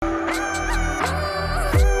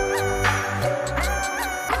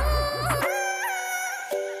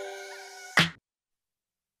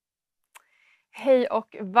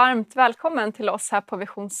och varmt välkommen till oss här på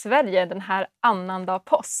Vision Sverige den här annandag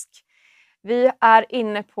påsk. Vi är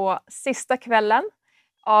inne på sista kvällen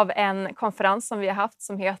av en konferens som vi har haft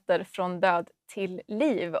som heter Från död till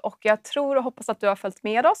liv. Och jag tror och hoppas att du har följt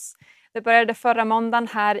med oss. Det började förra måndagen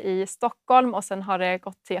här i Stockholm och sen har det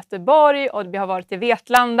gått till Göteborg och vi har varit i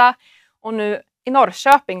Vetlanda. Och nu i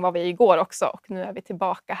Norrköping var vi igår också och nu är vi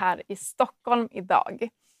tillbaka här i Stockholm idag.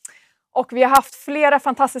 Och vi har haft flera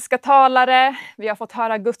fantastiska talare, vi har fått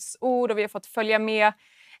höra Guds ord och vi har fått följa med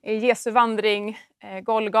i Jesu vandring,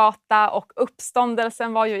 Golgata och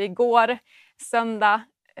uppståndelsen var ju igår, söndag,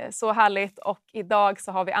 så härligt, och idag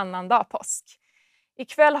så har vi annandag påsk.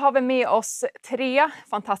 Ikväll har vi med oss 3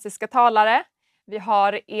 fantastiska talare. Vi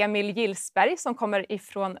har Emil Gillsberg som kommer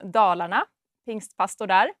ifrån Dalarna, pingstpastor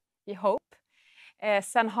där i Hope.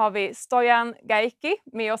 Sen har vi Stojan Gaiki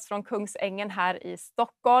med oss från Kungsängen här i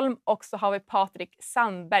Stockholm. Och så har vi Patrik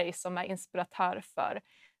Sandberg som är inspiratör för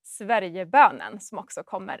Sverigebönen som också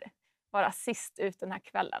kommer vara sist ut den här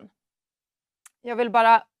kvällen. Jag vill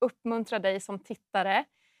bara uppmuntra dig som tittare.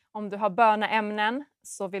 Om du har böneämnen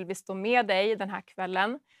så vill vi stå med dig den här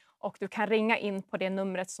kvällen. Och du kan ringa in på det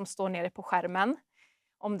numret som står nere på skärmen.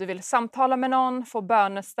 Om du vill samtala med någon, få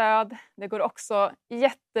bönestöd. Det går också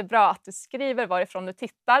jättebra att du skriver varifrån du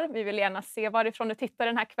tittar. Vi vill gärna se varifrån du tittar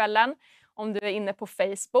den här kvällen. Om du är inne på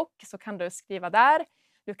Facebook så kan du skriva där.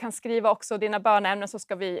 Du kan skriva också dina böneämnen så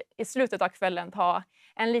ska vi i slutet av kvällen ta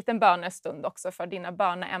en liten bönestund också för dina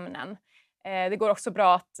böneämnen. Det går också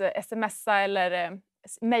bra att smsa eller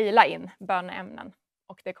mejla in böneämnen.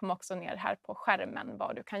 Och det kommer också ner här på skärmen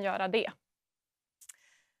var du kan göra det.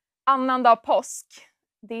 Annandag påsk.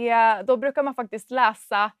 Då brukar man faktiskt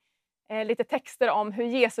läsa lite texter om hur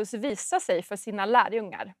Jesus visar sig för sina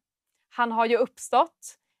lärjungar. Han har ju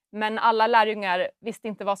uppstått, men alla lärjungar visste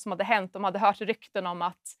inte vad som hade hänt. De hade hört rykten om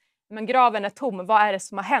att men graven är tom, vad är det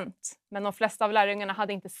som har hänt? Men de flesta av lärjungarna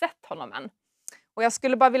hade inte sett honom än. Och jag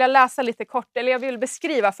skulle bara vilja läsa lite kort, eller jag vill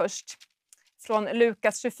beskriva först. Från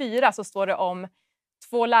Lukas 24 så står det om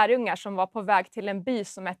 2 lärjungar som var på väg till en by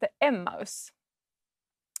som heter Emmaus.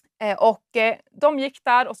 Och de gick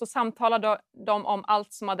där och så samtalade de om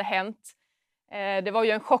allt som hade hänt. Det var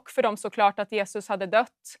ju en chock för dem såklart att Jesus hade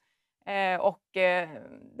dött. Och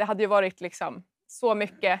det hade ju varit liksom så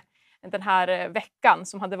mycket den här veckan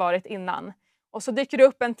som hade varit innan. Och så dyker det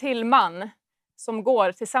upp en till man som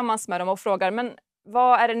går tillsammans med dem och frågar, men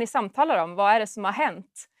vad är det ni samtalar om? Vad är det som har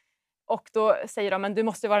hänt? Och då säger de, men du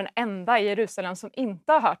måste vara den enda i Jerusalem som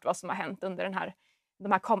inte har hört vad som har hänt under de här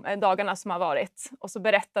dagarna som har varit. Och så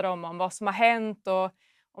berättar de om vad som har hänt och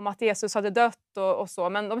om att Jesus hade dött och så.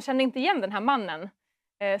 Men de kände inte igen den här mannen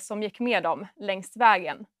som gick med dem längs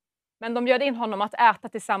vägen. Men de bjöd in honom att äta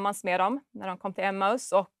tillsammans med dem när de kom till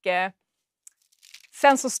Emmaus. Och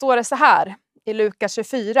sen så står det så här i Lukas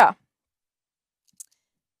 24.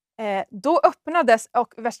 Då öppnades,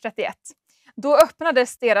 och vers 31. Då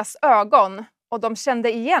öppnades deras ögon och de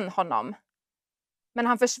kände igen honom. Men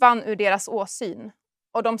han försvann ur deras åsyn.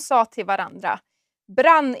 Och de sa till varandra,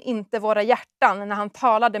 brann inte våra hjärtan när han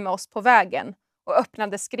talade med oss på vägen och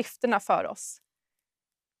öppnade skrifterna för oss.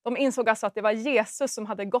 De insåg alltså att det var Jesus som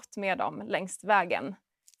hade gått med dem längs vägen.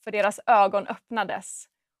 För deras ögon öppnades.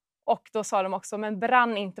 Och då sa de också, men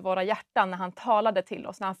brann inte våra hjärtan när han talade till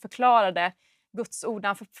oss, när han förklarade Guds ord, när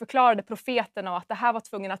han förklarade profeterna och att det här var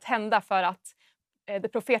tvungen att hända för att det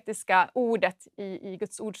profetiska ordet i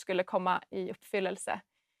Guds ord skulle komma i uppfyllelse.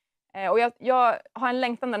 Och jag har en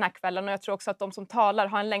längtan den här kvällen och jag tror också att de som talar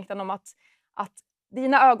har en längtan om att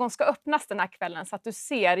dina ögon ska öppnas den här kvällen så att du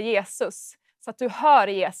ser Jesus, så att du hör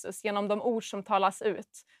Jesus genom de ord som talas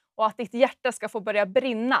ut och att ditt hjärta ska få börja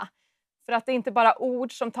brinna. För att det är inte bara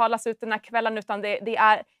ord som talas ut den här kvällen utan det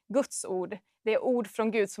är Guds ord. Det är ord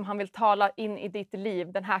från Gud som han vill tala in i ditt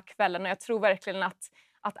liv den här kvällen. Och jag tror verkligen att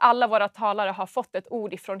alla våra talare har fått ett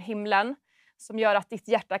ord ifrån himlen som gör att ditt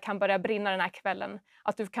hjärta kan börja brinna den här kvällen.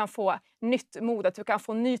 Att du kan få nytt mod, att du kan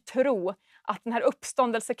få ny tro. Att den här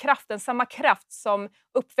uppståndelsekraften, samma kraft som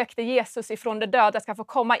uppväckte Jesus ifrån det döda ska få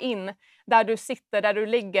komma in där du sitter, där du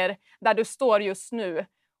ligger, där du står just nu.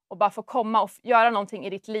 Och bara få komma och göra någonting i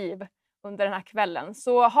ditt liv under den här kvällen.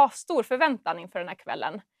 Så ha stor förväntan inför den här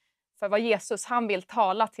kvällen. För vad Jesus, han vill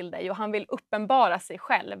tala till dig och han vill uppenbara sig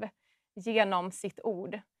själv genom sitt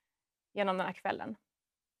ord. Genom den här kvällen.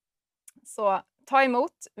 Så ta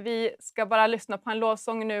emot. Vi ska bara lyssna på en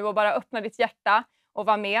lovsång nu och bara öppna ditt hjärta och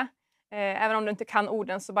vara med. Även om du inte kan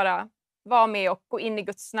orden så bara var med och gå in i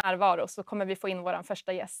Guds närvaro så kommer vi få in vår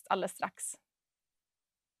första gäst alldeles strax.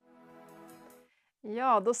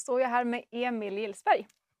 Ja, då står jag här med Emil Gillsberg.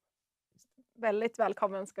 Väldigt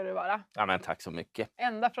välkommen ska du vara. Ja, men tack så mycket.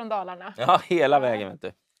 Ända från Dalarna. Ja, hela vägen vet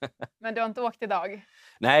du. Men du har inte åkt idag?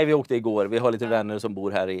 Nej, vi åkte igår. Vi har lite vänner som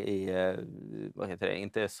bor här i vad heter det?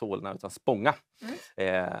 Inte Solna utan Spånga.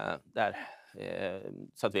 Där.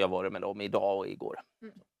 Så att vi har varit med dem idag och igår.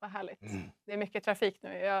 Vad härligt. Det är mycket trafik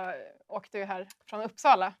nu. Jag åkte ju här från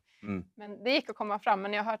Uppsala. Men det gick att komma fram,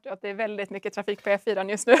 men jag har hört att det är väldigt mycket trafik på E4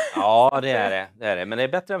 just nu. Ja, det är det. Men det är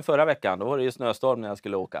bättre än förra veckan. Då var det ju snöstorm när jag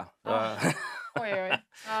skulle åka. Oj.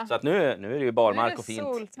 Ja. Så att nu är det ju barmark och fint.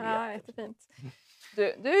 Solt. Ja, jättefint.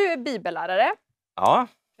 Du är bibellärare. Ja.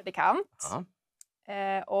 Predikant.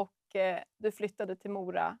 Ja. Och du flyttade till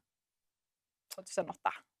Mora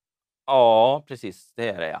 2008. Ja, precis. Det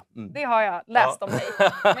är det, ja. Det har jag läst om dig.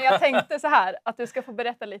 Men jag tänkte så här, att du ska få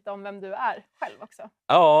berätta lite om vem du är själv också.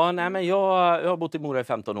 Ja, nej, men jag har bott i Mora i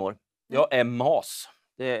 15 år. Jag är mas.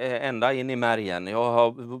 Det är ända in i märgen. Jag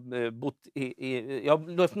har bott jag har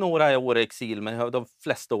levt några år i exil, men de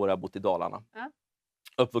flesta år har jag bott i Dalarna. Ja.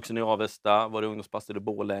 Uppvuxen i Avesta, var ungdomspastor i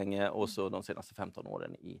Borlänge och så de senaste 15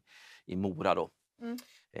 åren i Mora då.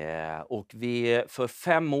 Och för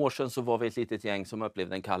 5 år sedan så var vi ett litet gäng som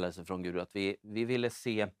upplevde en kallelse från Gud att vi ville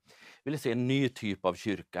se en ny typ av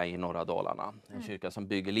kyrka i norra Dalarna. En kyrka som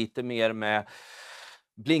bygger lite mer med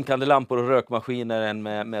blinkande lampor och rökmaskiner än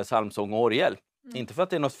med psalmsång och orgel. Inte för att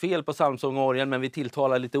det är något fel på psalmsång och orgel, men vi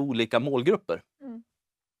tilltalar lite olika målgrupper.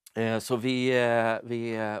 Så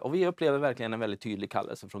vi upplever verkligen en väldigt tydlig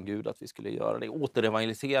kallelse från Gud att vi skulle göra det.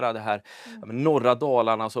 Återevangelisera det här norra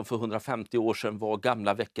Dalarna som för 150 år sedan var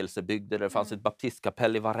gamla väckelsebygder. Det fanns ett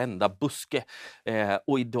baptistkapell i varenda buske.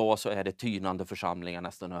 Och idag så är det tynande församlingar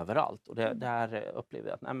nästan överallt. Och där upplever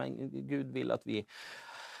jag att Gud vill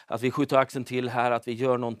att vi skjuter axeln till här, att vi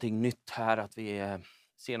gör någonting nytt här, att vi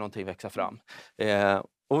ser någonting växa fram.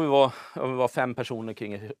 Och vi var 5 personer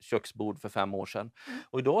kring ett köksbord för 5 år sedan.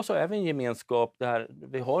 Och idag så är vi en gemenskap där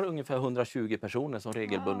vi har ungefär 120 personer som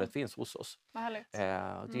regelbundet finns hos oss. Vad härligt.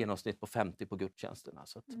 Ett genomsnitt på 50 på gudstjänsterna.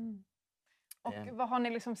 Så att, Och vad har ni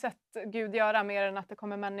liksom sett Gud göra mer än att det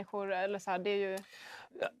kommer människor? Eller så här, det är ju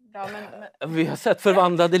bra, men... Vi har sett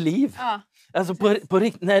förvandlade liv. Ja, alltså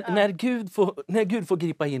när Gud får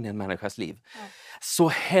gripa in i en människas liv så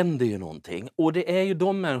händer ju någonting. Och det är ju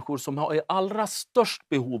de människor som har allra störst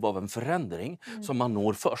behov av en förändring som man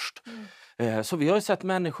når först. Så vi har ju sett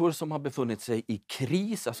människor som har befunnit sig i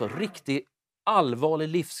kris, alltså riktigt allvarlig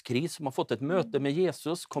livskris, som har fått ett möte med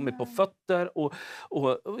Jesus, kommit på fötter och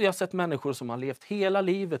jag har sett människor som har levt hela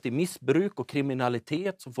livet i missbruk och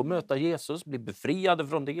kriminalitet som får möta Jesus, blir befriade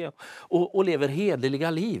från det och lever hederliga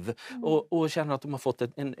liv och känner att de har fått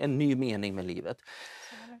en ny mening med livet.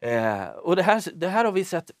 Och det här har vi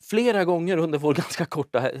sett flera gånger under vår ganska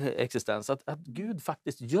korta existens, att Gud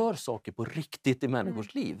faktiskt gör saker på riktigt i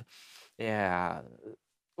människors liv.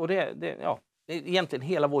 Och egentligen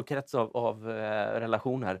hela vår krets av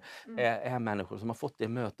relationer är människor som har fått det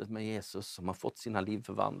mötet med Jesus, som har fått sina liv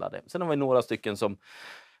förvandlade. Sen har vi några stycken som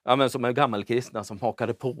är gammalkristna som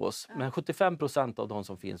hakade på oss. Men 75% av de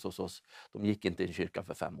som finns hos oss, de gick inte i kyrkan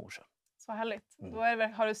för 5 år sedan. Så härligt. Då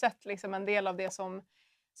har du sett liksom en del av det som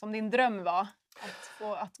din dröm var?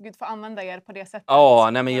 Att Gud får använda er på det sättet? Ja,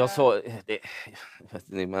 nej, men jag sa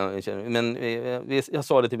jag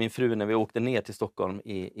sa det till min fru när vi åkte ner till Stockholm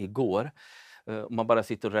igår. Man bara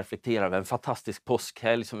sitter och reflekterar över en fantastisk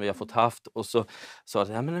påskhelg som vi har fått haft. Och så sa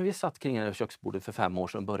jag, när vi satt kring det köksbordet för 5 år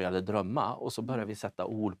sedan och började drömma. Och så började vi sätta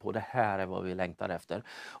ord på det här är vad vi längtar efter.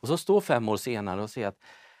 Och så står 5 år senare och säger att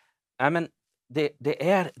det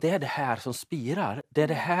är det här som spirar. Det är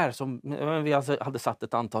det här som vi hade satt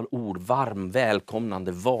ett antal ord. Varm,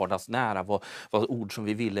 välkomnande, vardagsnära. Var ord som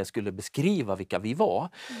vi ville skulle beskriva vilka vi var.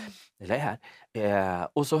 Eller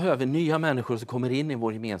och så hör vi nya människor som kommer in i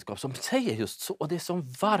vår gemenskap som säger just så. Och det är som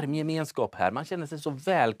varm gemenskap här. Man känner sig så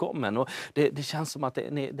välkommen. Och det känns som att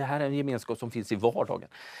det här är en gemenskap som finns i vardagen.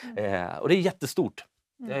 Och det är jättestort.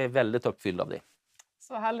 Jag är väldigt uppfylld av det.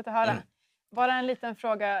 Så härligt att höra. Bara en liten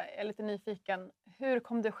fråga, jag är lite nyfiken. Hur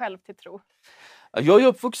kom du själv till tro? Jag är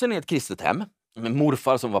uppvuxen i ett kristet hem. Med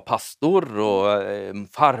morfar som var pastor och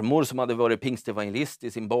farmor som hade varit pingstevangelist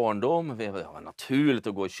i sin barndom. Det var naturligt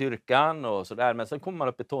att gå i kyrkan och sådär. Men sen kommer man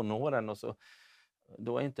upp i tonåren och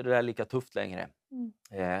då är inte det där lika tufft längre.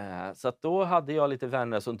 Så att då hade jag lite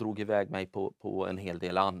vänner som drog iväg mig på en hel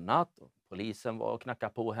del annat. Polisen var och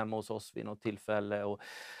knackade på hemma hos oss vid något tillfälle. Och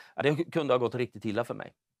det kunde ha gått riktigt illa för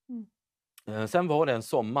mig. Sen var det en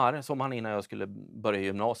sommaren innan jag skulle börja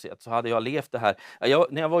gymnasiet, så hade jag levt det här.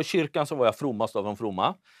 När jag var i kyrkan så var jag frommast av de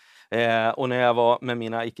fromma. Och när jag var med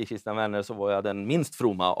mina icke-kristna vänner så var jag den minst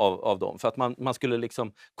fromma av dem. För att man skulle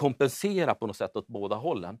liksom kompensera på något sätt åt båda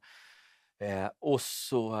hållen. Och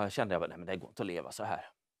så kände jag, nej men det går inte att leva så här.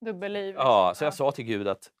 Dubbelliv. Liksom. Ja, så jag sa till Gud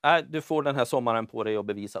att du får den här sommaren på dig och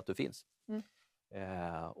bevisa att du finns.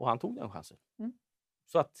 Och han tog den chansen.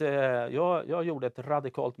 Så att jag gjorde ett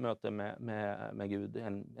radikalt möte med Gud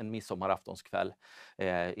en midsommaraftonskväll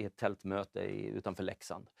i ett tältmöte utanför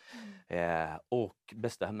Leksand. Och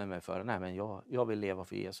bestämde mig för att jag vill leva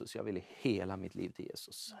för Jesus. Jag vill i hela mitt liv till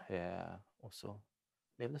Jesus. Och så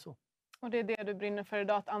blev det så. Och det är det du brinner för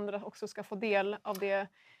idag, att andra också ska få del av det.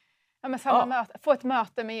 Ja, men möte, få ett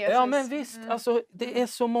möte med Jesus. Ja, men visst. Alltså, det är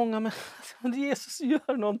så många... Jesus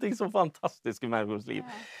gör någonting så fantastiskt i människors liv.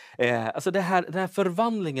 Alltså den här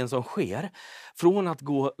förvandlingen som sker från att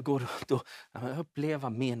gå runt och uppleva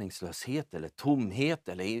meningslöshet eller tomhet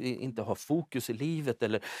eller inte ha fokus i livet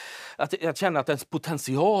eller att känna att ens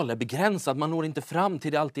potential är begränsad. Man når inte fram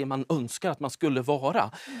till allt det man önskar att man skulle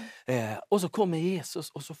vara. Och så kommer Jesus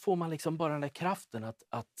och så får man liksom bara den där kraften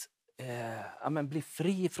att bli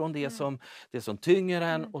fri från det som tynger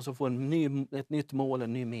en och så få ett nytt mål,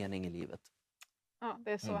 en ny mening i livet. Ja,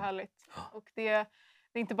 det är så härligt. Och det är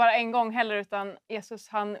inte bara en gång heller, utan Jesus,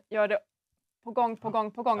 han gör det på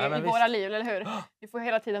gång i våra liv, eller hur? Vi får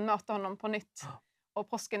hela tiden möta honom på nytt. Och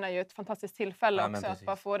påsken är ju ett fantastiskt tillfälle också att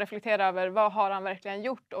bara få reflektera över vad har han verkligen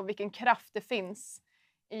gjort och vilken kraft det finns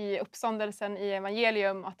i uppståndelsen, i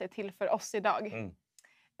evangelium, att det är till för oss idag.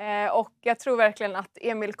 Och jag tror verkligen att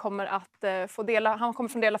Emil kommer att få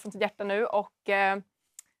dela från sitt hjärta nu och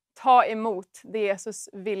ta emot det Jesus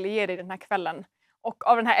vill ge dig den här kvällen. Och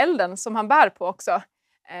av den här elden som han bär på också,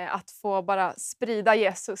 att få bara sprida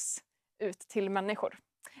Jesus ut till människor.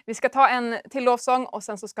 Vi ska ta en till lovsång och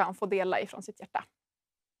sen så ska han få dela ifrån sitt hjärta.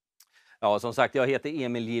 Ja, som sagt, jag heter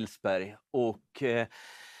Emil Gillsberg och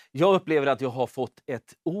jag upplever att jag har fått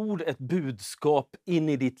ett budskap in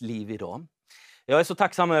i ditt liv idag. Jag är så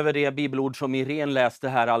tacksam över det bibelord som Irene läste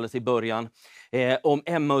här alldeles i början om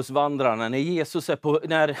Emmausvandrarna.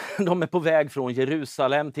 När de är på väg från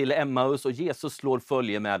Jerusalem till Emmaus och Jesus slår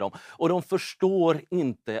följe med dem. Och de förstår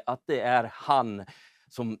inte att det är han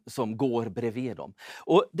som går bredvid dem.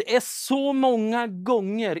 Och det är så många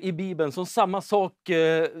gånger i Bibeln som samma sak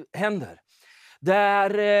händer.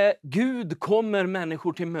 Där Gud kommer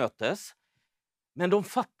människor till mötes, men de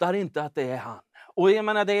fattar inte att det är han. Och jag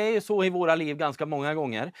menar, det är ju så i våra liv ganska många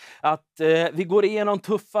gånger att vi går igenom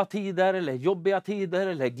tuffa tider eller jobbiga tider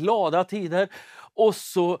eller glada tider och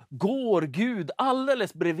så går Gud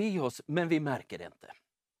alldeles bredvid oss, men vi märker det inte.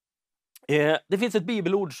 Det finns ett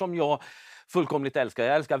bibelord som jag fullkomligt älskar.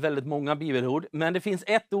 Jag älskar väldigt många bibelord, men det finns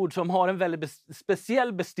ett ord som har en väldigt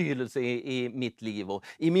speciell bestyrelse i mitt liv och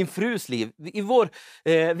i min frus liv. I vår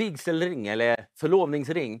vigselring eller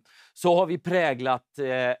förlovningsring så har vi präglat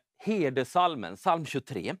herdesalmen, psalm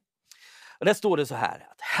 23. Och där står det så här: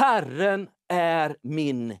 att Herren är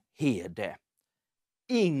min herde.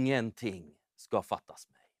 Ingenting ska fattas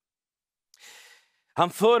mig. Han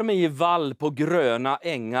för mig i vall på gröna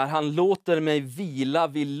ängar. Han låter mig vila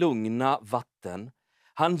vid lugna vatten.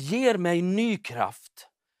 Han ger mig ny kraft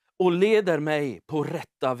och leder mig på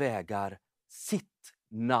rätta vägar. Sitt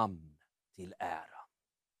namn till ära.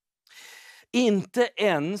 Inte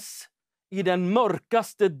ens i den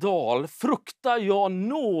mörkaste dal fruktar jag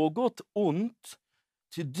något ont,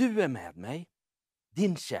 ty du är med mig.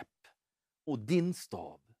 Din käpp och din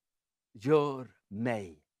stav gör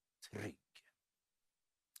mig trygg.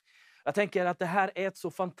 Jag tänker att det här är ett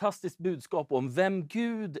så fantastiskt budskap om vem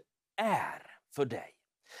Gud är för dig.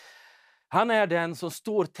 Han är den som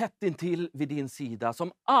står tätt intill vid din sida,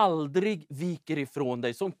 som aldrig viker ifrån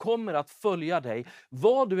dig, som kommer att följa dig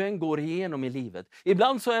vad du än går igenom i livet.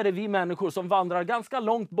 Ibland så är det vi människor som vandrar ganska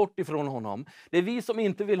långt bort ifrån honom. Det är vi som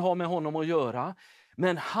inte vill ha med honom att göra.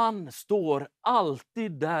 Men han står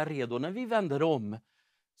alltid där redo. När vi vänder om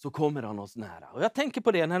så kommer han oss nära. Och jag tänker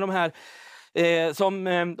på det när de här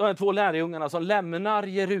två lärjungarna som lämnar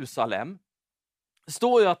Jerusalem. Det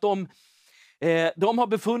står ju att de har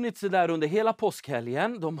befunnit sig där under hela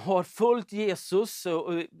påskhelgen. De har följt Jesus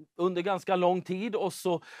under ganska lång tid. Och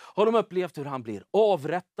så har de upplevt hur han blir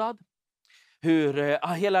avrättad. Hur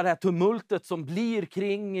hela det här tumultet som blir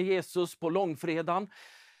kring Jesus på långfredagen.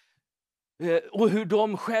 Och hur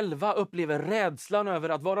de själva upplever rädslan över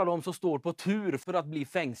att vara de som står på tur för att bli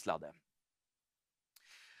fängslade.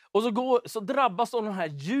 Och så drabbas de av den här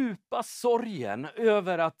djupa sorgen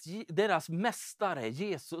över att deras mästare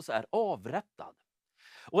Jesus är avrättad.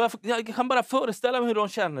 Och jag kan bara föreställa mig hur de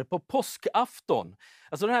känner på påskafton.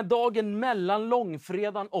 Alltså den här dagen mellan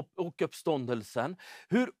långfredagen och uppståndelsen.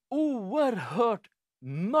 Hur oerhört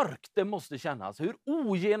mörkt det måste kännas. Hur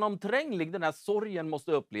ogenomtränglig den här sorgen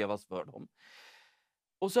måste upplevas för dem.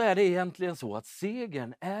 Och så är det egentligen så att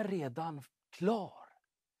segern är redan klar.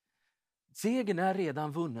 Segern är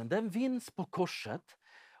redan vunnen. Den vinns på korset.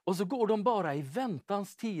 Och så går de bara i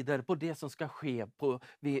väntans tider på det som ska ske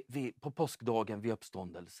på påskdagen vid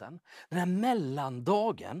uppståndelsen. Den här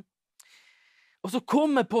mellandagen. Och så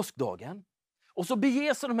kommer påskdagen. Och så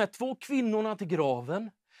beger sig de här 2 kvinnorna till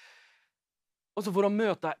graven. Och så får de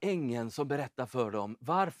möta ängeln som berättar för dem: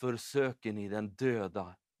 varför söker ni den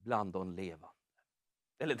döda bland de levande?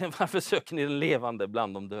 Eller varför söker ni den levande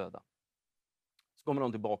bland de döda? Så kommer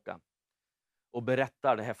de tillbaka och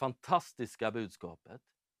berättar det här fantastiska budskapet.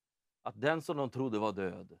 Att den som de trodde var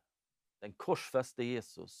död, den korsfäste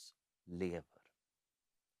Jesus, lever.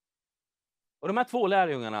 Och de här 2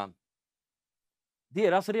 lärjungarna,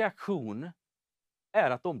 deras reaktion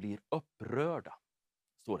är att de blir upprörda,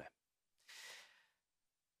 står det.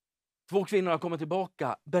 2 kvinnor har kommit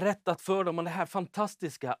tillbaka, berättat för dem om det här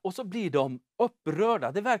fantastiska, och så blir de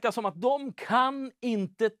upprörda. Det verkar som att de kan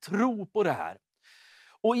inte tro på det här.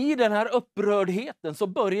 Och i den här upprördheten så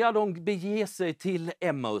börjar de bege sig till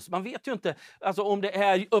Emmaus. Man vet ju inte om det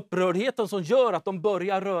är upprördheten som gör att de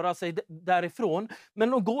börjar röra sig därifrån.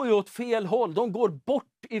 Men de går ju åt fel håll. De går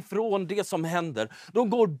bort ifrån det som händer. De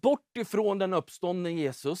går bort ifrån den uppståndne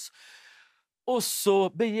Jesus. Och så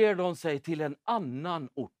beger de sig till en annan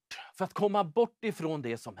ort för att komma bort ifrån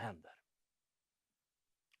det som händer.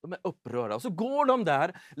 De är upprörda. Och så går de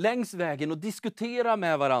där längs vägen och diskuterar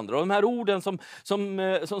med varandra. Och de här orden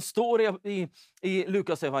som står i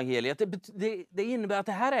Lukas evangeliet, det innebär att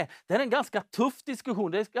det här är en ganska tuff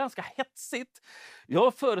diskussion. Det är ganska hetsigt.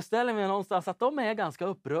 Jag föreställer mig någonstans att de är ganska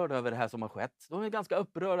upprörda över det här som har skett. De är ganska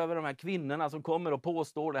upprörda över de här kvinnorna som kommer och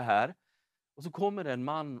påstår det här. Och så kommer det en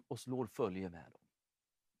man och slår följe med dem.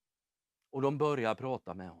 Och de börjar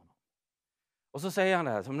prata med honom. Och så säger han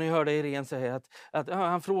det här, som ni hörde Irene säga, att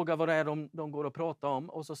han frågar vad det är de går och pratar om.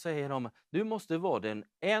 Och så säger de: du måste vara den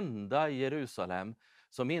enda i Jerusalem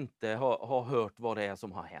som inte har hört vad det är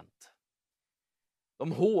som har hänt.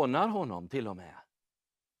 De hånar honom till och med.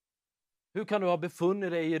 Hur kan du ha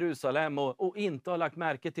befunnit dig i Jerusalem och inte ha lagt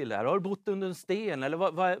märke till det här? Har du bott under en sten? Eller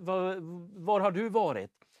var har du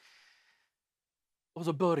varit? Och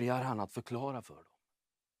så börjar han att förklara för dem.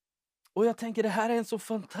 Och jag tänker, det här är en så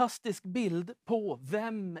fantastisk bild på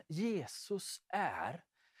vem Jesus är.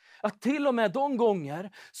 Att till och med de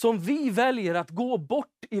gånger som vi väljer att gå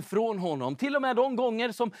bort ifrån honom, till och med de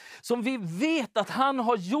gånger som vi vet att han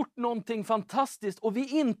har gjort någonting fantastiskt och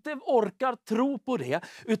vi inte orkar tro på det,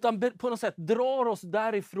 utan på något sätt drar oss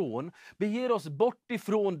därifrån, beger oss bort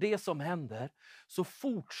ifrån det som händer, så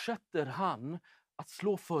fortsätter han att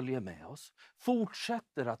slå följe med oss,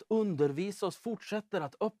 fortsätter att undervisa oss, fortsätter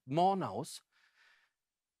att uppmana oss.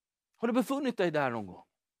 Har du befunnit dig där någon gång?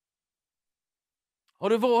 Har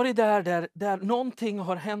du varit där någonting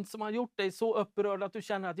har hänt som har gjort dig så upprörd att du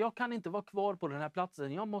känner att jag kan inte vara kvar på den här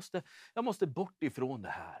platsen, jag måste bort ifrån det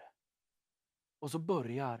här. Och så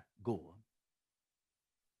börjar gå.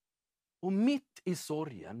 Och mitt i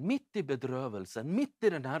sorgen, mitt i bedrövelsen, mitt i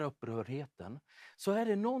den här upprördheten, så är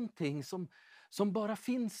det någonting som bara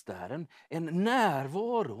finns där. En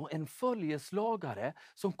närvaro, en följeslagare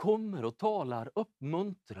som kommer och talar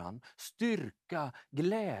uppmuntran, styrka,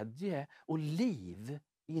 glädje och liv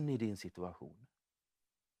in i din situation.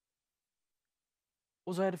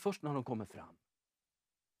 Och så är det först när de kommer fram.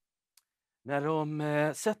 När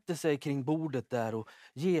de sätter sig kring bordet där och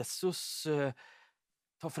Jesus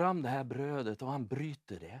tar fram det här brödet och han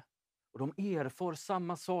bryter det. Och de erfar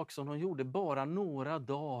samma sak som de gjorde bara några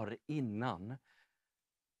dagar innan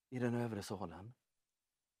i den övre salen.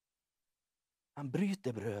 Han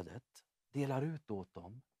bryter brödet, delar ut åt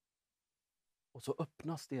dem. Och så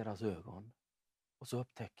öppnas deras ögon. Och så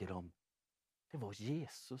upptäcker de, det var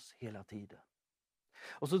Jesus hela tiden.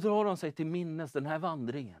 Och så drar de sig till minnes den här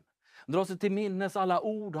vandringen. De drar sig till minnes alla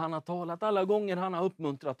ord han har talat, alla gånger han har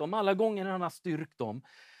uppmuntrat dem, alla gånger han har styrkt dem.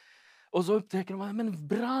 Och så upptäcker de, men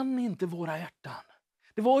brann inte våra hjärtan?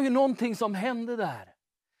 Det var ju någonting som hände där.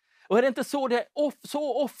 Och är det inte så det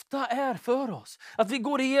så ofta är för oss? Att vi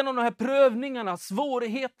går igenom de här prövningarna,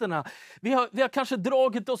 svårigheterna. Vi har kanske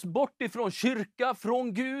dragit oss bort ifrån kyrka,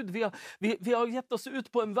 från Gud. Vi har gett oss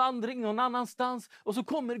ut på en vandring någon annanstans. Och så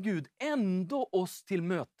kommer Gud ändå oss till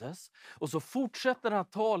mötes. Och så fortsätter han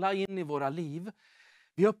att tala in i våra liv.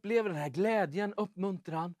 Vi upplever den här glädjen,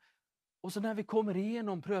 uppmuntran. Och så när vi kommer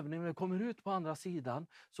igenom prövningen, när vi kommer ut på andra sidan,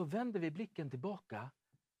 så vänder vi blicken tillbaka.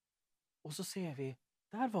 Och så ser vi,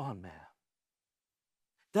 där var han med.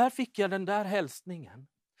 Där fick jag den där hälsningen.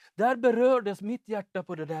 Där berördes mitt hjärta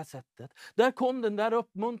på det där sättet. Där kom den där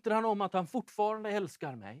uppmuntran om att han fortfarande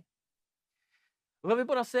älskar mig. Och jag vill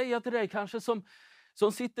bara säga till dig, kanske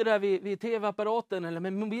som sitter där vid tv-apparaten eller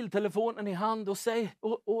med mobiltelefonen i hand och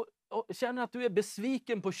känner att du är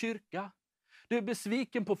besviken på kyrka. Du är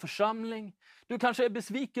besviken på församling. Du kanske är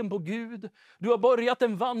besviken på Gud. Du har börjat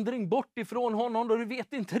en vandring bort ifrån honom och du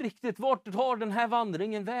vet inte riktigt vart tar den här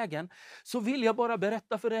vandringen vägen. Så vill jag bara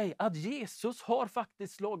berätta för dig att Jesus har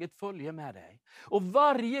faktiskt slagit följe med dig. Och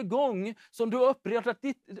varje gång som du har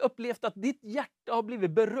upplevt att ditt hjärta har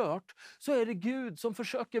blivit berört, så är det Gud som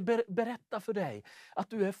försöker berätta för dig att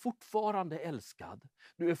du är fortfarande älskad.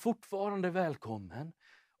 Du är fortfarande välkommen.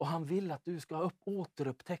 Och han vill att du ska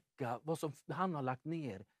återupptäcka vad som han har lagt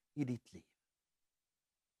ner i ditt liv.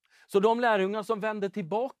 Så de lärjungar som vände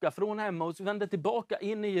tillbaka från Emmaus, vände tillbaka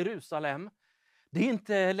in i Jerusalem. Det är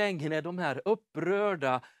inte längre de här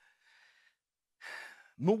upprörda,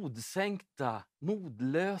 modsänkta,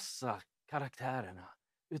 modlösa karaktärerna.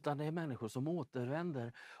 Utan det är människor som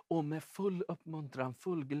återvänder och med full uppmuntran,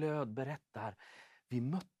 full glöd berättar: vi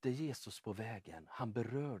mötte Jesus på vägen, han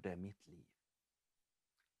berörde mitt liv.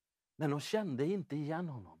 Men de kände inte igen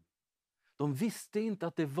honom. De visste inte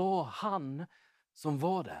att det var han som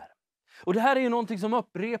var där. Och det här är ju någonting som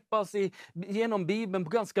upprepas genom Bibeln på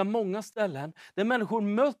ganska många ställen. Där människor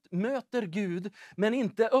möter Gud men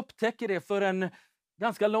inte upptäcker det förrän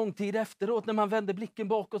ganska lång tid efteråt. När man vänder blicken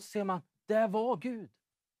bakåt så ser man, där var Gud.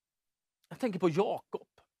 Jag tänker på Jakob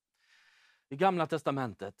i Gamla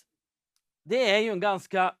testamentet. Det är ju en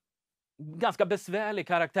ganska besvärlig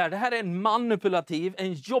karaktär. Det här är en manipulativ,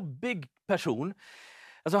 en jobbig person.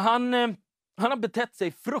 Alltså han har betett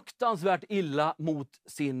sig fruktansvärt illa mot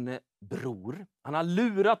sin bror. Han har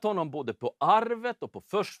lurat honom både på arvet och på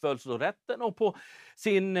förstfödslorätten och på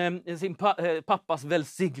sin pappas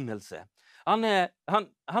välsignelse. Han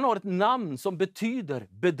har ett namn som betyder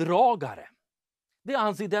bedragare. Det är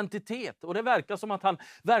hans identitet och det verkar som att han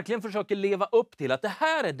verkligen försöker leva upp till att det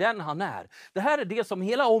här är den han är. Det här är det som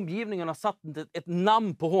hela omgivningen har satt ett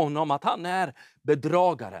namn på honom, att han är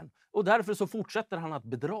bedragaren. Och därför så fortsätter han att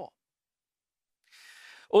bedra.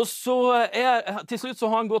 Och så till slut så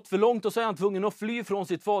har han gått för långt och så är han tvungen att fly från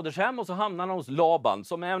sitt faders hem och så hamnar han hos Laban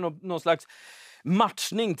som är någon slags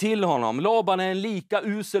matchning till honom. Laban är en lika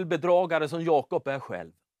usel bedragare som Jakob är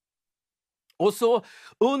själv. Och så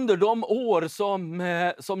under de år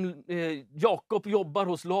som Jakob jobbar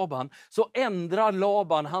hos Laban så ändrar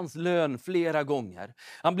Laban hans lön flera gånger.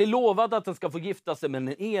 Han blir lovad att han ska få gifta sig med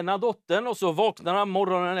den ena dottern och så vaknar han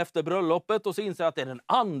morgonen efter bröllopet och så inser att det är den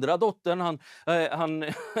andra dottern han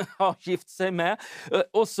har gift sig med.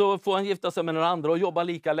 Och så får han gifta sig med den andra och jobba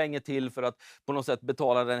lika länge till för att på något sätt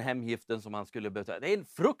betala den hemgiften som han skulle betala. Det är en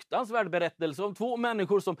fruktansvärd berättelse om två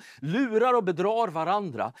människor som lurar och bedrar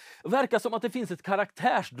varandra. Det verkar som att det finns ett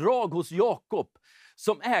karaktärsdrag hos Jakob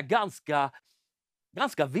som är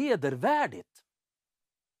ganska vedervärdigt.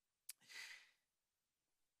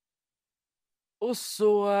 Och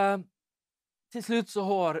så till slut så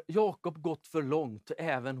har Jakob gått för långt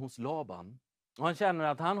även hos Laban. Och han känner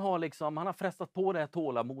att han har frestat på det här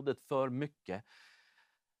tålamodet för mycket.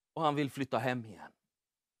 Och han vill flytta hem igen.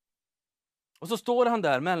 Och så står han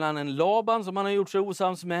där mellan en Laban som han har gjort sig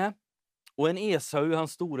osams med och en Esau,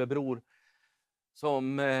 hans storebror,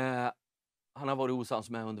 som han har varit osams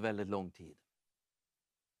med under väldigt lång tid.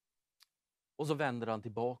 Och så vänder han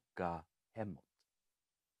tillbaka hemåt.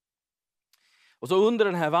 Och så under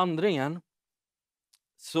den här vandringen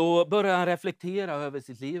så börjar han reflektera över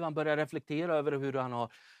sitt liv. Han börjar reflektera över hur han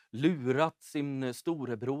har lurat sin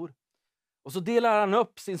storebror. Och så delar han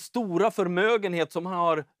upp sin stora förmögenhet som han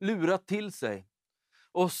har lurat till sig.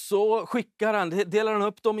 Och så delar han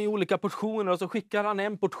upp dem i olika portioner och så skickar han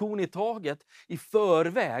en portion i taget i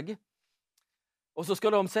förväg. Och så ska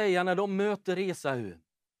de säga, när de möter Esau,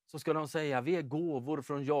 så ska de säga: vi är gåvor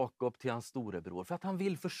från Jakob till hans storebror. För att han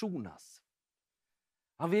vill försonas.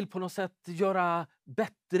 Han vill på något sätt göra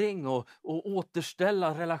bättring och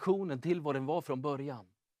återställa relationen till vad den var från början.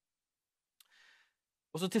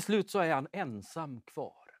 Och så till slut så är han ensam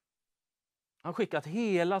kvar. Han skickat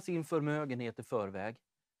hela sin förmögenhet i förväg.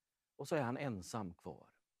 Och så är han ensam kvar.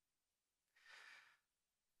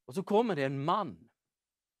 Och så kommer det en man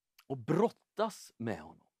och brottas med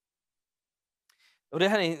honom. Och det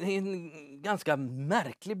här är en ganska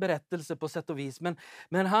märklig berättelse på sätt och vis.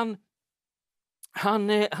 Men han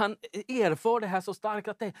erfar det här så starkt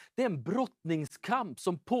att det är en brottningskamp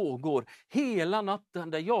som pågår hela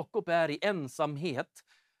natten där Jakob är i ensamhet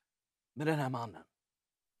med den här mannen.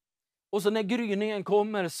 Och så när gryningen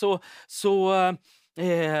kommer så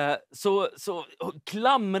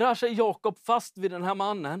klamrar sig Jakob fast vid den här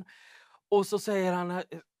mannen. Och så säger han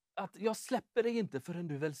att jag släpper dig inte förrän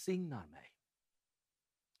du välsignar mig.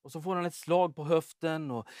 Och så får han ett slag på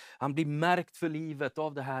höften och han blir märkt för livet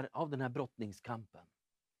av den här brottningskampen.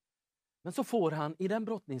 Men så får han, i den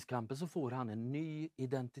brottningskampen så får han en ny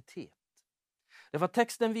identitet. Därför att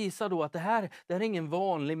texten visar då att det här är ingen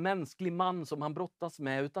vanlig mänsklig man som han brottas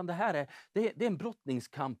med, utan det är en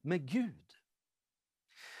brottningskamp med Gud.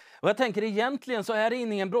 Och jag tänker egentligen så är det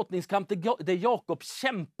ingen brottningskamp där Jakob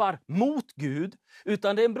kämpar mot Gud,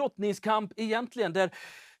 utan det är en brottningskamp egentligen där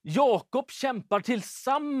Jakob kämpar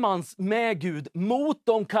tillsammans med Gud mot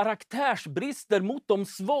de karaktärsbrister, mot de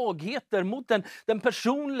svagheter, mot den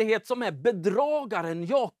personlighet som är bedragaren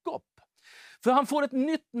Jakob. För han får ett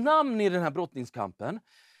nytt namn i den här brottningskampen.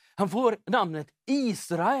 Han får namnet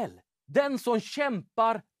Israel, den som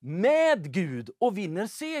kämpar med Gud och vinner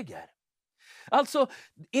seger. Alltså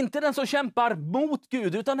inte den som kämpar mot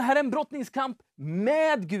Gud, utan det här är en brottningskamp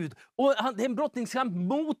med Gud. Och det är en brottningskamp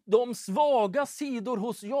mot de svaga sidor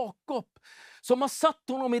hos Jakob som har satt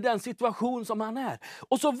honom i den situation som han är.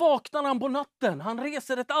 Och så vaknar han på natten, han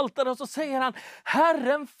reser ett altare och så säger han: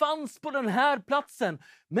 Herren fanns på den här platsen,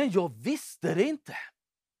 men jag visste det inte.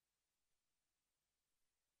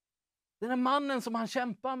 Den här mannen som han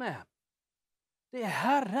kämpar med, det är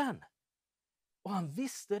Herren. Och han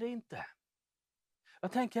visste det inte.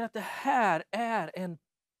 Jag tänker att det här är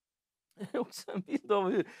också en bild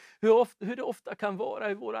av hur det ofta kan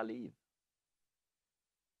vara i våra liv.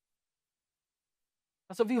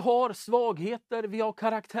 Alltså vi har svagheter, vi har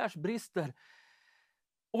karaktärsbrister.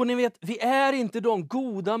 Och ni vet, vi är inte de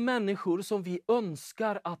goda människor som vi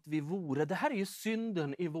önskar att vi vore. Det här är ju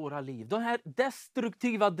synden i våra liv. Den här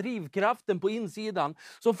destruktiva drivkraften på insidan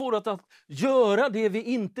som får oss att göra det vi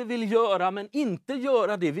inte vill göra, men inte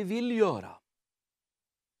göra det vi vill göra.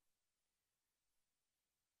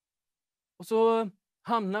 Och så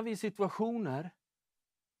hamnar vi i situationer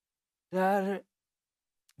där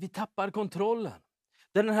vi tappar kontrollen.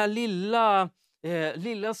 Där den här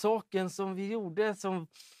lilla saken som vi gjorde,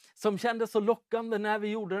 som kändes så lockande när vi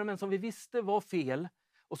gjorde det, men som vi visste var fel.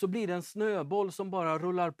 Och så blir det en snöboll som bara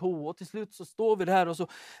rullar på. Och till slut så står vi där och så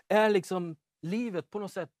är liksom livet på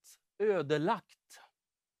något sätt ödelagt.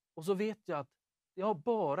 Och så vet jag att jag har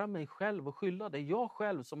bara mig själv att skylla. Det är jag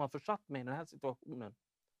själv som har försatt mig i den här situationen.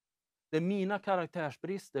 Det är mina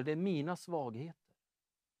karaktärsbrister, det är mina svagheter.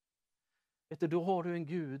 Vet du, då har du en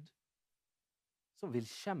Gud som vill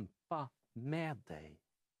kämpa med dig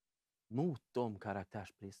mot de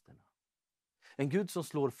karaktärsbristerna. En Gud som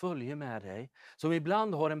slår följe med dig, som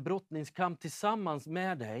ibland har en brottningskamp tillsammans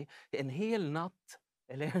med dig en hel natt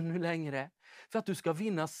eller ännu längre, för att du ska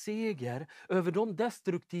vinna seger över de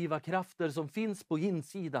destruktiva krafter som finns på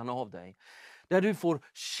insidan av dig. Där du får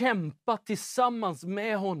kämpa tillsammans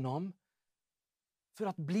med honom för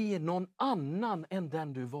att bli någon annan än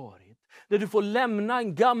den du varit. Där du får lämna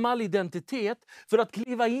en gammal identitet för att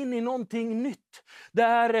kliva in i någonting nytt.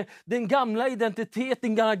 Där den gamla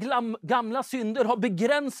identiteten, gamla synder har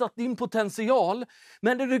begränsat din potential.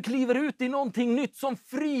 Men där du kliver ut i någonting nytt som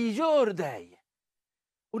frigör dig.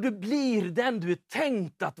 Och du blir den du är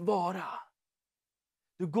tänkt att vara.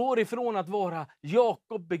 Du går ifrån att vara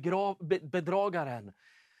Jakob bedragaren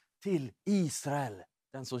till Israel.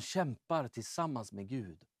 Den som kämpar tillsammans med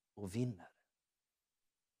Gud och vinner.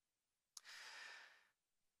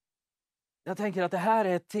 Jag tänker att det här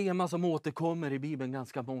är ett tema som återkommer i Bibeln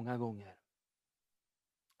ganska många gånger.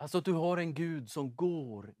 Alltså att du har en Gud som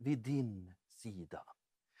går vid din sida.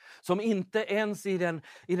 Som inte ens i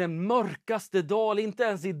den mörkaste dal, inte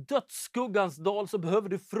ens i dödsskuggans dal så behöver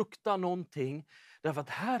du frukta någonting. Därför att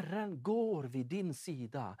Herren går vid din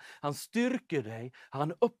sida. Han styrker dig,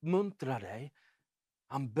 han uppmuntrar dig.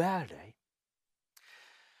 Han bär dig.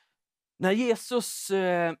 När Jesus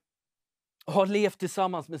har levt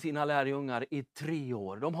tillsammans med sina lärjungar i 3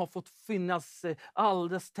 år. De har fått finnas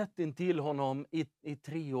alldeles tätt intill honom i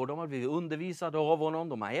 3 år. De har blivit undervisade av honom.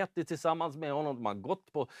 De har ätit tillsammans med honom. De har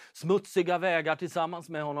gått på smutsiga vägar tillsammans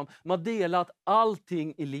med honom. De har delat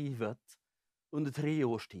allting i livet under 3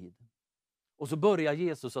 års tid. Och så börjar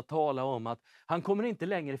Jesus att tala om att han kommer inte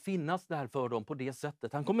längre finnas där för dem på det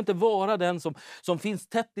sättet. Han kommer inte vara den som finns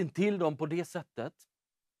tätt intill dem på det sättet.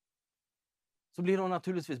 Så blir de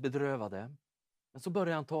naturligtvis bedrövade. Men så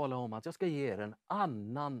börjar han tala om att jag ska ge er en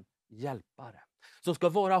annan hjälpare. Som ska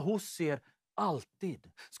vara hos er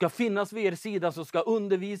alltid. Ska finnas vid er sida, som ska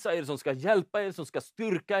undervisa er, som ska hjälpa er, som ska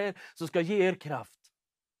styrka er, som ska ge er kraft.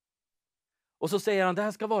 Och så säger han, det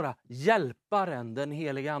här ska vara hjälparen, den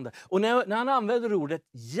helige ande. Och när han använder ordet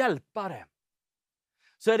hjälpare,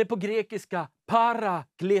 så är det på grekiska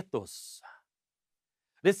parakletos.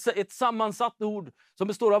 Det är ett sammansatt ord som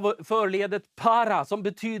består av förledet para, som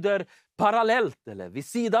betyder parallellt eller vid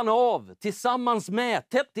sidan av, tillsammans med,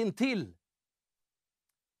 tätt intill.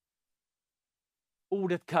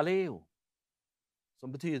 Ordet kaleo,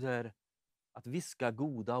 som betyder att viska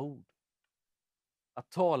goda ord, att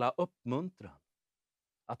tala uppmuntran,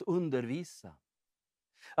 att undervisa.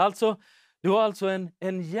 Alltså, du har alltså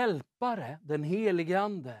en hjälpare, den helige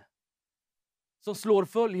ande, som slår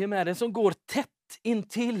följe med dig, som går tätt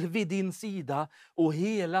intill vid din sida och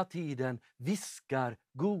hela tiden viskar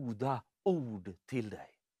goda ord till dig.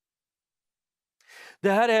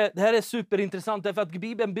 Det här är superintressant, därför att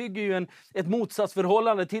Bibeln bygger ju ett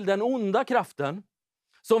motsatsförhållande till den onda kraften,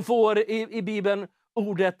 som får i Bibeln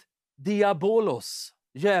ordet diabolos,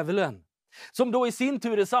 djävulen. Som då i sin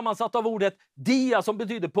tur är sammansatt av ordet dia, som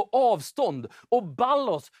betyder på avstånd, och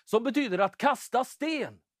ballos, som betyder att kasta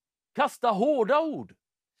sten, kasta hårda ord.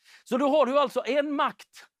 Så då har du alltså en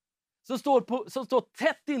makt som står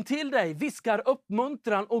tätt intill dig, viskar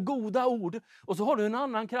uppmuntran och goda ord. Och så har du en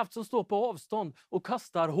annan kraft som står på avstånd och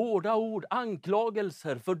kastar hårda ord,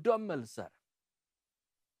 anklagelser, fördömelser.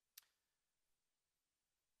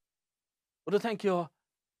 Och då tänker jag,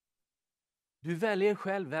 du väljer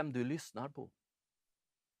själv vem du lyssnar på.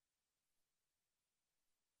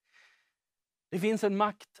 Det finns en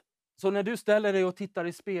makt, så när du ställer dig och tittar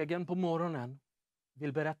i spegeln på morgonen,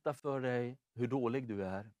 vill berätta för dig hur dålig du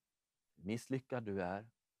är, misslyckad du är,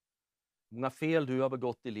 hur många fel du har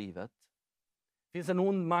begått i livet. Det finns en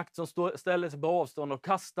ond makt som ställer sig på avstånd och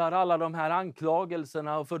kastar alla de här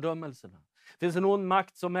anklagelserna och fördömelserna. Det finns en ond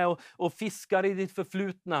makt som är och fiskar i ditt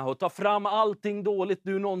förflutna och tar fram allting dåligt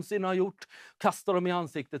du någonsin har gjort, kastar dem i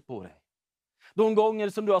ansiktet på dig. De gånger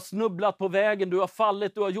som du har snubblat på vägen, du har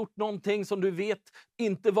fallit, du har gjort någonting som du vet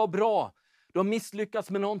inte var bra, du har misslyckats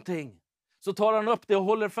med någonting, så tar han upp det och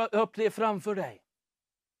håller upp det framför dig.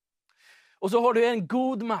 Och så har du en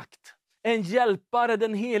god makt, en hjälpare,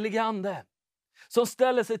 den helige ande, som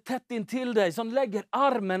ställer sig tätt in till dig, som lägger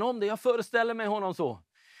armen om dig. Jag föreställer mig honom så.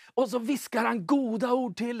 Och så viskar han goda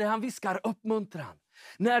ord till dig, han viskar uppmuntran.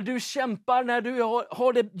 När du kämpar, när du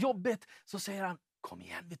har det jobbigt, så säger han, kom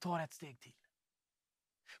igen, vi tar ett steg till.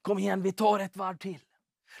 Kom igen, vi tar ett varv till.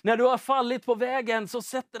 När du har fallit på vägen så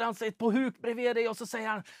sätter han sig på huk bredvid dig och så säger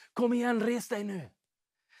han, kom igen, res dig nu.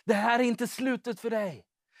 Det här är inte slutet för dig.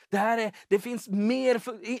 Det finns mer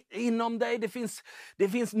inom dig, det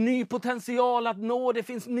finns ny potential att nå, det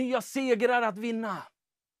finns nya segrar att vinna.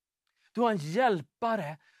 Du har en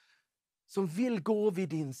hjälpare som vill gå vid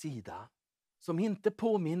din sida, som inte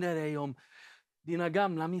påminner dig om dina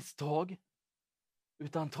gamla misstag,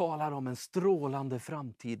 utan talar om en strålande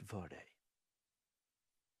framtid för dig.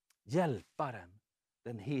 Hjälparen,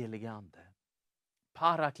 den helige ande,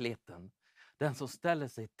 parakleten, den som ställer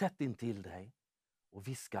sig tätt intill dig och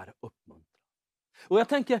viskar uppmuntran. Och jag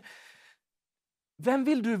tänker, vem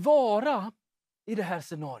vill du vara i det här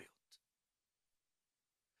scenariot?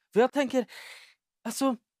 För jag tänker,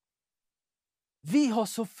 alltså, vi har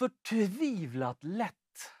så förtvivlat lätt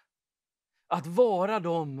att vara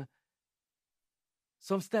de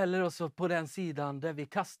som ställer oss på den sidan där vi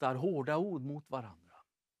kastar hårda ord mot varandra.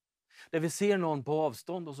 Där vi ser någon på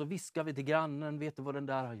avstånd och så viskar vi till grannen, vet du vad den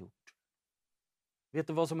där har gjort? Vet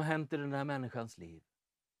du vad som har hänt i den där människans liv?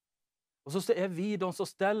 Och så är vi de som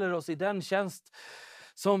ställer oss i den tjänst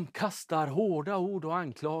som kastar hårda ord och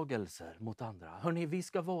anklagelser mot andra. Hörrni, vi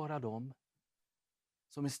ska vara de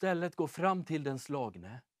som istället går fram till den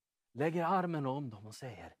slagne, lägger armen om dem och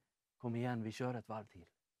säger, kom igen, vi kör ett varv till.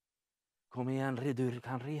 Kom igen, du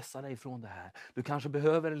kan resa dig från det här. Du kanske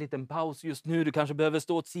behöver en liten paus just nu, du kanske behöver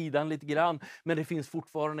stå åt sidan lite grann, men det finns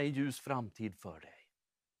fortfarande en ljus framtid för dig.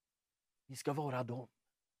 Vi ska vara dem.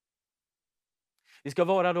 Vi ska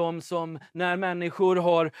vara dem som när människor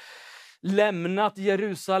har lämnat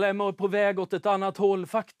Jerusalem och är på väg åt ett annat håll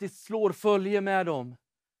faktiskt slår följe med dem.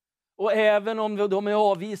 Och även om de är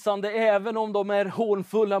avvisande, även om de är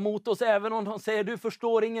hånfulla mot oss, även om de säger du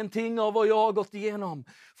förstår ingenting av vad jag har gått igenom,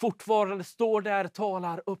 fortfarande står där och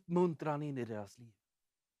talar uppmuntran in i deras liv.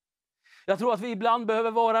 Jag tror att vi ibland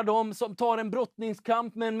behöver vara de som tar en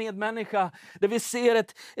brottningskamp med en medmänniska, där vi ser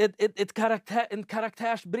en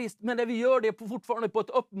karaktärsbrist, men där vi gör det fortfarande på ett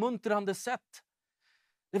uppmuntrande sätt.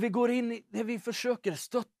 Där vi går in, där vi försöker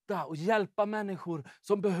stötta och hjälpa människor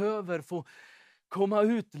som behöver få komma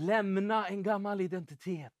ut, lämna en gammal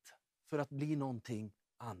identitet för att bli någonting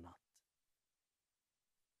annat.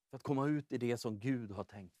 För att komma ut i det som Gud har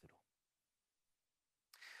tänkt för dem.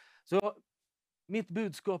 Så mitt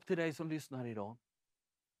budskap till dig som lyssnar idag,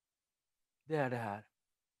 det är det här.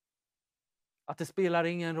 Att det spelar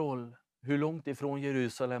ingen roll hur långt ifrån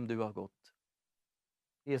Jerusalem du har gått.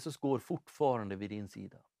 Jesus går fortfarande vid din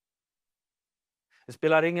sida. Det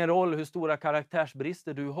spelar ingen roll hur stora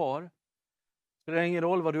karaktärsbrister du har. Det spelar ingen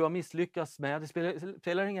roll vad du har misslyckats med. Det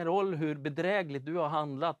spelar ingen roll hur bedrägligt du har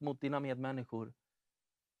handlat mot dina medmänniskor.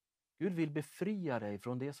 Gud vill befria dig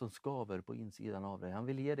från det som skaver på insidan av dig. Han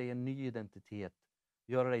vill ge dig en ny identitet.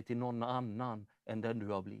 Göra dig till någon annan än den du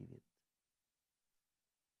har blivit.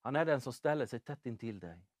 Han är den som ställer sig tätt intill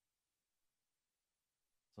dig.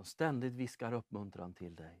 Som ständigt viskar uppmuntran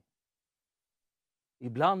till dig.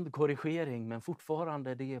 Ibland korrigering, men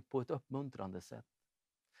fortfarande det på ett uppmuntrande sätt.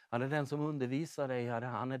 Han är den som undervisar dig,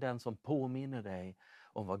 han är den som påminner dig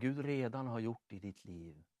om vad Gud redan har gjort i ditt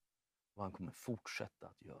liv. Och han kommer fortsätta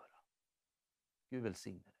att göra. Gud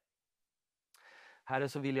välsigne dig. Herre,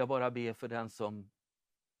 så vill jag bara be för den som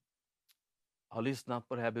har lyssnat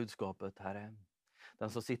på det här budskapet, Herre. Den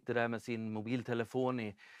som sitter där med sin mobiltelefon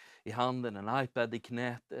i handen, en iPad i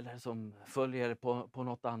knät eller som följer på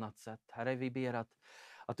något annat sätt. Herre, vi ber att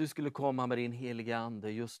du skulle komma med din heliga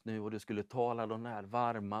ande just nu och du skulle tala de här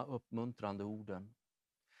varma, uppmuntrande orden.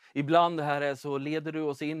 Ibland, Herre, så leder du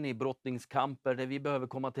oss in i brottningskamper där vi behöver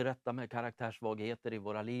komma till rätta med karaktärssvagheter i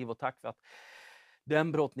våra liv. Och tack för att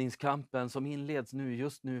den brottningskampen som inleds nu,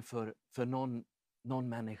 just nu för någon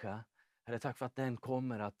människa, Herre, tack för att den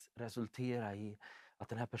kommer att resultera i att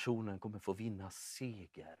den här personen kommer få vinna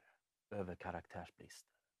seger över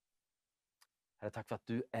karaktärsbrister. Herre, tack för att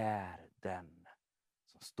du är den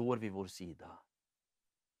som står vid vår sida.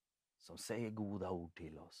 Som säger goda ord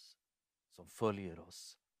till oss. Som följer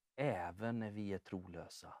oss. Även när vi är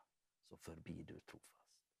trolösa så förblir du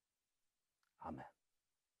trofast. Amen.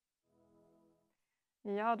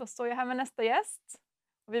 Ja, då står jag här med nästa gäst.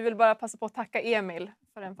 Och vi vill bara passa på att tacka Emil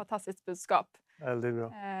för en fantastisk budskap. Väldigt bra.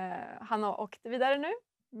 Han har åkt vidare nu.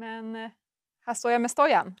 Men här står jag med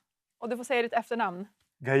Stojan. Och du får säga ditt efternamn.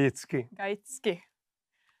 Gaitski. Gaitski.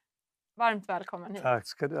 Varmt välkommen hit. Tack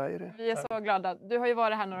ska du ha, Irene. Vi är så glada. Du har ju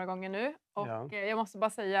varit här några gånger nu. Och Ja. jag måste bara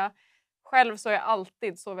säga, själv så är jag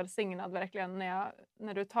alltid så välsignad verkligen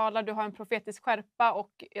när du talar. Du har en profetisk skärpa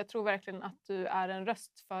och jag tror verkligen att du är en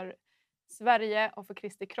röst för Sverige och för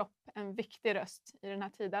Kristi kropp. En viktig röst i den här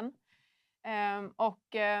tiden.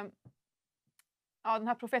 Ja, den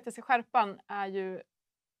här profetiska skärpan är ju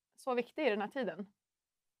så viktig i den här tiden.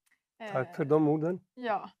 Tack för de orden.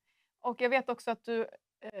 Ja, och jag vet också att du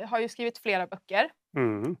har ju skrivit flera böcker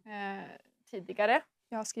tidigare.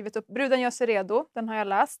 Jag har skrivit upp Bruden gör sig redo, den har jag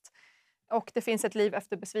läst. Och Det finns ett liv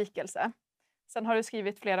efter besvikelse. Sen har du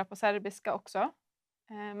skrivit flera på serbiska också.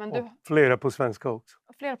 Och flera på svenska också.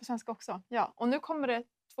 Flera på svenska också, ja. Och nu kommer det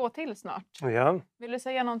 2 till snart. Ja. Vill du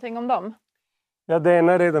säga någonting om dem? Ja, det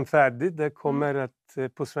ena är redan färdigt. Det kommer att,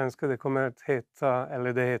 på svenska, det kommer att heta,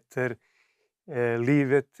 eller det heter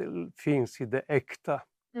Livet finns i det äkta.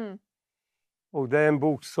 Mm. Och det är en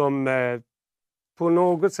bok som på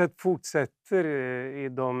något sätt fortsätter i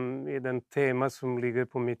den tema som ligger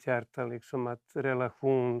på mitt hjärta. Liksom att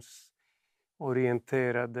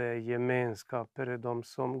relationsorienterade gemenskaper är de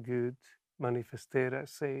som Gud manifesterar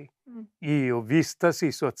sig i och vistas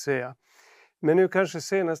i, så att säga. Men nu kanske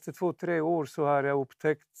senaste 2-3 år så har jag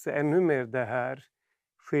upptäckt ännu mer det här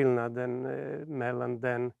skillnaden mellan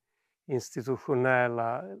den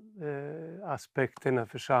institutionella aspekten av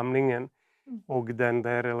församlingen och den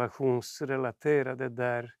där relationsrelaterade,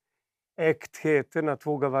 där äktheten, att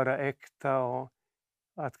våga vara äkta, och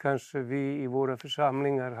att kanske vi i våra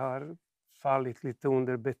församlingar har fallit lite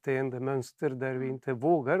under beteendemönster där vi inte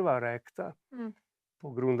vågar vara äkta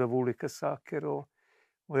på grund av olika saker. Och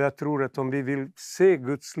jag tror att om vi vill se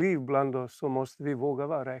Guds liv bland oss så måste vi våga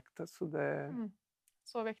vara äkta. Så det är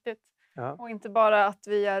så viktigt. Ja. Och inte bara att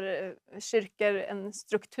vi är kyrkor, en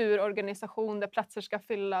strukturorganisation där platser ska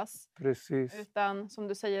fyllas. Precis. Utan som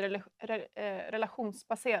du säger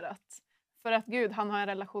relationsbaserat. För att Gud, han har en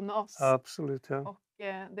relation med oss. Absolut, ja. Och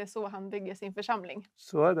det är så han bygger sin församling.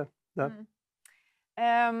 Så är det. Ja.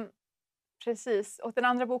 Precis. Och den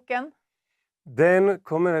andra boken? Den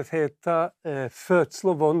kommer att heta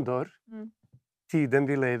Födslovåndor, tiden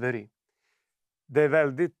vi lever i. Det är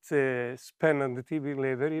väldigt spännande tid vi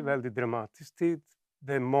lever i, väldigt dramatisk tid.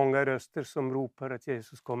 Det är många röster som ropar att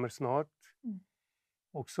Jesus kommer snart.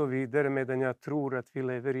 Och så vidare, medan jag tror att vi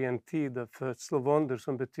lever i en tid av födslovåndor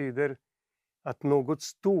som betyder att något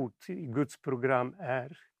stort i Guds program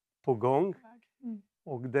är på gång.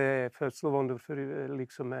 Och det är födslovåndor för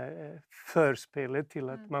liksom är förspelet till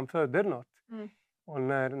att man föder något. Och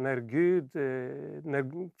när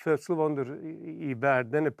födslovåndor i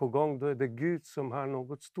världen är på gång, då är det Gud som har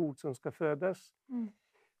något stort som ska födas.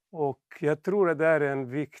 Och jag tror att det är en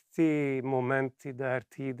viktig moment i den här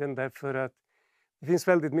tiden, därför att Det finns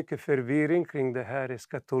väldigt mycket förvirring kring det här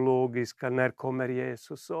eskatologiska, när kommer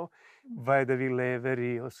Jesus och vad är det vi lever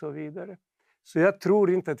i och så vidare. Så jag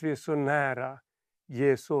tror inte att vi är så nära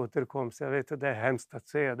Jesu återkomst. Jag vet att det är hemskt att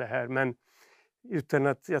säga det här, men utan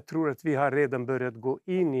att jag tror att vi har redan börjat gå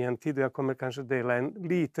in i en tid, och jag kommer kanske dela en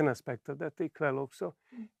liten aspekt av detta ikväll också.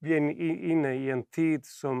 Vi är inne i en tid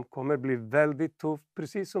som kommer bli väldigt tuff,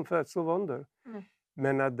 precis som födselvåndor.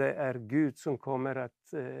 Men att det är Gud som kommer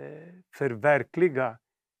att förverkliga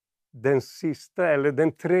den sista eller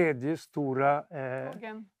den tredje stora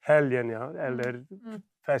helgen, eller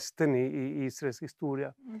festen i Israels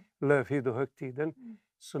historia, lövhyddohögtiden,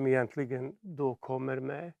 som egentligen då kommer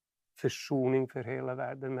med försoning för hela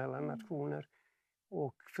världen mellan nationer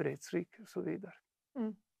och fredsrike och så vidare.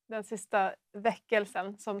 Den sista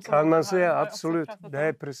väckelsen som kan man säga, absolut. Det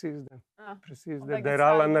är precis det. Precis det. Där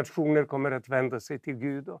alla nationer kommer att vända sig till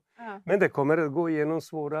Gud. Men det kommer att gå igenom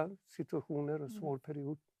svåra situationer och svår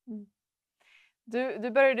period.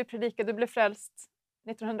 Du började predika, du blev frälst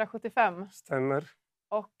 1975. Stämmer.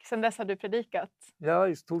 Och sen dess har du predikat? Ja,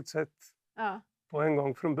 i stort sett. På en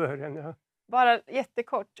gång från början, ja. Bara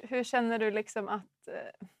jättekort, hur känner du liksom att...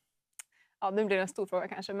 nu blir det en stor fråga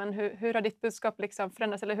kanske, men hur har ditt budskap liksom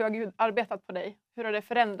förändrats? Eller hur har Gud arbetat på dig? Hur har det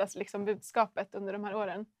förändrats, liksom, budskapet under de här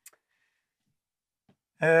åren?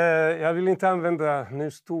 Jag vill inte använda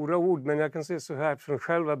nu stora ord, men jag kan säga så här. Från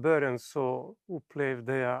själva början så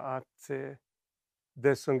upplevde jag att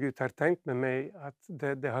det som Gud har tänkt med mig, att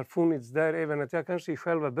det har funnits där, även att jag kanske i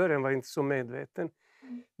själva början var inte så medveten.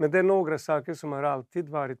 Men det är några saker som har alltid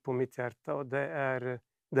varit på mitt hjärta, och det är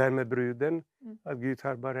det här med bruden. Att Gud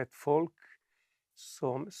har bara ett folk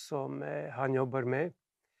som han jobbar med.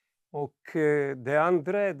 Och det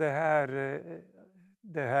andra är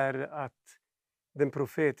det här att den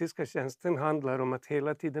profetiska tjänsten handlar om att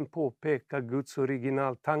hela tiden påpeka Guds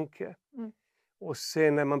originaltanke. Och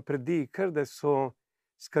sen när man predikar det så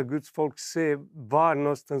ska Guds folk se var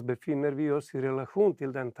någonstans befinner vi oss i relation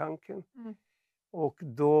till den tanken. Och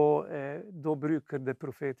då brukar det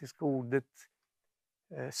profetiska ordet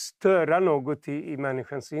störa något i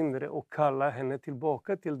människans inre och kalla henne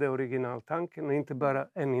tillbaka till det originaltanken. Och inte bara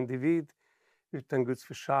en individ utan Guds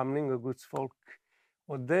församling och Guds folk.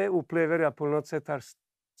 Och det upplever jag på något sätt har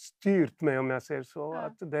styrt mig, om jag säger så.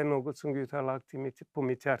 Att det är något som Gud har lagt på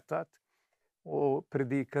mitt hjärta. Och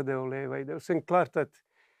predika det och leva i det. Och sen klart att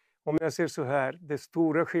om jag säger så här, det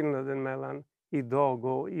stora skillnaden mellan idag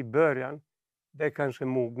och i början, det är kanske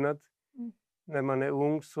mognad. När man är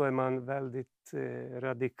ung så är man väldigt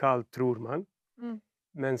radikal, tror man.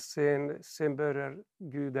 Men sen börjar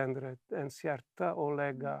Gud ändra ens hjärta och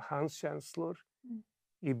lägga hans känslor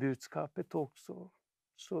i budskapet också.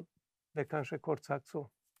 Så det är kanske kort sagt så.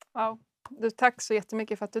 Wow. Tack så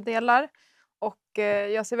jättemycket för att du delar. Och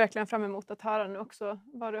jag ser verkligen fram emot att höra nu också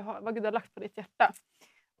vad Gud har lagt på ditt hjärta.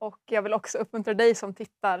 Och jag vill också uppmuntra dig som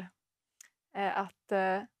tittar att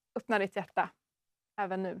öppna ditt hjärta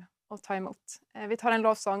även nu och ta emot. Vi tar en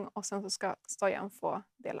lovsång och sen så ska Stojan få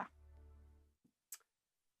dela.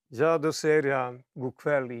 Ja, då säger jag god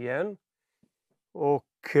kväll igen. Och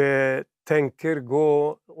tänker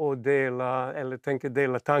gå och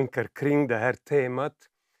dela tankar kring det här temat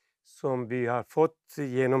som vi har fått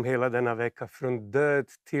genom hela denna vecka, från död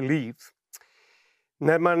till liv.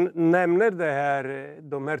 När man nämner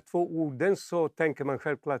de här två orden så tänker man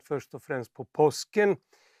självklart först och främst på påsken.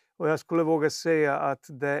 Och jag skulle våga säga att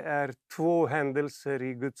det är två händelser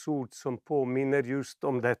i Guds ord som påminner just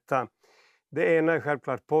om detta. Det ena är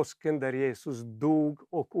självklart påsken där Jesus dog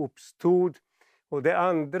och uppstod. Och det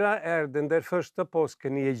andra är den där första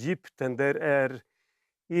påsken i Egypten där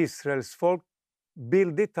Israels folk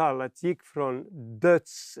bildligt talat gick från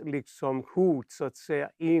hot så att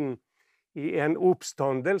säga in i en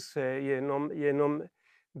uppståndelse genom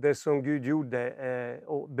det som Gud gjorde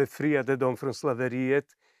och befriade dem från slaveriet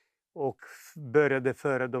och började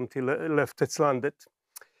föra dem till löfteslandet.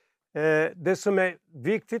 Det som är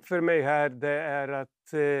viktigt för mig här, det är att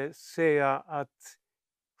säga att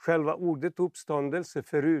själva ordet uppståndelse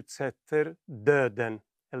förutsätter döden,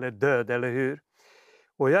 eller död, eller hur?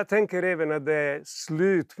 Och jag tänker även att det är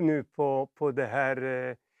slut nu på det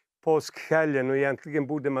här påskhelgen, och egentligen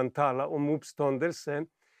borde man tala om uppståndelse.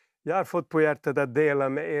 Jag har fått på hjärtat att dela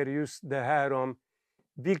med er just det här om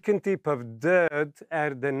vilken typ av död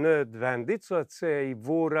är det nödvändigt så att säga i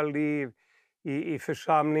våra liv, i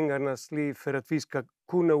församlingarnas liv, för att vi ska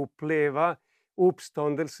kunna uppleva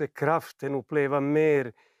uppståndelsekraften, uppleva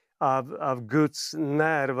mer av Guds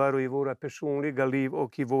närvaro i våra personliga liv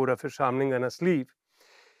och i våra församlingarnas liv.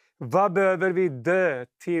 Vad behöver vi dö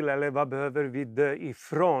till, eller vad behöver vi dö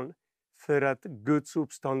ifrån för att Guds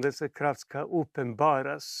uppståndelsekraft ska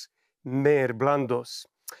uppenbaras mer bland oss.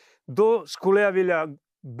 Då skulle jag vilja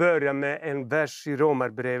börja med en vers i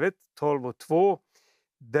Romarbrevet 12:2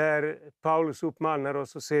 där Paulus uppmanar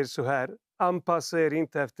oss och säger så här: anpassa er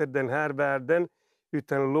inte efter den här världen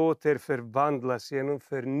utan låt er förvandlas genom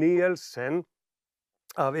förnyelsen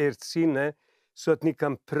av ert sinne så att ni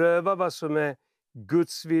kan pröva vad som är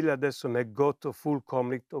Guds vilja, det som är gott och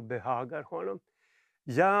fullkomligt och behagar honom.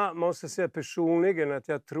 Jag måste säga personligen att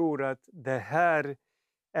jag tror att det här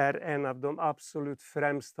är en av de absolut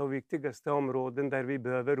främsta och viktigaste områden där vi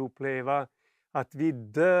behöver uppleva att vi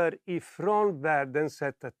dör ifrån världens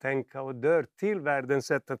sätt att tänka och dör till världens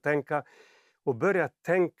sätt att tänka och börjar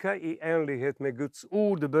tänka i enlighet med Guds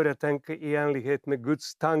ord och börjar tänka i enlighet med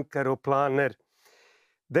Guds tankar och planer.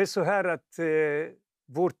 Det är så här att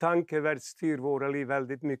vår tankevärld styr våra liv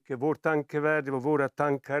väldigt mycket. Vår tankevärld och våra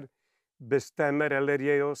tankar bestämmer eller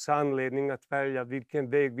ger oss anledning att välja vilken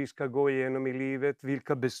väg vi ska gå igenom i livet,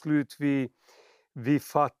 vilka beslut vi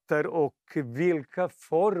fattar och vilka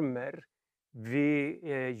former vi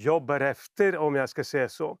jobbar efter, om jag ska säga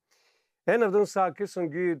så. En av de saker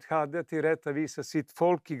som Gud hade tillrättavisa sitt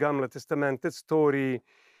folk i Gamla testamentet står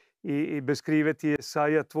beskrivet i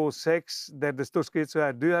Jesaja 2:6 där det står skrivet så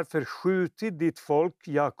här: du har förskjutit ditt folk,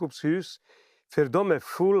 Jakobs hus, för de är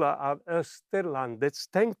fulla av österlandets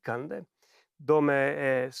tänkande. De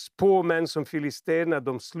är spåmän som filisterna,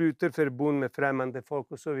 de sluter förbund med främmande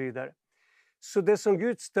folk och så vidare. Så det som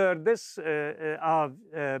Gud stördes av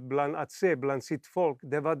att se bland sitt folk,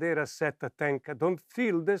 det var deras sätt att tänka. De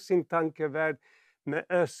fyllde sin tankevärld med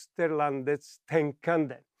österlandets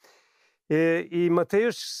tänkande. I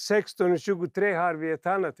Matteus 16:23 har vi ett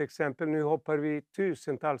annat exempel. Nu hoppar vi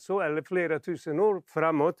tusentals eller flera tusen år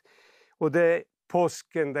framåt. Och det är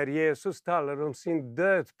påsken där Jesus talar om sin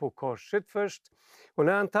död på korset först. Och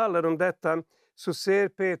när han talar om detta så säger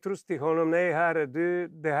Petrus till honom: nej herre,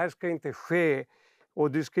 det här ska inte ske.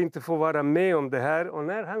 Och du ska inte få vara med om det här. Och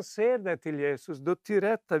när han säger det till Jesus, då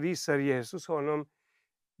tillrättavisar Jesus honom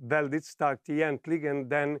väldigt starkt egentligen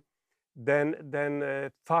den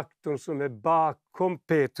faktorn som är bakom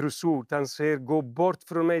Petrus ord. Han säger: gå bort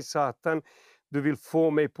från mig Satan, du vill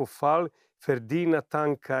få mig på fall, för dina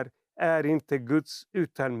tankar är inte Guds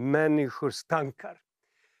utan människors tankar.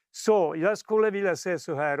 Så jag skulle vilja säga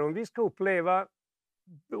så här: om vi ska uppleva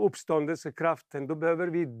uppståndelsekraften, då behöver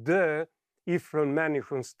vi dö ifrån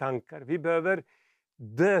människors tankar. Vi behöver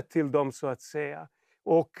dö till dem så att säga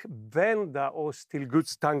och vända oss till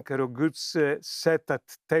Guds tankar och Guds sätt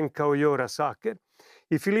att tänka och göra saker.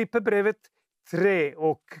 I Filipperbrevet 3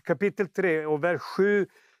 och kapitel 3 och vers 7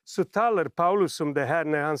 så talar Paulus om det här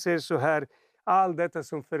när han säger så här: allt detta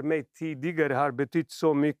som för mig tidigare har betytt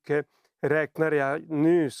så mycket räknar jag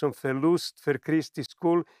nu som förlust för Kristi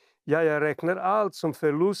skull. Ja, jag räknar allt som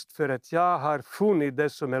förlust för att jag har funnit det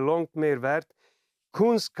som är långt mer värt,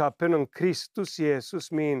 kunskapen om Kristus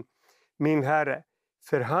Jesus min Herre.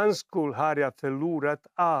 För hans skull har jag förlorat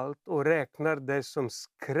allt och räknar det som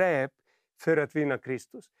skräp för att vinna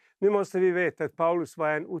Kristus. Nu måste vi veta att Paulus var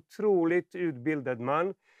en otroligt utbildad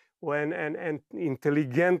man och en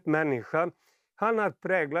intelligent människa. Han har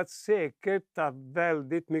präglats säkert av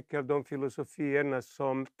väldigt mycket av de filosofierna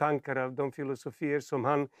tankar av de filosofier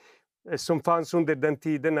som fanns under den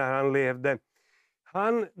tiden när han levde.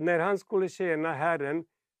 När han skulle tjäna Herren,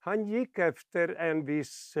 han gick efter en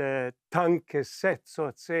viss tankesätt så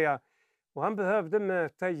att säga. Och han behövde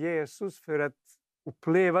möta Jesus för att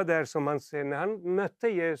uppleva det som han säger. När han mötte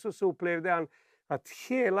Jesus så upplevde han att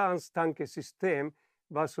hela hans tankesystem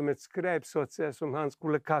var som ett skräp så att säga, som han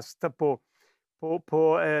skulle kasta på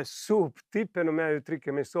soptippen, om jag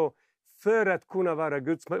uttrycker mig så, för att kunna vara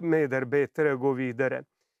Guds medarbetare och gå vidare.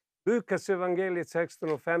 Lukas evangeliet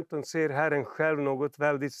 16:15 säger Herren själv något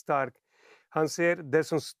väldigt starkt. Han säger: det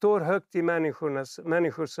som står högt i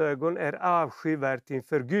människors ögon är avskyvärt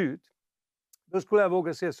inför Gud. Då skulle jag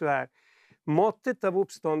våga säga så här: måttet av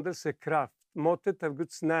uppståndelsekraft, måttet av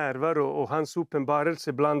Guds närvaro och hans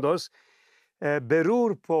uppenbarelse bland oss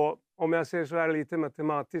beror på, om jag säger så här lite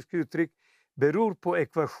matematiskt uttryck, beror på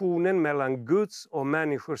ekvationen mellan Guds och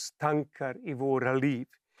människors tankar i våra liv.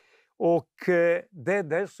 Och det är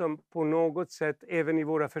det som på något sätt även i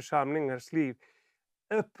våra församlingars liv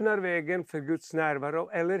öppnar vägen för Guds närvaro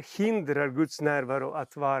eller hindrar Guds närvaro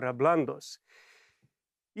att vara bland oss.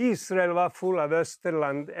 Israel var full av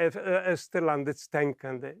österlandets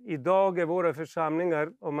tänkande. Idag är våra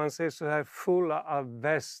församlingar, om man säger så här, fulla av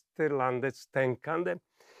västerlandets tänkande.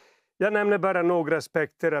 Jag nämner bara några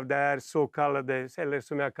aspekter av det här så kallade, eller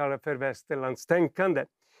som jag kallar för västerlandstänkande.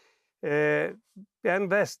 En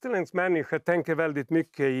västerländsk människa tänker väldigt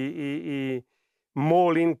mycket i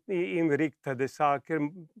målinriktade saker,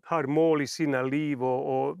 har mål i sina liv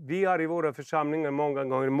och vi har i våra församlingar många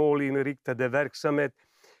gånger målinriktade verksamhet,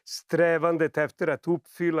 strävandet efter att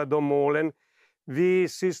uppfylla de målen. Vi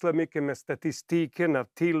sysslar mycket med statistiken av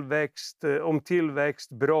tillväxt,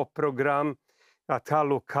 bra program, att ha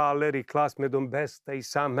lokaler i klass med de bästa i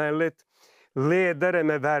samhället, ledare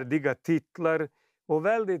med värdiga titlar och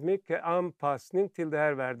väldigt mycket anpassning till det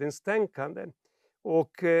här världens tänkande.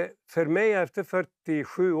 Och för mig efter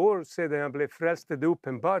 47 år sedan jag blev frälst är det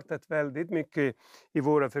uppenbart att väldigt mycket i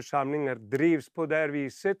våra församlingar drivs på det här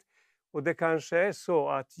viset. Och det kanske är så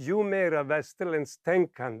att ju mer västerländskt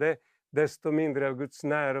tänkande, desto mindre av Guds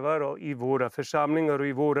närvaro i våra församlingar och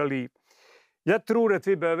i våra liv. Jag tror att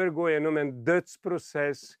vi behöver gå igenom en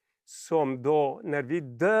dödsprocess som då, när vi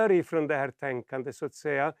dör ifrån det här tänkandet så att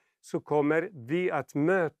säga, så kommer vi att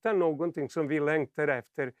möta någonting som vi längtar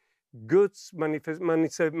efter. Guds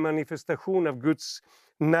manifestation av Guds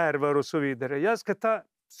närvaro och så vidare. Jag ska ta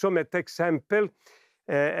som ett exempel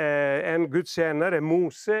en gudstjänare,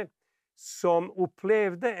 Mose, som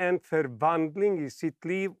upplevde en förvandling i sitt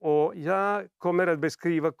liv. Och jag kommer att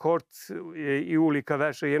beskriva kort i olika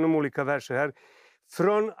verser, genom olika verser här.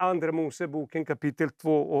 Från Andra Moseboken kapitel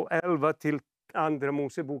 2 och 11 till Andra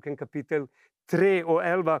Moseboken kapitel 3 och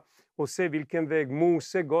 11. Och se vilken väg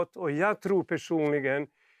Mose gått. Och jag tror personligen,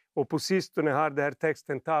 och på sistone har den här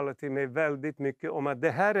texten talat till mig väldigt mycket om att det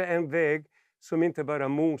här är en väg som inte bara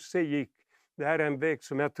Mose gick. Det här är en väg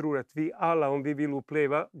som jag tror att vi alla, om vi vill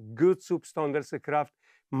uppleva Guds uppståndelsekraft,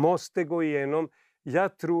 måste gå igenom.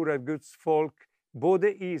 Jag tror att Guds folk,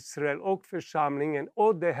 både Israel och församlingen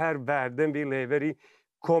och den här världen vi lever i,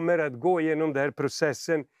 kommer att gå igenom den här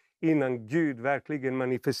processen innan Gud verkligen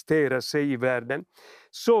manifesterar sig i världen.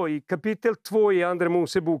 Så i kapitel 2 i Andra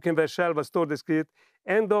Moseboken, vers 11 står det skrivet: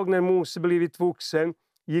 en dag när Mose blivit vuxen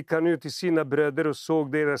gick han ut till sina bröder och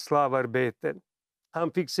såg deras slavarbete.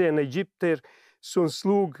 Han fick se en egypter som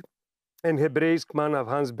slog en hebreisk man av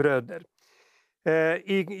hans bröder.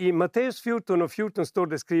 I Matteus 14 och 14 står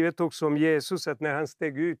det skrivet också om Jesus att när han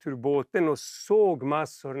steg ut ur båten och såg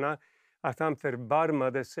massorna att han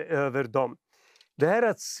förbarmade sig över dem. Det här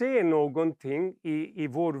att se någonting i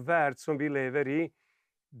vår värld som vi lever i,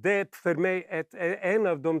 det är för mig en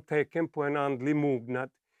av de tecken på en andlig mognad.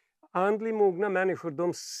 Andlig mogna människor,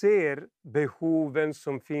 de ser behoven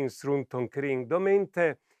som finns runt omkring. De är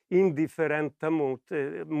inte indifferenta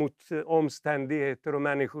mot omständigheter och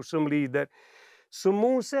människor som lider. Så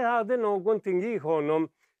Mose hade någonting i honom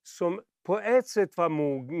som på ett sätt var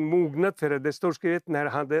mognat, för det står skrivet när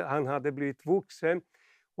han hade blivit vuxen.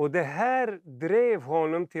 Och det här drev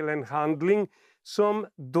honom till en handling som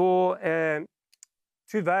då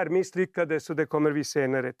tyvärr misslyckades, och det kommer vi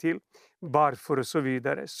senare till. Varför och så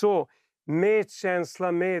vidare. Så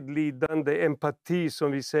medkänsla, medlidande, empati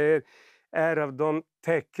som vi säger är av de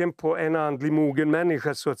tecken på en andlig mogen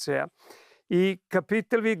människa så att säga. I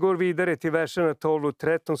kapitel vi går vidare till verserna 12 och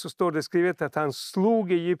 13 så står det skrivet att han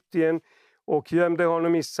slog Egypten och gömde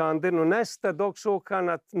honom i sanden. Och nästa dag såg han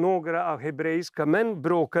att några av hebreiska män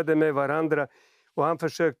bråkade med varandra. Och han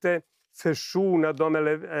försökte försona dem,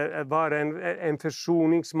 eller vara en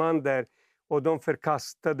försoningsman där. Och de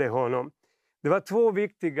förkastade honom. Det var två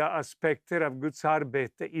viktiga aspekter av Guds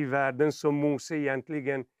arbete i världen som Mose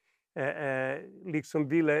egentligen liksom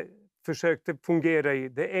försökte fungera i.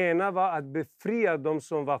 Det ena var att befria de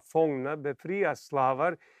som var fångna, befria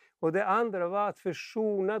slavar. Och det andra var att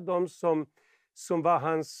försona de som var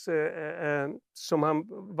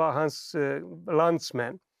hans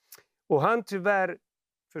landsmän. Och han tyvärr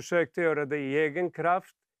försökte göra det i egen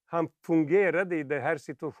kraft. Han fungerade i den här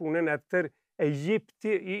situationen efter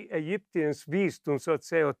Egyptiens visdom så att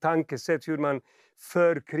säga, och tankesätt hur man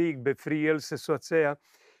för krig, befrielse så att säga.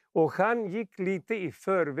 Och han gick lite i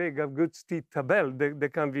förväg av Guds tidtabell. Det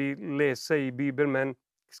kan vi läsa i Bibeln, men jag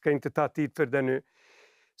ska inte ta tid för det nu.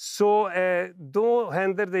 Så då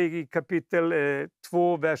händer det i kapitel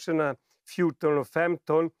 2, verserna 14 och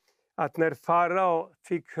 15, att när farao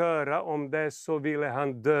fick höra om det så ville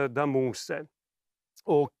han döda Mose.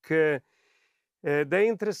 Och det är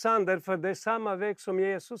intressant därför det är samma väg som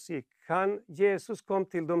Jesus gick. Jesus kom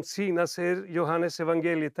till de sina, säger Johannes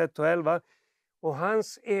evangeliet 1 och 11. Och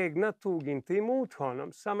hans egna tog inte emot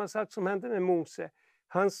honom. Samma sak som hände med Mose.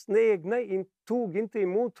 Hans egna tog inte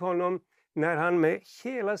emot honom när han med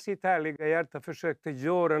hela sitt ärliga hjärta försökte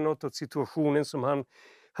göra något åt situationen som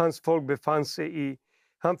hans folk befann sig i.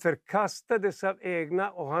 Han förkastades av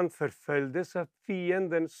egna och han förföljdes av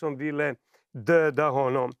fienden som ville döda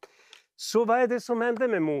honom. Så vad är det som hände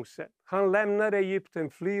med Mose? Han lämnar Egypten,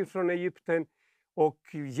 flyr från Egypten och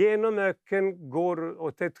genom öken går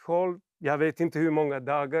åt ett håll. Jag vet inte hur många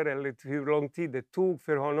dagar eller hur lång tid det tog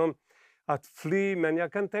för honom att fly. Men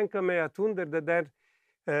jag kan tänka mig att under det där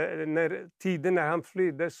tiden när han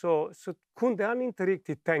flydde så kunde han inte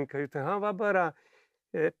riktigt tänka. Utan han var bara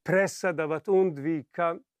pressad av att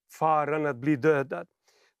undvika faran att bli dödad.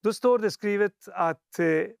 Då står det skrivet att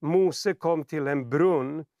Mose kom till en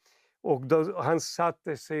brunn. Och då han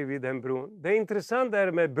satte sig vid en brunn. Det intressanta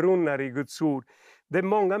är med brunnar i Guds ord. Det är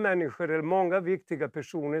många människor, eller många viktiga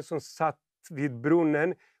personer som satt vid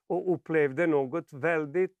brunnen och upplevde något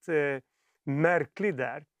väldigt märkligt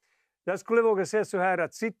där. Jag skulle våga säga så här,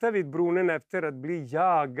 att sitta vid brunnen efter att bli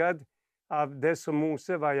jagad av det som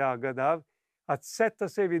Mose var jagad av. Att sätta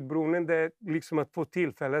sig vid brunnen, det är liksom att få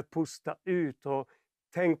tillfälle att pusta ut och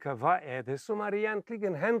tänka, vad är det som har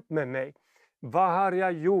egentligen hänt med mig? Vad har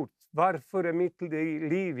jag gjort? Varför är mitt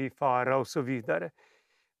liv i fara och så vidare?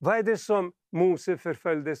 Vad är det som Mose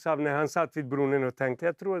förföljdes av när han satt vid brunnen och tänkte?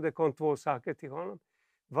 Jag tror att det kom 2 saker till honom.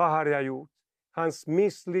 Vad har jag gjort? Hans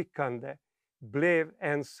misslyckande blev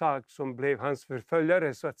en sak som blev hans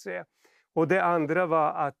förföljare så att säga. Och det andra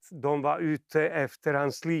var att de var ute efter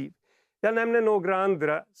hans liv. Jag nämner några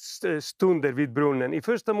andra stunder vid brunnen. I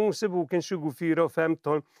första Moseboken 24 och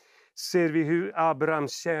 15 ser vi hur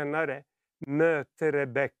Abrahams tjänare möter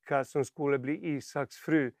Rebecka som skulle bli Isaks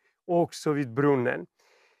fru också vid brunnen.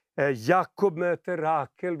 Jakob möter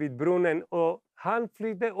Rakel vid brunnen och han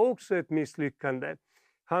flydde också ett misslyckande.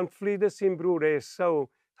 Han flydde sin bror Esau,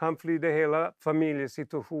 han flydde hela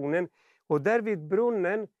familjesituationen. Och där vid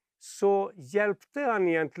brunnen så hjälpte han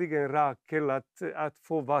egentligen Rakel att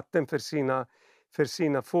få vatten för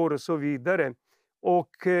sina får och så vidare. Och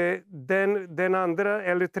den andra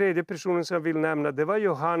eller tredje personen som jag vill nämna, det var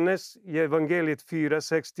Johannes i evangeliet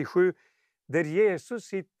 4:67. Där Jesus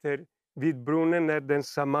sitter vid brunnen när den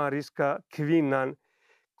samariska kvinnan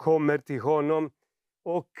kommer till honom.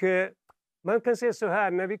 Och man kan säga så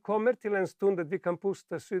här, när vi kommer till en stund att vi kan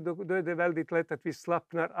pusta ut, då är det väldigt lätt att vi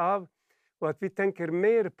slappnar av. Och att vi tänker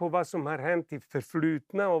mer på vad som har hänt i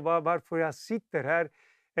förflutna och varför jag sitter här.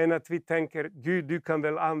 Än att vi tänker, Gud du kan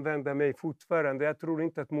väl använda mig fortfarande. Jag tror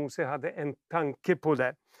inte att Mose hade en tanke på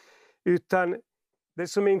det. Utan det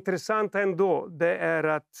som är intressant ändå, det är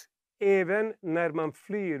att även när man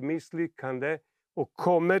flyr misslyckande och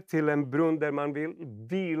kommer till en brunn där man vill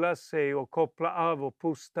vila sig och koppla av och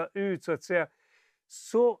pusta ut så att säga.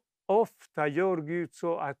 Så ofta gör Gud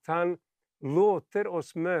så att han låter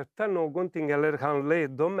oss möta någonting, eller han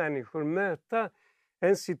leder människor möta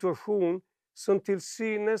en situation som till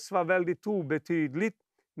synes var väldigt obetydligt,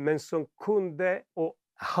 men som kunde och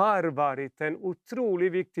har varit en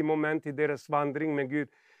otroligt viktig moment i deras vandring med Gud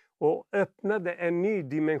och öppnade en ny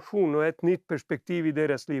dimension och ett nytt perspektiv i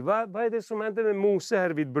deras liv. Vad är det som hände med Mose här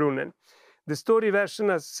vid brunnen? Det står i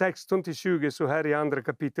verserna 16-20 så här i andra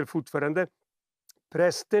kapitel fortfarande.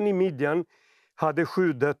 Prästen i Midjan hade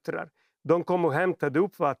 7 döttrar. De kom och hämtade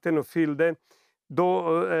upp vatten och fyllde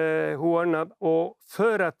hårna, och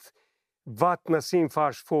för att vattna sin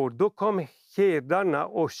fars får, då kom herdarna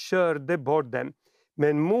och körde bort dem.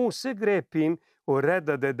 Men Mose grep in och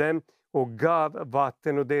räddade dem och gav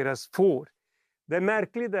vatten och deras får. Det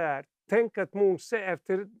märkliga är, tänk att Mose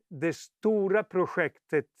efter det stora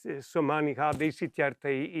projektet som han hade i sitt hjärta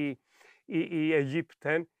i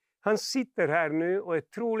Egypten, han sitter här nu och är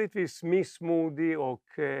troligtvis missmodig och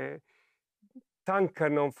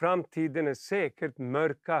tankarna om framtiden är säkert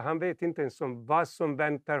mörka. Han vet inte ens om vad som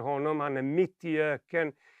väntar honom. Han är mitt i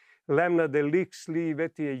öken. Lämnade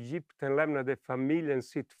lyxlivet i Egypten. Lämnade familjen,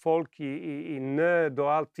 sitt folk i nöd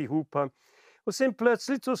och alltihopa. Och sen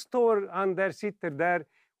plötsligt så står han där, sitter där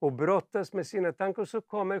och brottas med sina tankar. Och så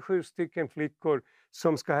kommer 7 stycken flickor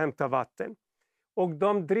som ska hämta vatten. Och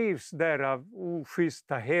de drivs där av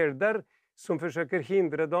oschyssta herdar som försöker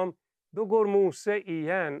hindra dem. Då går Mose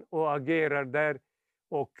igen och agerar där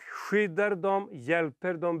och skyddar dem,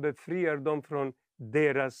 hjälper dem, befriar dem från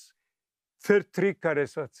deras förtryckare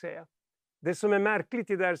så att säga. Det som är märkligt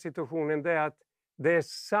i den här situationen är att det är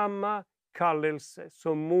samma kallelse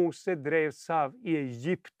som Mose drevs av i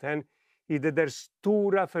Egypten i det där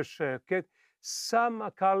stora försöket.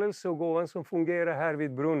 Samma kallelse och gåvan som fungerar här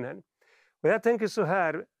vid brunnen. Och jag tänker så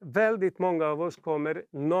här, väldigt många av oss kommer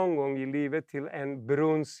någon gång i livet till en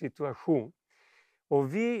brunnsituation.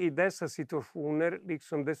 Och vi i dessa situationer,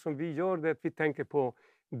 liksom det som vi gör, det att vi tänker på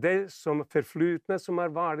det som förflutna som har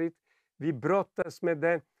varit. Vi brottas med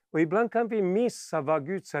det. Och ibland kan vi missa vad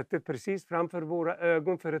Gud sätter precis framför våra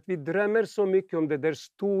ögon. För att vi drömmer så mycket om det där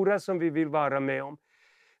stora som vi vill vara med om.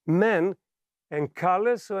 Men En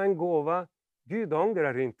kallelse och en gåva, Gud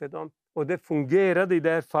ångrar inte dem. Och det fungerade i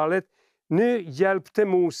det här fallet. Nu hjälpte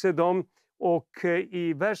Mose dem, och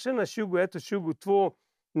i verserna 21 och 22,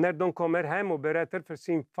 när de kommer hem och berättar för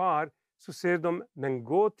sin far, så säger de, men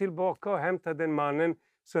gå tillbaka och hämta den mannen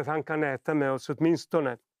så att han kan äta med oss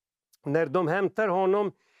åtminstone. När de hämtar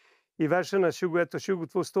honom, i verserna 21 och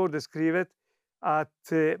 22 står det skrivet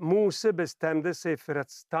att Mose bestämde sig för att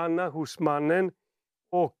stanna hos mannen,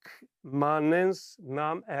 och mannens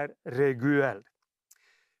namn är Reguel.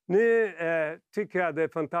 Nu tycker jag det är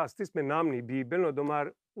fantastiskt med namn i Bibeln, och de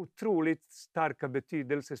har otroligt starka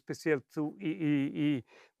betydelser, speciellt i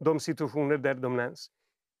de situationer där de nämns.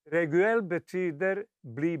 Reguel betyder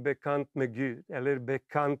bli bekant med Gud, eller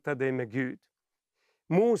bekanta dig med Gud.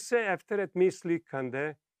 Mose, efter ett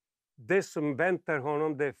misslyckande, det som väntar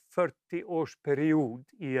honom, det är 40 års period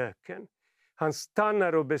i öken. Han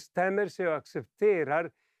stannar och bestämmer sig och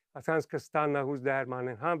accepterar att han ska stanna hos den här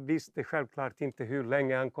mannen. Han visste självklart inte hur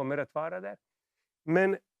länge han kommer att vara där.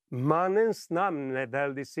 Men mannens namn är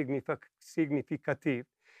väldigt signifikativt.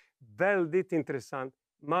 Väldigt intressant.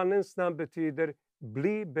 Mannens namn betyder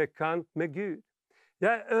bli bekant med Gud.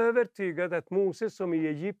 Jag är övertygad att Moses, som i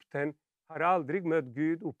Egypten, har aldrig mött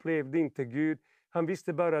Gud, upplevde inte Gud. Han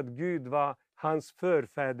visste bara att Gud var hans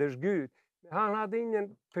förfäders Gud. Han hade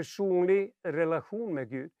ingen personlig relation med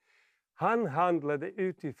Gud. Han handlade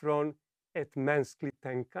utifrån ett mänskligt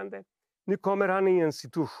tänkande. Nu kommer han i en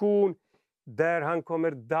situation där han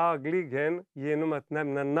kommer dagligen, genom att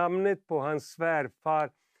nämna namnet på hans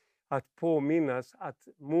svärfar, att påminnas att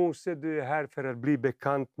Mose, du är här för att bli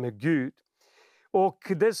bekant med Gud. Och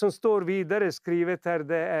det som står vidare skrivet här,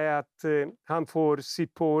 det är att han får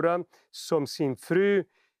Sipora som sin fru,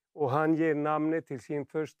 och han ger namnet till sin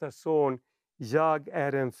första son. Jag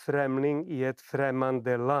är en främling i ett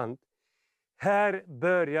främmande land. Här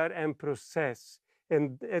börjar en process.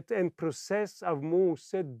 En process av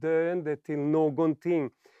Mose döende till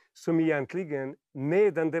någonting som egentligen,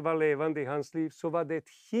 medan det var levande i hans liv, så var det ett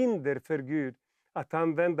hinder för Gud att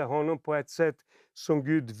använda honom på ett sätt som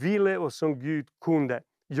Gud ville och som Gud kunde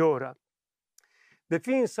göra. Det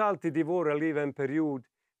finns alltid i våra liv en period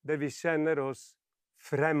där vi känner oss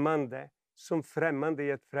främmande, som främmande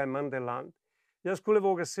i ett främmande land. Jag skulle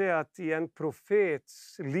våga säga att i en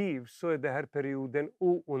profets liv så är den här perioden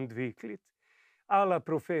oundvikligt. Alla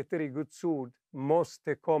profeter i Guds ord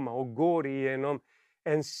måste komma och går igenom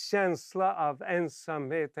en känsla av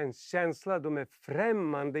ensamhet, en känsla att de är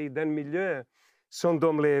främmande i den miljö som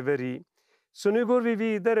de lever i. Så nu går vi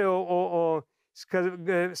vidare och ska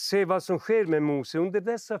se vad som sker med Mose. Under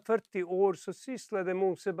dessa 40 år så sysslade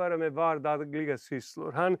Mose bara med vardagliga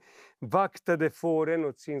sysslor. Han vaktade fåren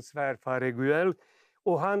åt sin svärfar Reguel,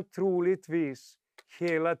 och han troligtvis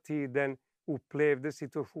hela tiden upplevde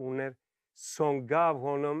situationer som gav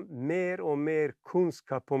honom mer och mer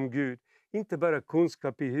kunskap om Gud. Inte bara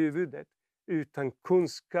kunskap i huvudet, utan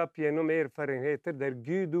kunskap genom erfarenheter där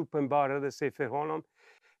Gud uppenbarade sig för honom.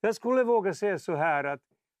 Jag skulle våga säga så här,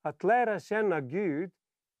 att lära känna Gud,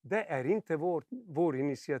 det är inte vår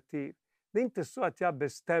initiativ. Det är inte så att jag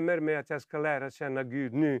bestämmer mig att jag ska lära känna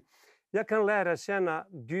Gud nu. Jag kan lära känna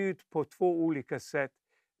Gud på 2 olika sätt.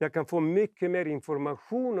 Jag kan få mycket mer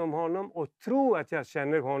information om honom och tro att jag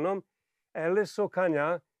känner honom. Eller så kan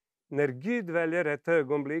jag, när Gud väljer ett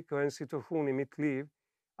ögonblick och en situation i mitt liv,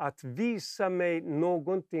 att visa mig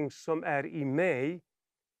någonting som är i mig,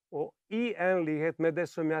 och i enlighet med det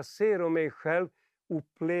som jag ser om mig själv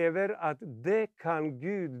upplever att det kan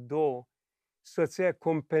Gud då så att säga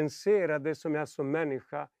kompensera det som jag som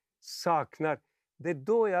människa saknar. Det är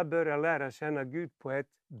då jag börjar lära känna Gud på ett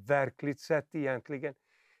verkligt sätt egentligen.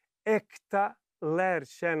 Äkta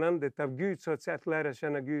lärkännandet av Gud, så att säga, att lära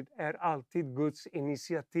känna Gud, är alltid Guds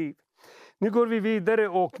initiativ. Nu går vi vidare,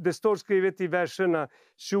 och det står skrivet i verserna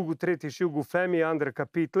 23-25 i andra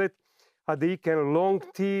kapitlet att det gick en lång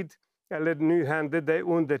tid, eller nu hände det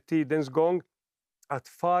under tidens gång, att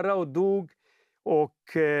farao dog, och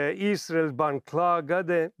Israels barn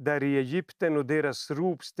klagade där i Egypten, och deras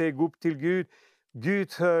rop steg upp till Gud.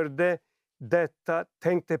 Gud hörde detta,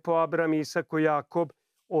 tänkte på Abraham, Isak och Jakob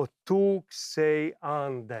och tog sig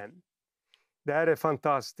an dem. Det här är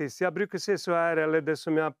fantastiskt. Jag brukar säga så här, eller det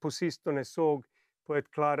som jag på sistone såg på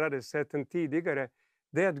ett klarare sätt än tidigare,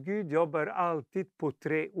 det är att Gud jobbar alltid på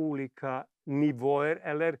 3 olika nivåer,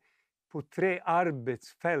 eller på 3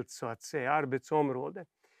 arbetsfält, så att säga, arbetsområden.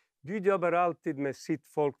 Gud jobbar alltid med sitt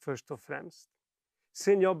folk först och främst.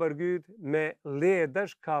 Sen jobbar Gud med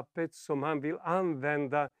ledarskapet som han vill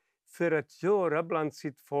använda för att göra bland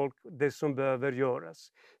sitt folk det som behöver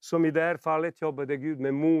göras. Som i det här fallet jobbade Gud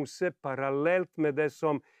med Mose parallellt med det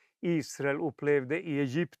som Israel upplevde i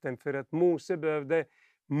Egypten, för att Mose behövde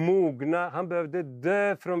mogna, han behövde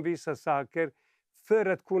dö från vissa saker för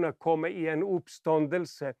att kunna komma i en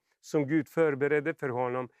uppståndelse som Gud förberedde för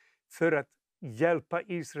honom, för att hjälpa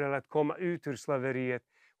Israel att komma ut ur slaveriet.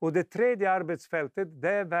 Och det tredje arbetsfältet, det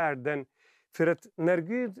är världen. För att när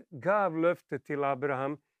Gud gav löftet till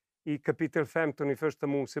Abraham i kapitel 15 i första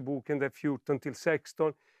Moseboken, där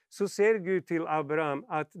 14-16, så säger Gud till Abraham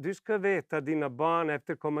att du ska veta att dina barn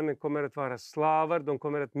efterkommande kommer att vara slavar, de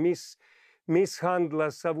kommer att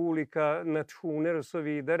misshandlas av olika nationer och så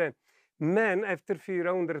vidare. Men efter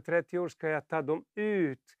 430 år ska jag ta dem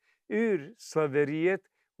ut ur slaveriet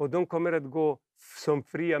och de kommer att gå som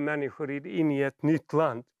fria människor in i ett nytt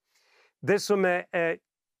land. Det som är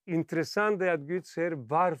intressant är att Gud säger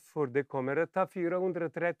varför det kommer att ta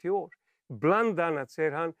 430 år. Bland annat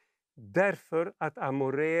säger han därför att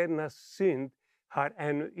amoréernas synd har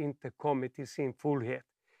ännu inte kommit till sin fullhet.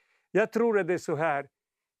 Jag tror att det är så här.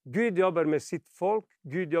 Gud jobbar med sitt folk,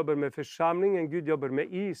 Gud jobbar med församlingen, Gud jobbar med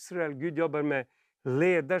Israel, Gud jobbar med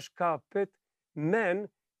ledarskapet. Men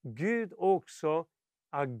Gud också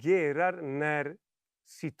agerar när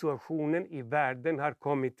situationen i världen har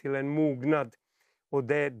kommit till en mognad. Och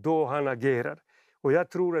det är då han agerar. Och jag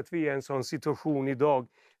tror att vi är i en sån situation idag.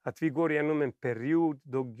 Att vi går igenom en period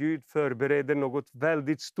då Gud förbereder något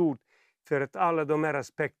väldigt stort. För att alla de här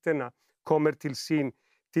aspekterna kommer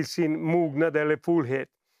till sin mognad eller fullhet.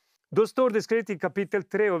 Då står det skrivet i kapitel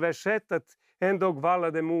 3 och vers 1 att en dag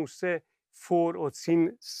vallade Mose får åt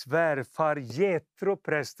sin svärfar Jetro,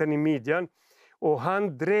 prästen i Midjan. Och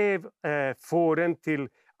han drev fåren till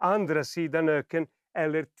andra sidan öken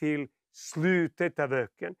eller till slutet av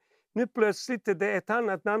öken. Nu plötsligt är det ett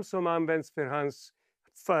annat namn som används för hans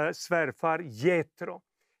svärfar Jetro.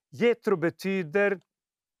 Jetro betyder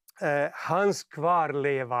hans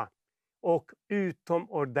kvarleva och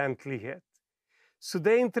utomordentlighet. Så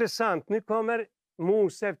det är intressant. Nu kommer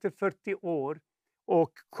Mose efter 40 år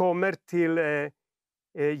och kommer till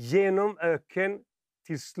genom öken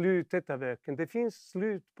till slutet av öken. Det finns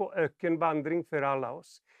slut på ökenvandring för alla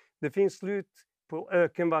oss. Det finns slut på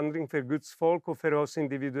ökenvandring för Guds folk och för oss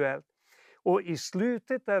individuellt. Och i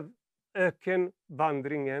slutet av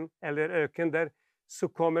ökenvandringen, eller öken där, så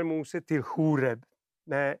kommer Mose till Horeb.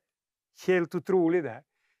 Det är helt otroligt det här.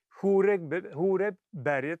 Horeb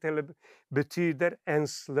berget betyder en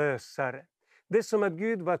slösare. Det är som att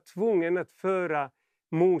Gud var tvungen att föra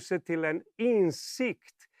Mose till en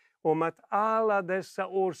insikt om att alla dessa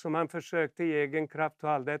år som han försökte i egen kraft och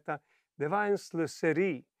allt detta, det var en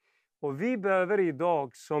slöseri. Och vi behöver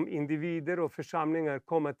idag som individer och församlingar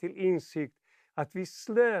komma till insikt att vi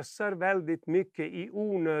slösar väldigt mycket i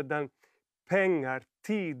onödan pengar,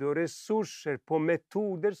 tid och resurser på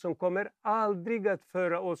metoder som kommer aldrig att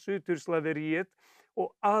föra oss ut ur slaveriet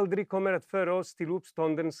och aldrig kommer att föra oss till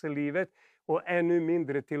uppståndelselivet och ännu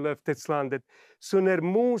mindre till löfteslandet. Så när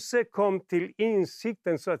Mose kom till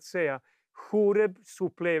insikten, så att säga, Horebs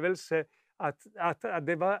upplevelse att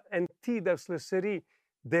det var en tid av slöseri,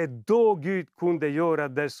 det är då Gud kunde göra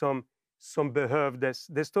det som behövdes.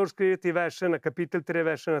 Det står skrivet i verserna, kapitel 3,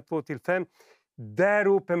 verserna 2-5. Där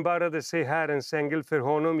uppenbarade sig Herrens ängel för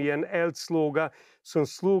honom i en eldslåga som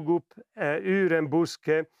slog upp ur en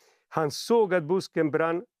buske. Han såg att busken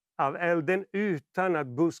brann av elden utan att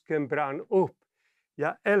busken brann upp.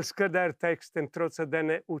 Jag älskar den texten trots att den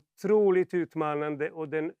är otroligt utmanande och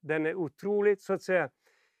den är otroligt, så att säga,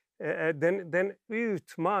 den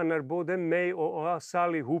utmanar både mig och oss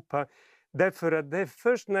allihopa. Därför att det är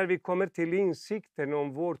först när vi kommer till insikten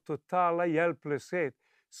om vår totala hjälplöshet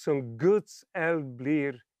som Guds eld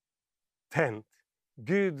blir tänd.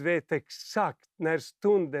 Gud vet exakt när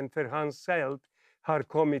stunden för hans eld har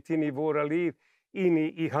kommit in i våra liv, in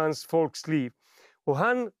i hans folks liv. Och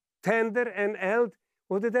han tänder en eld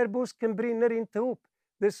och det där busken brinner inte upp.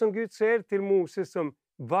 Det som Gud säger till Mose, som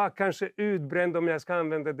var kanske utbränd, om jag ska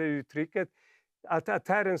använda det uttrycket, att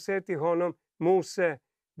Herren säger till honom: Mose,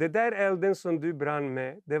 det där elden som du brann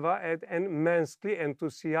med, det var en mänsklig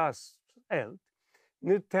entusiasmeld.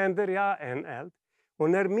 Nu tänder jag en eld. Och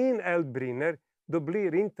när min eld brinner, då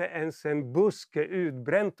blir inte ens en buske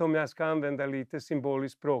utbränt, om jag ska använda lite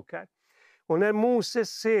symboliskt språk här. Och när Moses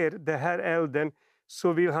ser det här elden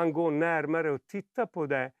så vill han gå närmare och titta på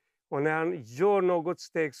det. Och när han gör något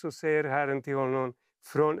steg så säger Herren till honom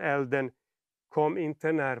från elden: kom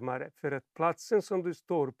inte närmare, för att platsen som du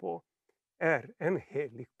står på är en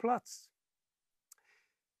helig plats.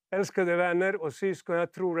 Älskade vänner och syskon,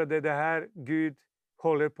 jag tror att det är det här Gud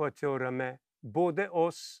håller på att göra med både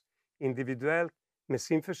oss individuellt, med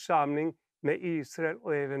sin församling, med Israel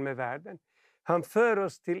och även med världen. Han för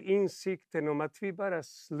oss till insikten om att vi bara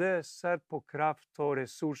slösar på kraft och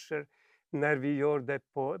resurser när vi gör det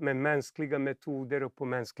med mänskliga metoder och på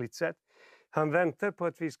mänskligt sätt. Han väntar på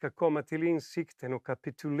att vi ska komma till insikten och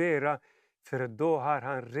kapitulera, för då har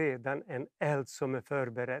han redan en eld som är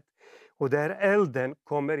förberedd. Och där elden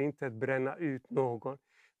kommer inte att bränna ut någon.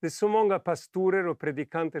 Det är så många pastorer och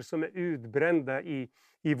predikanter som är utbrända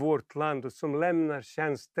i vårt land och som lämnar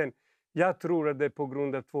tjänsten. Jag tror att det är på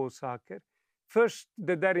grund av 2 saker. Först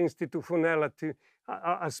det där institutionella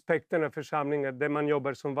aspekterna av församlingar där man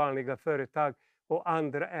jobbar som vanliga företag. Och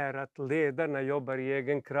andra är att ledarna jobbar i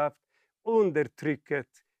egen kraft under trycket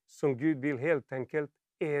som Gud vill helt enkelt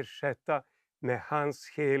ersätta med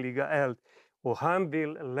hans heliga eld. Och han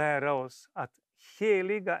vill lära oss att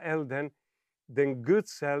heliga elden, den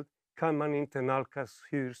Guds eld, kan man inte nalkas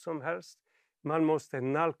hur som helst. Man måste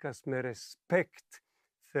nalkas med respekt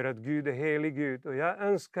för att Gud är helig Gud. Och jag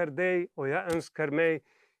önskar dig och jag önskar mig,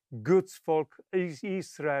 Guds folk i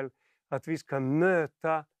Israel, att vi ska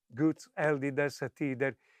möta Guds eld i dessa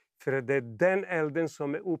tider. För det är den elden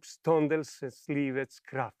som är uppståndelsens livets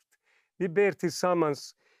kraft. Vi ber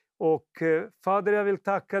tillsammans. Och Fader, jag vill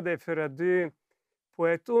tacka dig för att du på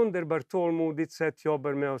ett underbart tålmodigt sätt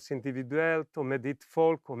jobbar med oss individuellt och med ditt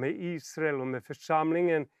folk och med Israel och med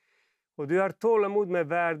församlingen. Och du har tålamod med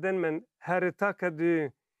världen, men Herre, tack att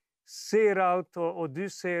du ser allt och du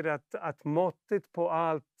ser att måttet på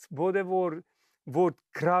allt, både vår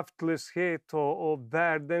kraftlöshet och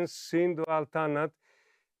världens synd och allt annat,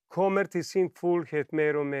 kommer till sin fullhet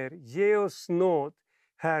mer och mer. Ge oss nåd,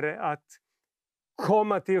 Herre, att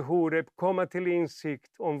komma till Horeb, komma till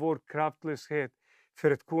insikt om vår kraftlöshet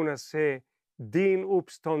för att kunna se din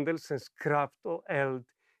uppståndelsens kraft och eld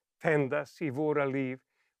tändas i våra liv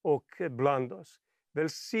och bland oss.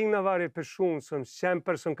 Välsigna varje person som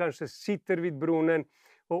kämpar, som kanske sitter vid brunnen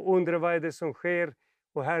och undrar vad är det som sker.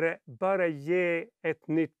 Och Herre, bara ge ett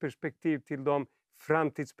nytt perspektiv till dem,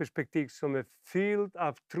 framtidsperspektiv som är fylld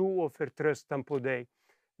av tro och förtröstan på dig.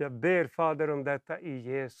 Jag ber Fader om detta i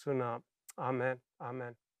Jesu namn. Amen.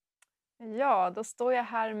 Amen. Ja, då står jag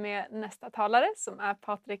här med nästa talare som är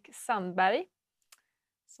Patrik Sandberg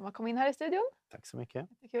som har kommit in här i studion. Tack så mycket.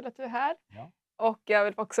 Det är kul att du är här. Ja. Och jag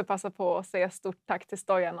vill också passa på att säga stort tack till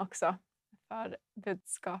Stojan också för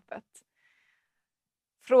budskapet.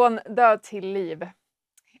 Från död till liv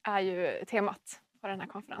är ju temat på den här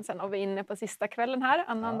konferensen. Och vi är inne på sista kvällen här,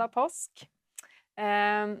 annandag påsk.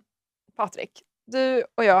 Patrik, du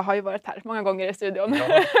och jag har ju varit här många gånger i studion. Ja,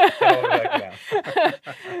 verkligen.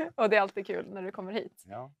 Och det är alltid kul när du kommer hit.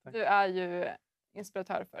 Ja, du är ju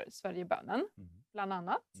inspiratör för Sverigebönen, bland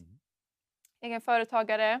annat. Egen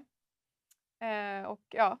företagare. Och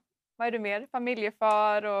ja, vad är du mer?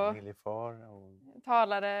 Familjefar och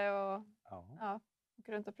talare och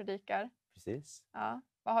går runt och predikar. Precis. Ja.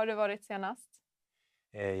 Vad har du varit senast?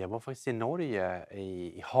 Jag var faktiskt i Norge,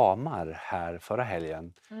 i Hamar här förra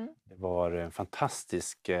helgen. Det var en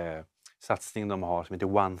fantastisk satsning de har som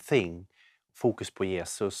heter One Thing. Fokus på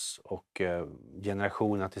Jesus och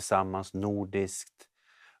generationerna tillsammans, nordiskt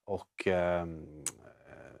och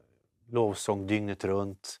lovsång dygnet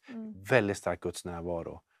runt. Väldigt stark Guds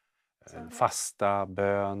närvaro. Fasta,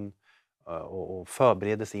 bön och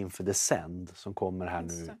förberedelse inför Descend som kommer här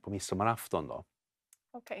nu på midsommarafton då.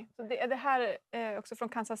 Okej, så det här är också från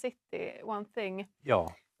Kansas City, One Thing.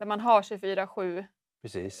 Ja. Där man har 24/7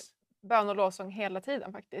 precis. Bön och lovsång hela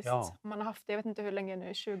tiden faktiskt. Ja. Man har haft det, jag vet inte hur länge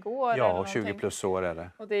nu, 20 år? Ja, eller och 20 plus år är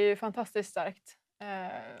det. Och det är ju fantastiskt starkt.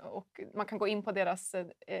 Och man kan gå in på deras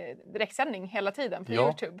direktsändning hela tiden på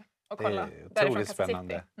YouTube och kolla. Det är otroligt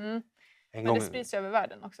spännande. Men det sprids över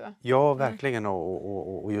världen också. Ja, verkligen.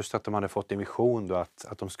 Och just att de hade fått en vision då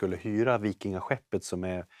att de skulle hyra vikingaskeppet som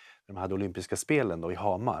är de hade olympiska spelen då i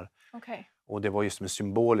Hamar. Okay. Och det var just med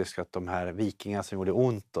symboliskt att de här vikingarna som gjorde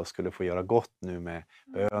ont då skulle få göra gott nu med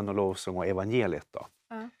bön och lovsång och evangeliet då.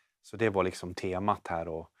 Så det var liksom temat här,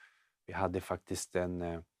 och vi hade faktiskt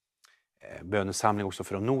en bönesamling också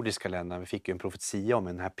för de nordiska länderna. Vi fick ju en profetia om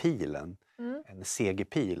den här pilen, en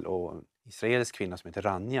segerpil, och en israelisk kvinna som heter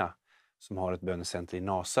Ranja som har ett bönecenter i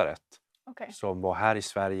Nasaret. Okay. Som var här i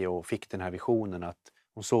Sverige och fick den här visionen att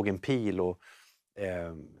hon såg en pil och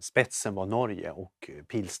spetsen var Norge och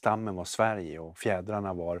pilstammen var Sverige och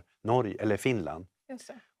fjädrarna var Norge eller Finland. Just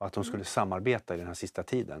det. Och att de skulle samarbeta i den här sista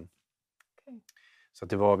tiden. Okay. Så att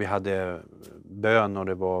det var, vi hade bön och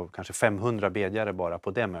det var kanske 500 bedjare bara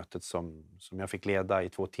på det mötet som jag fick leda i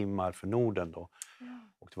 2 timmar för Norden då.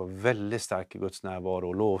 Och det var väldigt stark Guds närvaro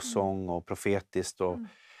och lovsång och profetiskt och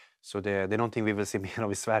så det är någonting vi vill se mer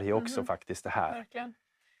av i Sverige också faktiskt, det här. Verkligen.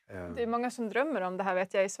 Det är många som drömmer om det här,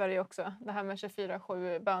 vet jag, i Sverige också. Det här med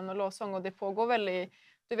 24/7 bön och lovsång. Och det pågår väl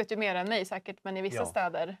du vet ju mer än mig säkert, men i vissa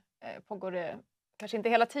städer pågår det, kanske inte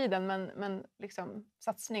hela tiden, men liksom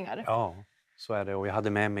satsningar. Ja, så är det. Och jag hade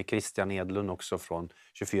med mig Christian Edlund också från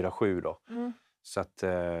 24/7 då. Så att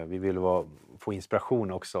vi ville få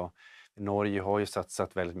inspiration också. Norge har ju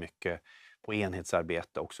satsat väldigt mycket på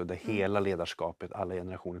enhetsarbete också, där hela ledarskapet, alla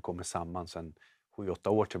generationer kommer samman sedan 7-8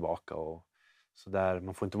 år tillbaka. Och så där,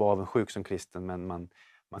 man får inte vara avundsjuk som kristen, men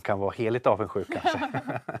man kan vara heligt avundsjuk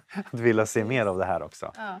kanske. Att vilja se mer av det här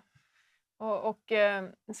också. Ja. Och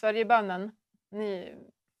Sverigebönen,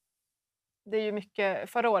 det är ju mycket,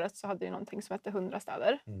 förra året så hade ju någonting som hette 100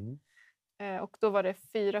 städer. Och då var det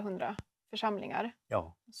 400 församlingar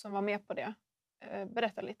som var med på det.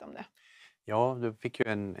 Berätta lite om det. Ja, du fick ju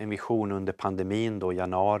en vision under pandemin då,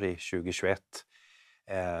 januari 2021.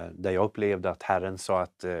 Där jag upplevde att Herren sa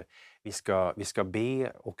att vi ska be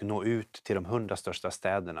och nå ut till de 100 största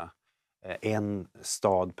städerna. En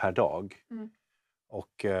stad per dag.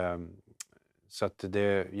 Och så att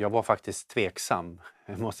jag var faktiskt tveksam,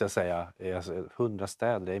 måste jag säga. 100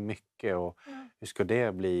 städer, det är mycket, och hur ska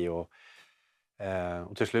det bli? Och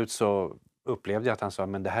till slut så upplevde jag att han sa,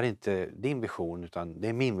 men det här är inte din vision, utan det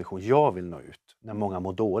är min vision. Jag vill nå ut när många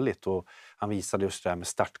mår dåligt. Och han visade just det här med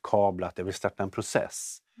startkablar, att jag vill starta en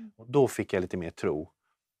process. Och då fick jag lite mer tro.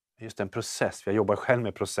 Just en process, för jag jobbar själv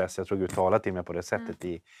med process. Jag tror Gud talar till mig på det sättet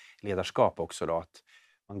i ledarskap också då, att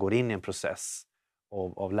man går in i en process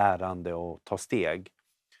av lärande och tar steg.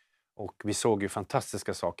 Och vi såg ju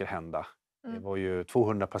fantastiska saker hända. Det var ju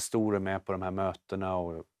 200 pastorer med på de här mötena,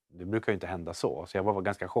 och det brukar ju inte hända så jag var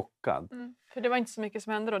ganska chockad. För det var inte så mycket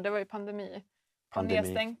som hände då, det var ju pandemi.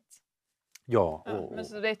 Nedstängt. Ja. Men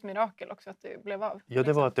så det är ett mirakel också att det blev av. Ja,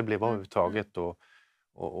 det var att det blev av överhuvudtaget.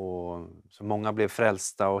 Och så många blev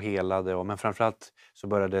frälsta och helade. Men framförallt så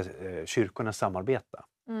började kyrkorna samarbeta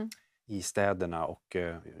i städerna och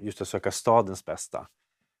just att söka stadens bästa.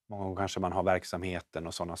 Många gånger kanske man har verksamheten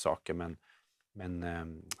och sådana saker.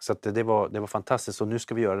 Men så att det var fantastiskt, och nu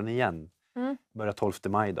ska vi göra den igen. Börja 12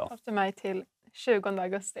 maj då. 12 maj till 20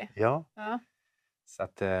 augusti. Ja. Så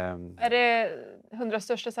att, är det 100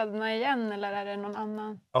 största städerna igen, eller är det någon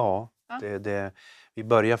annan? Ja, vi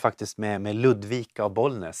börjar faktiskt med Ludvika och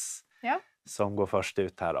Bollnäs som går först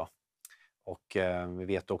ut här då. Och vi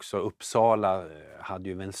vet också Uppsala hade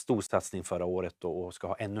ju en stor satsning förra året och ska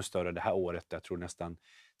ha ännu större det här året. Jag tror nästan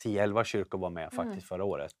 10-11 kyrkor var med faktiskt förra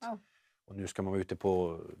året. Och nu ska man vara ute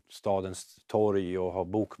på stadens torg och ha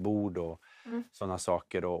bokbord och sådana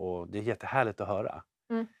saker. Och det är jättehärligt att höra.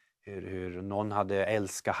 Hur någon hade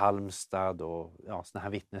älska Halmstad och såna här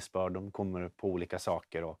vittnesbörd. De kommer på olika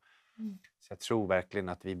saker. Så jag tror verkligen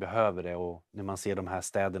att vi behöver det. Och när man ser de här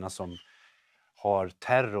städerna som har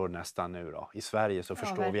terror nästan nu då, i Sverige, så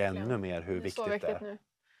förstår verkligen vi ännu mer hur viktigt det är. Nu.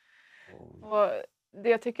 Och det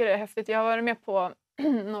jag tycker är häftigt, jag har varit med på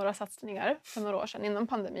några satsningar för några år sedan innan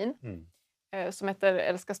pandemin. Som heter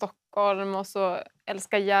Älska Stockholm, och så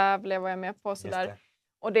Älska Gävle var jag med på.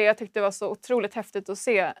 Och det jag tyckte var så otroligt häftigt att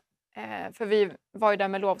se, för vi var ju där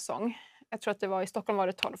med lovsång. Jag tror att i Stockholm var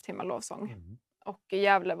det 12 timmar lovsång. Och i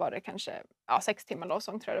Gävle var det kanske 6 timmar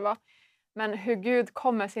lovsång, tror jag det var. Men hur Gud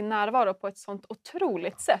kom med sin närvaro på ett sånt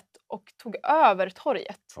otroligt sätt och tog över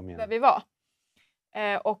torget där vi var.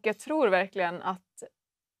 Och jag tror verkligen att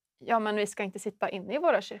men vi ska inte sitta inne i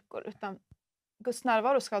våra kyrkor, utan Guds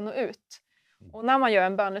närvaro ska nå ut. Och när man gör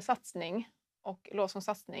en bönesatsning och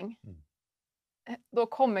lovsångssatsning, då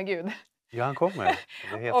kommer Gud. Ja, han kommer.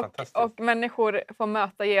 Det är helt fantastiskt. Och människor får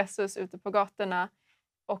möta Jesus ute på gatorna.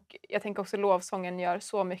 Och jag tänker också lovsången gör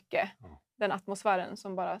så mycket. Den atmosfären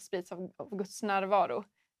som bara sprids av Guds närvaro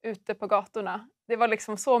ute på gatorna. Det var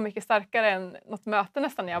liksom så mycket starkare än något möte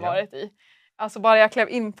nästan jag varit i. Alltså bara jag klev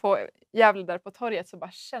in på Gävle där på torget, så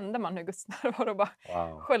bara kände man hur Guds närvaro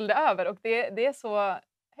bara sköljde över. Och det är så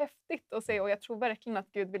häftigt att se, och jag tror verkligen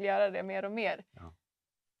att Gud vill göra det mer och mer.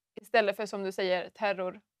 Istället för, som du säger,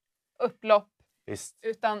 terror, upplopp.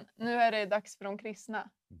 Utan nu är det dags för de kristna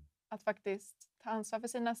att faktiskt ta ansvar för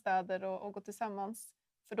sina städer och gå tillsammans.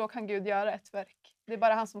 För då kan Gud göra ett verk. Det är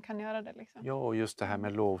bara han som kan göra det. Liksom. Ja, och just det här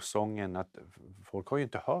med lovsången. Att folk har ju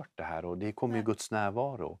inte hört det här, och det kommer ju Guds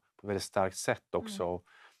närvaro på ett väldigt starkt sätt också.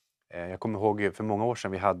 Jag kommer ihåg för många år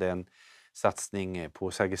sedan vi hade en satsning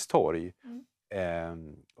på Sergels torg.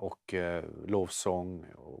 Och lovsång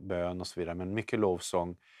och bön och så vidare. Men mycket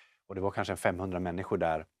lovsång. Och det var kanske 500 människor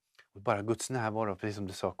där. Och bara Guds närvaro, precis som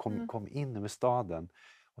du sa, kom in över staden.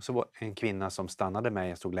 Och så var en kvinna som stannade mig,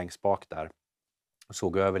 jag stod längst bak där. Och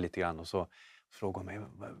såg över lite grann, och så frågade mig,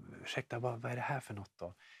 ursäkta, vad är det här för något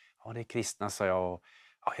då? Ja, det är kristna, sa jag. Och,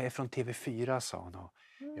 jag är från TV4, sa hon. Och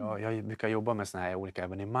Jag brukar jobba med såna här olika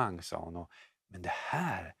evenemang, sa hon. Men det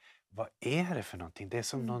här, vad är det för någonting? Det är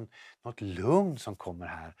som något lugn som kommer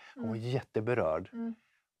här. Hon var jätteberörd.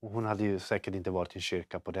 Och hon hade ju säkert inte varit i en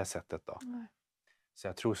kyrka på det sättet då. Så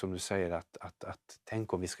jag tror som du säger att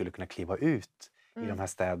tänk om vi skulle kunna kliva ut i de här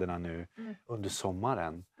städerna nu under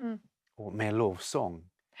sommaren och med lovsång.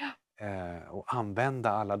 Och använda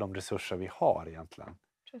alla de resurser vi har egentligen.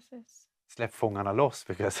 Precis. Släpp fångarna loss,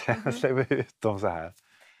 brukar jag säga. Släpp ut dem så här.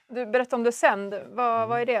 Du berättade om Descend.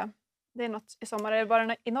 Vad är det? Det är något i sommar. Är det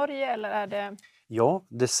bara i Norge eller är det... Ja,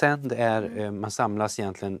 Descend är, man samlas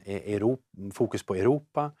egentligen fokus på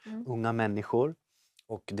Europa, unga människor.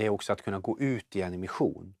 Och det är också att kunna gå ut igen i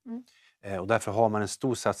mission. Och därför har man en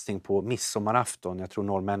stor satsning på midsommarafton. Jag tror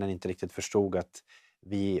norrmännen inte riktigt förstod att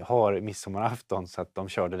vi har midsommarafton, så att de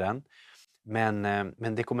körde den.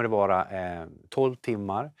 Men det kommer att vara 12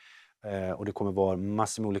 timmar. Och det kommer vara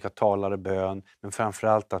massor med olika talare, bön. Men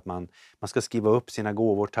framförallt att man ska skriva upp sina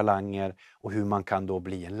gåvor, talanger. Och hur man kan då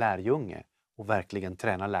bli en lärjunge. Och verkligen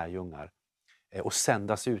träna lärjungar. Och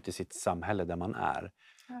sändas ut i sitt samhälle där man är.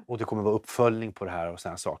 Och det kommer vara uppföljning på det här och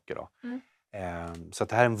sådana saker då. Så att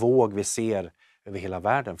det här är en våg vi ser över hela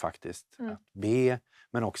världen faktiskt. Att be,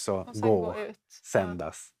 men också gå ut.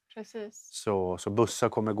 Sändas. Precis. Så bussar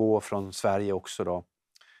kommer gå från Sverige också då.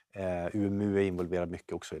 UMU är involverad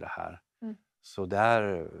mycket också i det här. Så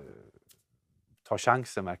där tar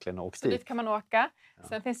chansen verkligen och åka dit. Dit kan man åka.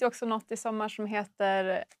 Sen finns det också något i sommar som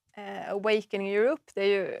heter Awakening Europe. Det är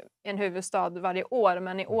ju en huvudstad varje år,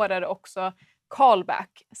 men i år är det också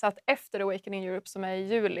callback. Så att efter Awakening Europe som är i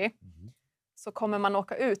juli så kommer man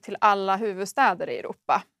åka ut till alla huvudstäder i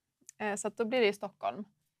Europa. Så att då blir det i Stockholm.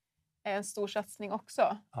 En stor satsning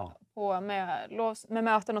också med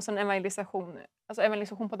möten och sen evangelisation. Alltså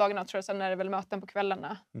evangelisation på dagarna, tror jag. Sen är det väl möten på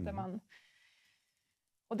kvällarna.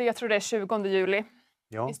 Och det, jag tror det är 20 juli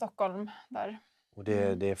i Stockholm. Där. Och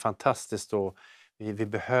det är fantastiskt och vi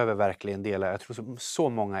behöver verkligen dela. Jag tror så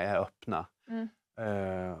många är öppna.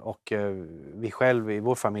 Och vi själv i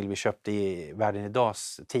vår familj, vi köpte i Världen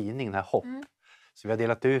Idags tidning, den här Hopp. Så vi har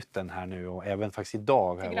delat ut den här nu och även faktiskt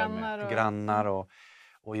idag. Till grannar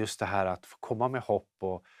och just det här att få komma med hopp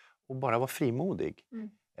och bara vara frimodig.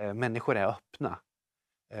 Människor är öppna.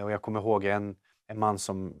 Och jag kommer ihåg en man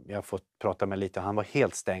som jag har fått prata med lite. Han var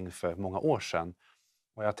helt stängd för många år sedan.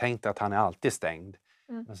 Och jag tänkte att han är alltid stängd.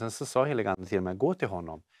 Men sen så sa heliganden till mig, gå till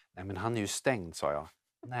honom. Nej, men han är ju stängd, sa jag.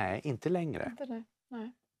 Nej, inte längre. Inte det.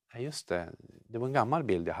 Nej. Nej, just det. Det var en gammal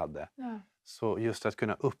bild jag hade. Så just att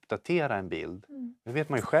kunna uppdatera en bild. Det vet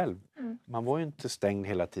man ju själv. Man var ju inte stängd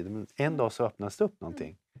hela tiden. Men en dag så öppnas det upp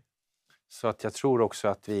någonting. Så att jag tror också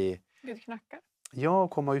att vi... Gud knackar. Ja,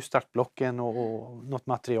 komma ur startblocken och något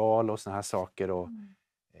material och såna här saker. Och,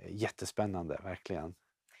 jättespännande, verkligen.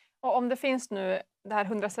 Och om det finns nu det här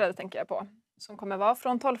 100-stället tänker jag på. Som kommer vara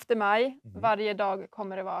från 12 maj. Varje dag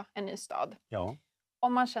kommer det vara en ny stad. Ja.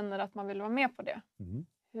 Om man känner att man vill vara med på det.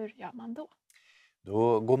 Hur gör man då?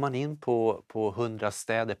 Då går man in på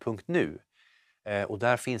 100städer.nu. Och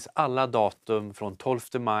där finns alla datum från 12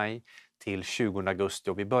 maj till 20 augusti.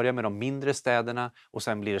 Och vi börjar med de mindre städerna och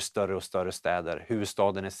sen blir det större och större städer.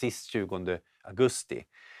 Huvudstaden är sist 20 augusti.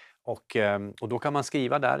 Och då kan man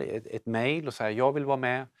skriva där ett mejl och säga jag vill vara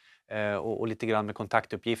med. Och lite grann med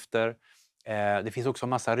kontaktuppgifter. Det finns också en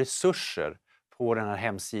massa resurser på den här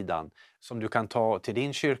hemsidan som du kan ta till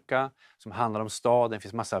din kyrka, som handlar om staden. Det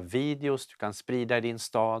finns massa videos du kan sprida i din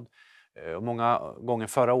stad. Och många gånger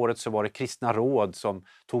förra året så var det kristna råd som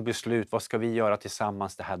tog beslut, vad ska vi göra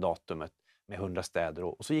tillsammans det här datumet med 100 städer.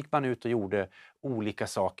 Och så gick man ut och gjorde olika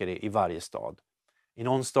saker i varje stad. I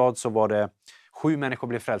någon stad så var det 7 människor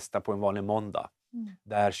blev frälsta på en vanlig måndag.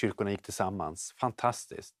 Där kyrkorna gick tillsammans.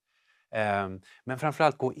 Fantastiskt. Men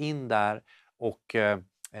framförallt gå in där och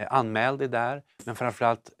anmäl dig där. Men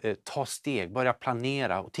framförallt ta steg, börja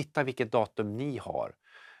planera och titta vilket datum ni har.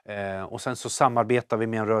 Och sen så samarbetar vi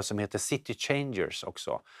med en rörelse som heter City Changers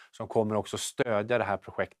också. Som kommer också stödja det här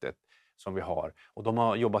projektet som vi har. Och de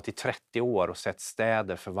har jobbat i 30 år och sett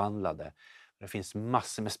städer förvandlade. Det finns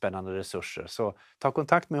massor med spännande resurser. Så ta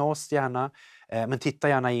kontakt med oss gärna. Men titta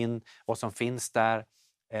gärna in vad som finns där.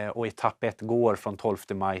 Och etapp 1 går från 12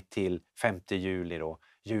 maj till 5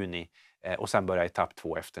 juni. Och sen börjar etapp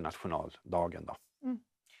 2 efter nationaldagen då.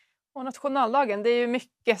 Och nationaldagen, det är ju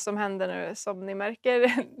mycket som händer nu som ni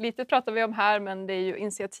märker. Lite pratar vi om här, men det är ju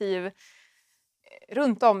initiativ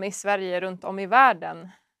runt om i Sverige, runt om i världen.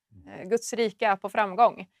 Guds rike är på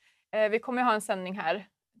framgång. Vi kommer ha en sändning här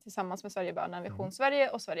tillsammans med Sverigebönen, Vision Sverige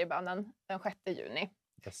och Sverigebönen den 6 juni.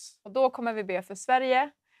 Yes. Och då kommer vi be för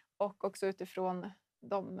Sverige och också utifrån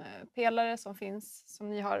de pelare som finns, som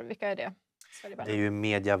ni har. Vilka är det? Det är ju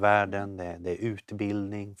medievärlden, det är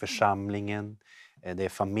utbildning, församlingen, det är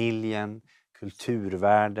familjen,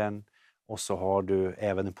 kulturvärlden och så har du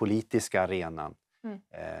även den politiska arenan.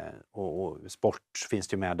 Och sport finns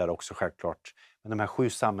det ju med där också självklart. Men de här 7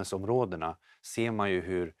 samhällsområdena ser man ju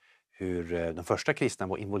hur de första kristna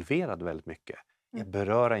var involverade väldigt mycket.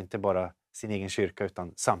 Beröra inte bara sin egen kyrka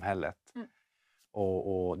utan samhället.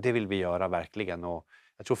 Och det vill vi göra verkligen. Och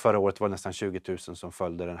jag tror förra året var det nästan 20 000 som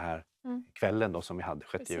följde den här kvällen då som vi hade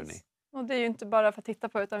 6 juni. Och det är ju inte bara för att titta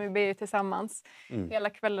på utan vi ber ju tillsammans hela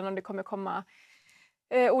kvällen och det kommer komma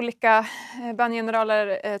olika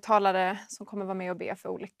böngeneraler, talare som kommer vara med och be för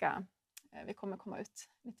olika. Vi kommer komma ut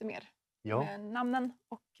lite mer med namnen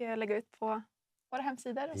och lägga ut på våra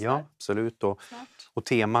hemsidor. Och ja, absolut. Och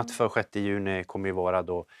temat för 6 juni kommer ju vara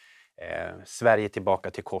då Sverige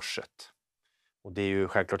tillbaka till korset. Och det är ju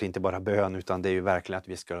självklart inte bara bön utan det är ju verkligen att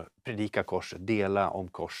vi ska predika korset, dela om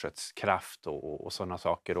korsets kraft och sådana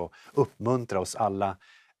saker och uppmuntra oss alla.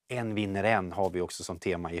 En vinner en har vi också som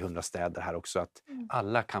tema i 100 städer här också, att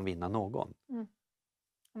alla kan vinna någon.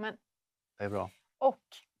 Amen. Det är bra. Och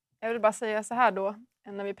jag vill bara säga så här då,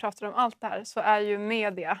 när vi pratar om allt det här så är ju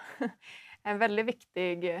media en väldigt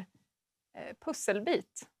viktig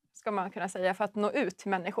pusselbit ska man kunna säga för att nå ut till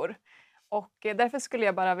människor. Och därför skulle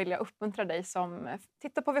jag bara vilja uppmuntra dig som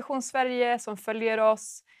tittar på Vision Sverige, som följer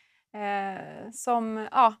oss, som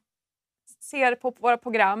ser på våra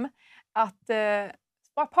program, att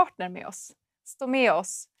vara partner med oss, stå med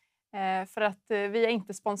oss. För att vi är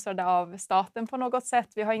inte sponsrade av staten på något sätt,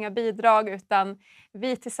 vi har inga bidrag utan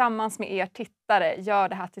vi tillsammans med er tittare gör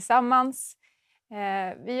det här tillsammans.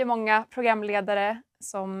 Vi är många programledare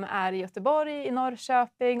som är i Göteborg, i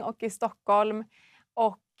Norrköping och i Stockholm.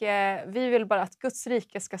 Och vi vill bara att Guds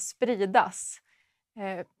rike ska spridas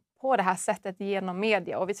på det här sättet genom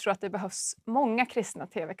media. Och vi tror att det behövs många kristna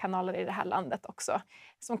tv-kanaler i det här landet också.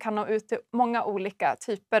 Som kan nå ut till många olika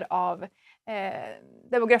typer av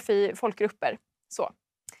demografi, folkgrupper. Så.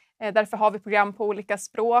 Därför har vi program på olika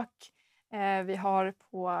språk. Vi har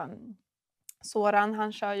på Soran,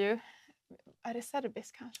 han kör ju... Är det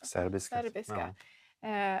serbisk kanske? Serbiska.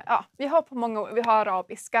 Ja. Vi har på många... Vi har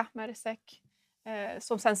arabiska, Mersek.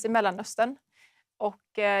 Som sänds i Mellanöstern. Och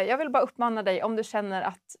jag vill bara uppmana dig om du känner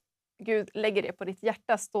att Gud lägger det på ditt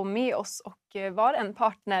hjärta, stå med oss och var en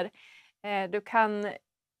partner. Du kan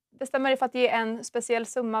bestämma dig för att ge en speciell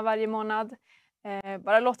summa varje månad.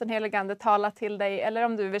 Bara låt den helige Ande tala till dig. Eller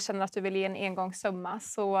om du vill känna att du vill ge en engångssumma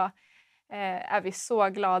så är vi så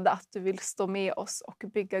glada att du vill stå med oss och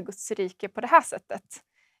bygga Guds rike på det här sättet.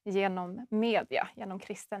 Genom media, genom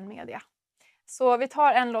kristen media. Så vi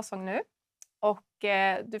tar en lovsång nu. Och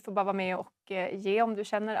du får bara vara med och ge om du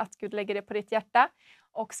känner att Gud lägger det på ditt hjärta.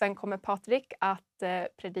 Och sen kommer Patrik att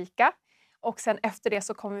predika. Och sen efter det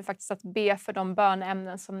så kommer vi faktiskt att be för de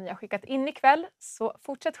böneämnen som ni har skickat in ikväll. Så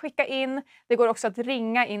fortsätt skicka in. Det går också att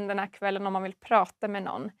ringa in den här kvällen om man vill prata med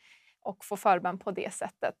någon. Och få förbön på det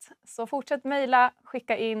sättet. Så fortsätt mejla,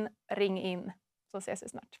 skicka in, ring in. Så ses vi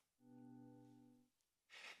snart.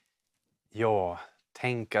 Ja,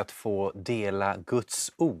 tänk att få dela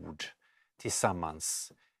Guds ord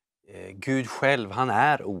tillsammans. Gud själv, han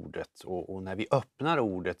är ordet och när vi öppnar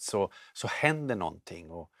ordet så händer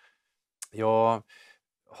någonting. Och jag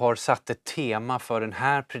har satt ett tema för den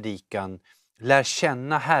här predikan. Lär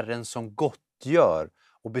känna Herren som gottgör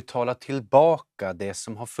och betala tillbaka det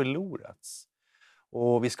som har förlorats.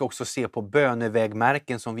 Och vi ska också se på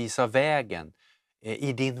bönevägmärken som visar vägen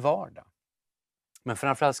i din vardag. Men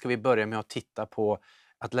framförallt ska vi börja med att titta på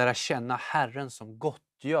att lära känna Herren som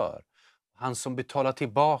gottgör. Han som betalar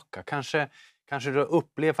tillbaka. Kanske du har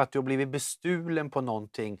upplevt att du har blivit bestulen på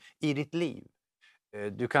någonting i ditt liv.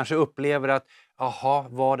 Du kanske upplever att,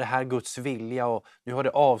 var det här Guds vilja och nu har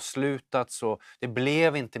det avslutats och det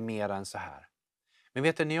blev inte mer än så här. Men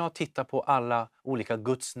vet du, när jag tittar på alla olika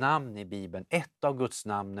Guds namn i Bibeln, ett av Guds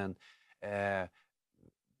namnen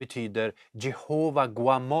betyder Jehova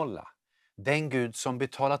Guamolla. Den Gud som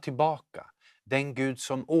betalar tillbaka. Den Gud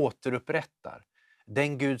som återupprättar.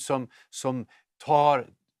 Den Gud som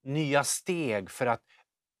tar nya steg för att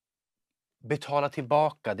betala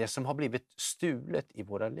tillbaka det som har blivit stulet i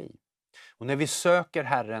våra liv. Och när vi söker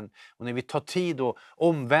Herren och när vi tar tid och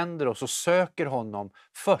omvänder oss och söker honom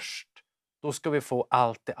först, då ska vi få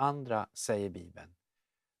allt det andra, säger Bibeln.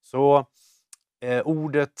 Så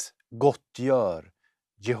ordet gottgör,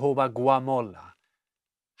 Jehova Guamolla,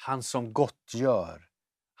 han som gottgör,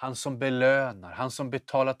 han som belönar, han som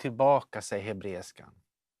betalar tillbaka, säger hebreiskan.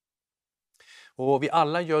 Och vi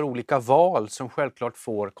alla gör olika val som självklart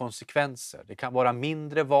får konsekvenser. Det kan vara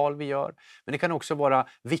mindre val vi gör, men det kan också vara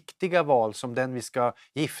viktiga val som den vi ska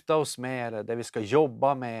gifta oss med, eller det vi ska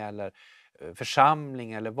jobba med, eller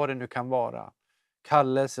församling, eller vad det nu kan vara.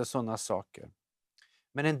 Kallelse och sådana saker.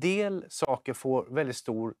 Men en del saker får väldigt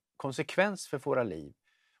stor konsekvens för våra liv.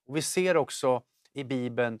 Och vi ser också i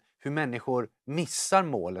Bibeln hur människor missar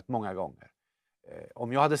målet många gånger.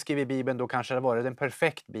 Om jag hade skrivit Bibeln då kanske det varit en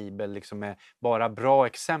perfekt bibel liksom med bara bra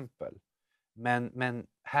exempel. Men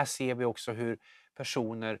här ser vi också hur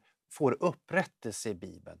personer får upprättelse i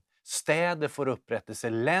Bibeln. Städer får upprättelse,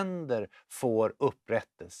 länder får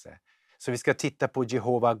upprättelse. Så vi ska titta på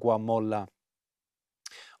Jehova Guamolla.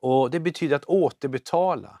 Och det betyder att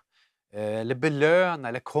återbetala, eller belöna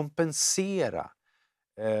eller kompensera.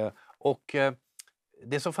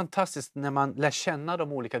 Det är så fantastiskt när man lär känna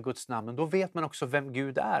de olika gudsnamnen. Då vet man också vem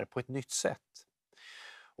Gud är på ett nytt sätt.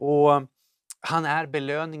 Och han är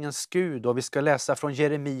belöningens Gud, och vi ska läsa från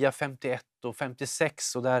Jeremia 51 och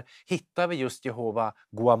 56, och där hittar vi just Jehova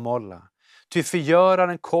Guamolla. Ty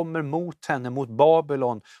förgöraren kommer mot henne, mot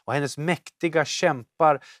Babylon, och hennes mäktiga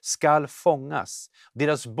kämpar skall fångas.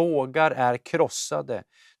 Deras bågar är krossade,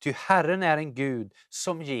 ty Herren är en Gud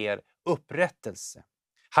som ger upprättelse.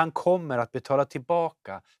 Han kommer att betala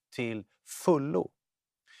tillbaka till fullo.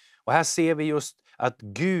 Och här ser vi just att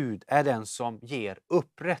Gud är den som ger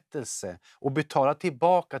upprättelse och betalar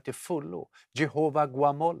tillbaka till fullo. Jehova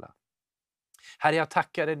Guamolla. Herre, jag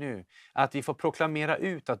tackar dig nu att vi får proklamera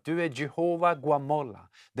ut att du är Jehova Guamolla.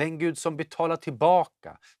 Den Gud som betalar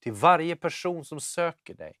tillbaka till varje person som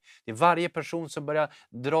söker dig. Till varje person som börjar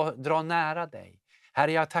dra nära dig.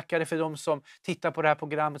 Herre, jag tackar dig för de som tittar på det här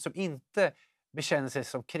programmet som inte bekänner sig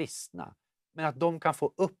som kristna. Men att de kan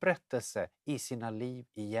få upprättelse i sina liv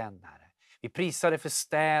igen, Herre. Vi prisar dig för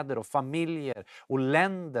städer och familjer och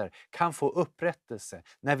länder kan få upprättelse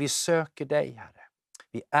när vi söker dig, Herre.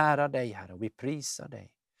 Vi ärar dig, Herre, och vi prisar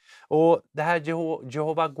dig. Och det här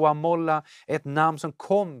Jehova Guamolla är ett namn som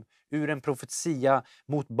kom ur en profetia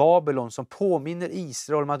mot Babylon som påminner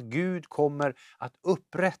Israel om att Gud kommer att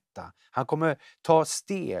upprätta. Han kommer ta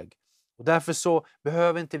steg. Och därför så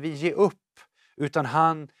behöver inte vi ge upp, utan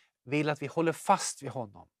han vill att vi håller fast vid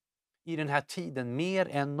honom i den här tiden mer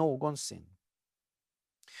än någonsin.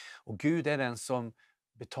 Och Gud är den som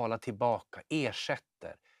betalar tillbaka,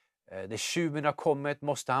 ersätter. Där tjuven har kommit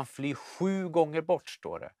måste han fly 7 gånger bort,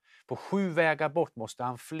 står det. På 7 vägar bort måste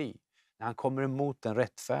han fly när han kommer emot den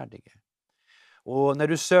rättfärdige. Och när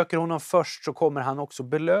du söker honom först så kommer han också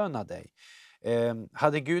belöna dig.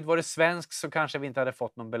 Hade Gud varit svensk så kanske vi inte hade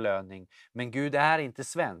fått någon belöning. Men Gud är inte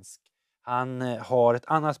svensk. Han har ett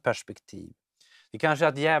annat perspektiv. Det kanske är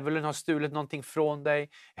att djävulen har stulit någonting från dig,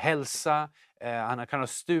 hälsa, han kan ha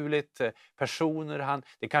stulit personer,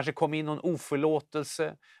 det kanske kom in någon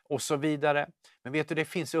oförlåtelse och så vidare. Men vet du, det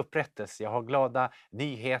finns upprättelse. Jag har glada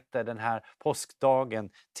nyheter den här påskdagen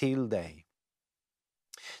till dig.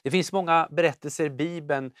 Det finns många berättelser i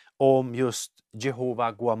Bibeln om just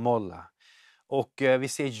Jehova Guamolla. Och vi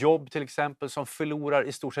ser Job till exempel som förlorar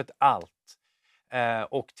i stort sett allt.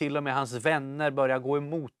 Och till och med hans vänner börjar gå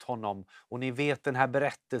emot honom. Och ni vet den här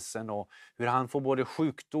berättelsen och hur han får både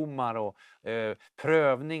sjukdomar och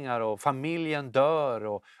prövningar och familjen dör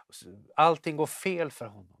och allting går fel för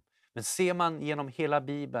honom. Men ser man genom hela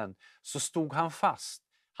Bibeln så stod han fast.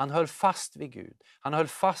 Han höll fast vid Gud. Han höll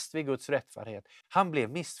fast vid Guds rättfärdighet. Han blev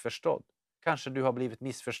missförstådd. Kanske du har blivit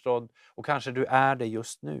missförstådd och kanske du är det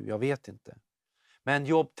just nu. Jag vet inte. Men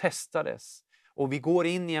Job testades. Och vi går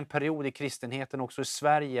in i en period i kristenheten också i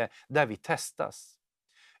Sverige där vi testas.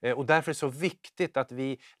 Och därför är det så viktigt att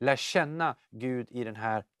vi lär känna Gud i den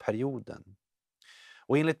här perioden.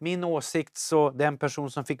 Och enligt min åsikt så den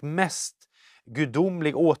person som fick mest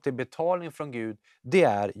gudomlig återbetalning från Gud, det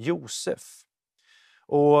är Josef.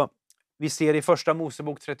 Och vi ser i första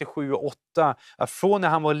Mosebok 37:8 att från när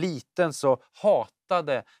han var liten så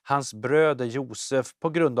hatade hans bröder Josef på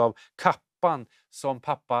grund av kappan som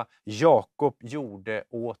pappa Jakob gjorde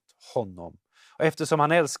åt honom. Och eftersom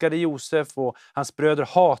han älskade Josef och hans bröder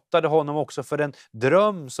hatade honom också för den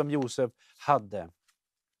dröm som Josef hade.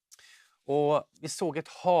 Och vi såg ett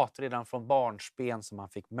hat redan från barnsben som han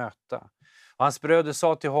fick möta. Och hans bröder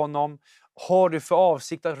sa till honom: har du för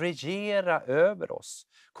avsikt att regera över oss?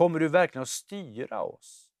 Kommer du verkligen att styra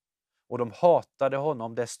oss? Och de hatade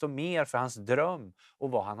honom desto mer för hans dröm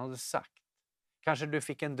och vad han hade sagt. Kanske du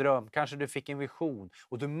fick en dröm, kanske du fick en vision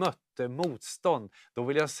och du mötte motstånd. Då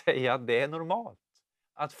vill jag säga att det är normalt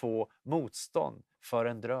att få motstånd för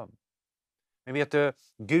en dröm. Men vet du,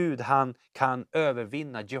 Gud han kan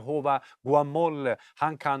övervinna. Jehova Guamolle,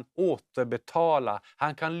 han kan återbetala.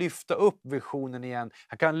 Han kan lyfta upp visionen igen.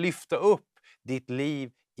 Han kan lyfta upp ditt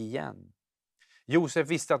liv igen. Josef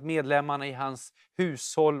visste att medlemmarna i hans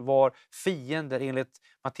hushåll var fiender. Enligt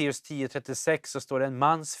Matteus 10:36 så står det: en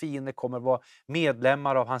mans fiende kommer att vara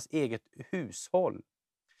medlemmar av hans eget hushåll.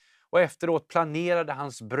 Och efteråt planerade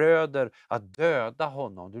hans bröder att döda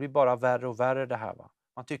honom. Det blir bara värre och värre det här, va?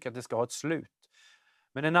 Man tycker att det ska ha ett slut.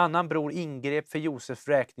 Men en annan bror ingrep för Josefs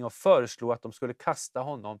räkning och föreslog att de skulle kasta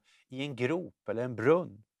honom i en grop eller en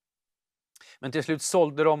brunn. Men till slut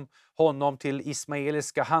sålde de honom till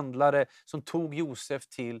ismaeliska handlare som tog Josef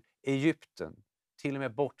till Egypten, till och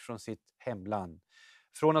med bort från sitt hemland.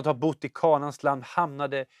 Från att ha bott i Kanans land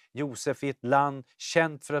hamnade Josef i ett land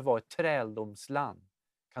känt för att vara ett träldomsland.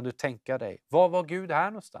 Kan du tänka dig? Var var Gud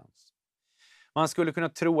här någonstans? Man skulle kunna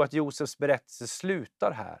tro att Josefs berättelse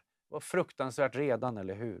slutar här. Det var fruktansvärt redan,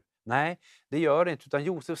 eller hur? Nej, det gör det inte, utan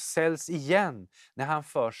Josef säljs igen när han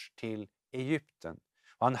förs till Egypten.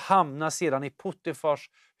 Och han hamnar sedan i Potifars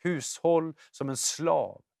hushåll som en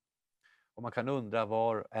slav. Och man kan undra,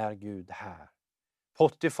 var är Gud här?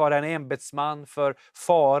 Potifar är en ämbetsman för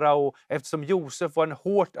farao. Eftersom Josef var en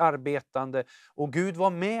hårt arbetande och Gud var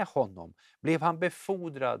med honom, blev han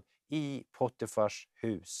befordrad i Potifars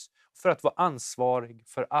hus för att vara ansvarig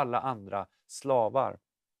för alla andra slavar.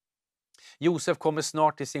 Josef kommer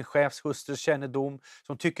snart till sin chefs hustrus kännedom,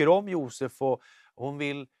 som tycker om Josef och hon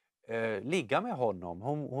vill ligga med honom.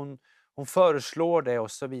 Hon föreslår det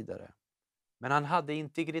och så vidare. Men han hade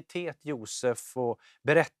integritet, Josef, och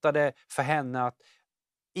berättade för henne att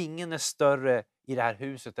ingen är större i det här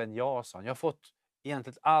huset än jag, sa han. Jag har fått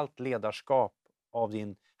egentligen allt ledarskap av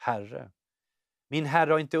din herre. Min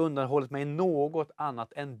herre har inte undanhållit mig något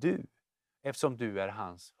annat än du, eftersom du är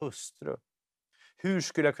hans hustru. Hur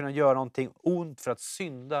skulle jag kunna göra någonting ont för att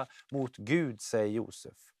synda mot Gud, säger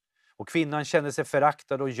Josef. Och kvinnan kände sig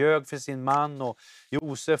föraktad och ljög för sin man, och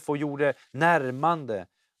Josef och gjorde närmande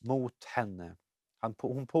mot henne.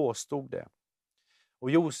 Hon påstod det.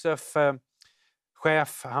 Och Josef,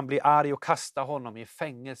 chef, han blir arg och kastar honom i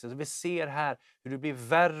fängelse. Så vi ser här hur det blir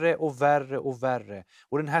värre och värre och värre.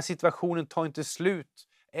 Och den här situationen tar inte slut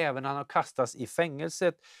även när han har kastats i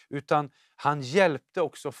fängelset, utan han hjälpte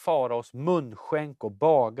också faraos munskänk och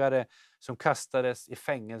bagare som kastades i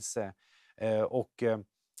fängelse, och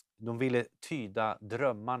de ville tyda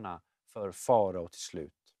drömmarna för farao till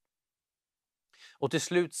slut. Och till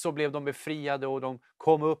slut så blev de befriade och de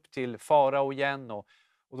kom upp till farao igen, och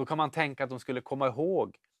då kan man tänka att de skulle komma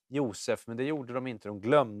ihåg Josef, men det gjorde de inte, de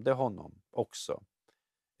glömde honom också.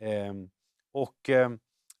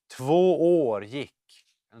 2 år gick.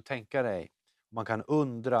 Tänka dig, man kan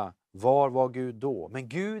undra, var var Gud då? Men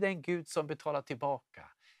Gud är en Gud som betalar tillbaka.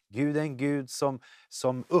 Gud är en Gud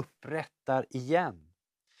som upprättar igen.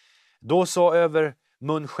 Då sa över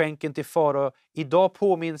munskänken till farao: idag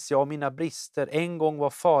påminns jag om mina brister. En gång var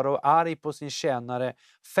farao arg på sin tjänare,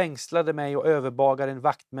 fängslade mig och överbagaren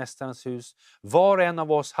vaktmästarens hus. Var och en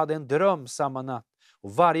av oss hade en dröm samma natt,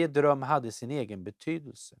 och varje dröm hade sin egen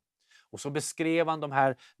betydelse. Och så beskrev han de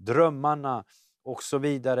här drömmarna och så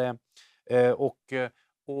vidare. Och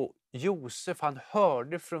Josef, han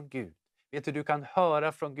hörde från Gud. Vet du kan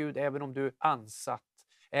höra från Gud även om du är ansatt.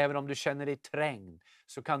 Även om du känner dig trängd,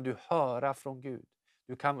 så kan du höra från Gud.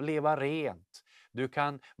 Du kan leva rent. Du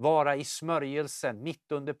kan vara i smörjelsen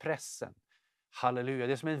mitt under pressen. Halleluja.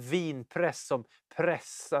 Det är som en vinpress som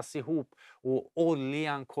pressas ihop och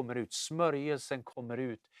oljan kommer ut. Smörjelsen kommer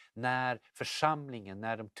ut när församlingen,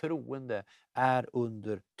 när de troende är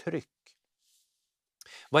under tryck.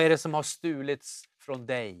 Vad är det som har stulits från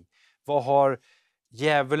dig? Vad har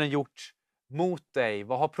djävulen gjort mot dig?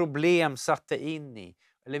 Vad har problem satt dig in i?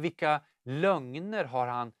 Eller vilka lögner har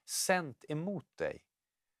han sänt emot dig?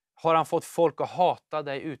 Har han fått folk att hata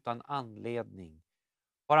dig utan anledning?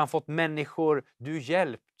 Har han fått människor du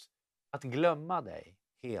hjälpt att glömma dig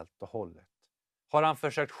helt och hållet? Har han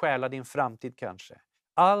försökt stjäla din framtid kanske?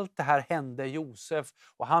 Allt det här hände Josef,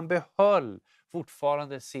 och han behöll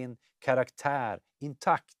fortfarande sin karaktär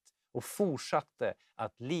intakt och fortsatte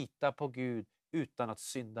att lita på Gud utan att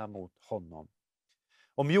synda mot honom.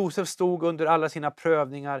 Om Josef stod under alla sina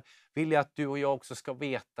prövningar, vill jag att du och jag också ska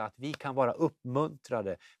veta att vi kan vara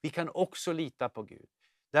uppmuntrade. Vi kan också lita på Gud.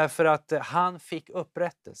 Därför att han fick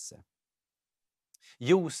upprättelse.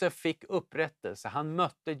 Josef fick upprättelse. Han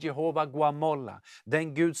mötte Jehova Guamolla,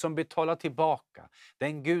 den Gud som betalar tillbaka.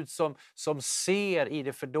 Den Gud som ser i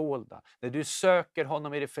det fördolda. När du söker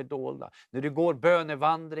honom i det fördolda. När du går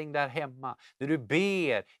bönevandring där hemma. När du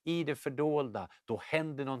ber i det fördolda. Då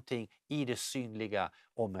händer någonting i det synliga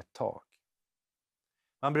om ett tag.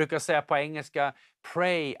 Man brukar säga på engelska,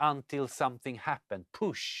 pray until something happen.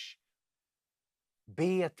 Push.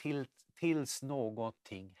 Be tills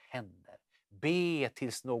någonting händer. Be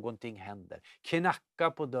tills någonting händer.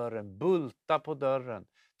 Knacka på dörren, bulta på dörren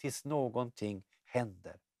tills någonting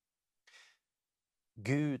händer.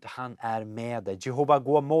 Gud, han är med dig. Jehova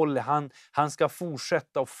Guamole, han ska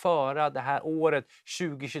fortsätta att föra det här året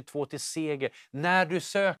 2022 till seger när du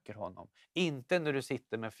söker honom. Inte när du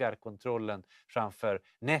sitter med fjärrkontrollen framför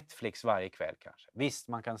Netflix varje kväll kanske. Visst,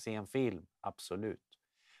 man kan se en film, absolut.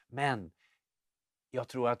 Men jag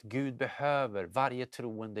tror att Gud behöver varje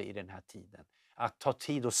troende i den här tiden. Att ta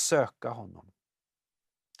tid och söka honom.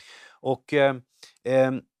 Och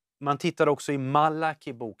man tittar också i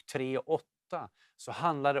Malaki bok 3:8. Så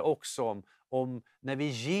handlar det också om när vi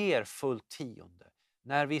ger fullt tionde.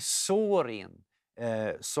 När vi sår in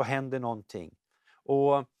så händer någonting.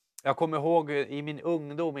 Och jag kommer ihåg i min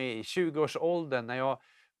ungdom i 20-årsåldern när jag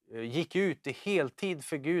gick ut i heltid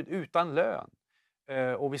för Gud utan lön.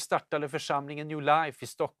 Och vi startade församlingen New Life i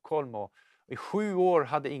Stockholm och i 7 år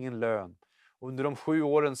hade ingen lön. Och under de 7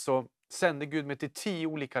 åren så sände Gud mig till 10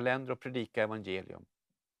 olika länder och predika evangelium.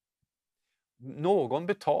 Någon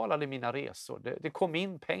betalade mina resor. Det kom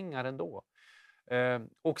in pengar ändå.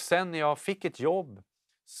 Och sen när jag fick ett jobb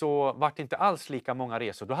så var det inte alls lika många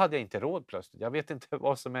resor. Då hade jag inte råd plötsligt. Jag vet inte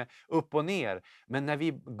vad som är upp och ner. Men när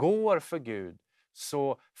vi går för Gud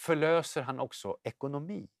så förlöser han också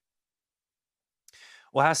ekonomi.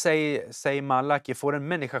 Och här säger Malaki, får en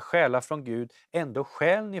människa stjäla från Gud, ändå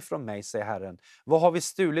stjäl ni från mig, säger Herren. Vad har vi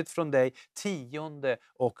stulit från dig? Tionde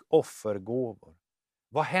och offergåvor.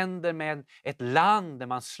 Vad händer med ett land där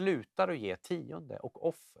man slutar att ge tionde och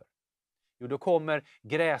offer? Jo, då kommer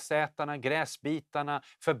gräsätarna, gräsbitarna,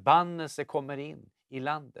 förbannelse kommer in i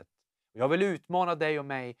landet. Jag vill utmana dig och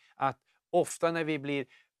mig att ofta när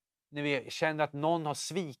vi känner att någon har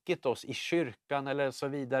svikit oss i kyrkan eller så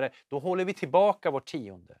vidare, då håller vi tillbaka vårt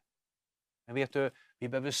tionde. Men vet du, vi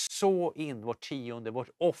behöver så in vårt tionde, vårt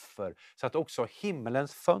offer, så att också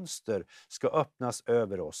himmelens fönster ska öppnas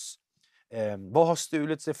över oss. Vad har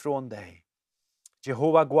stulits ifrån dig?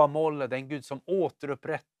 Jehova Guamole, den Gud som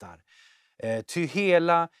återupprättar. Ty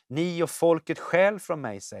hela ni och folket stjäl från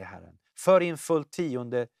mig, säger Herren. För in fullt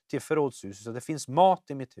tionde till förrådshuset så det finns mat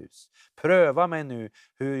i mitt hus. Pröva mig nu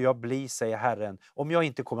hur jag blir, säger Herren, om jag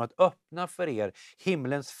inte kommer att öppna för er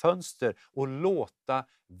himlens fönster och låta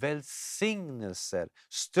välsignelser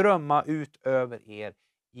strömma ut över er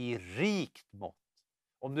i rikt mått.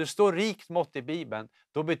 Om det står rikt mått i Bibeln,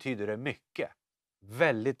 då betyder det mycket.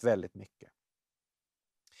 Väldigt, väldigt mycket.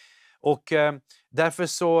 Och därför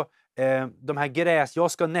så de här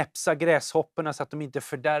jag ska näpsa gräshopporna så att de inte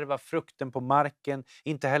fördärvar frukten på marken.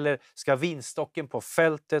 Inte heller ska vinstocken på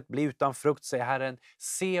fältet bli utan frukt, säger Herren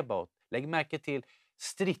Sebot. Lägg märke till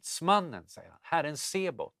stridsmannen, säger han. Herren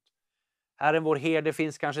Sebot. Herren vår herde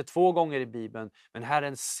finns kanske 2 gånger i Bibeln. Men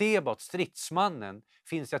Herren Sebot, stridsmannen,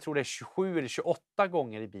 finns, jag tror det är 27 eller 28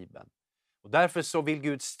 gånger i Bibeln. Och därför så vill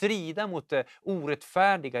Gud strida mot det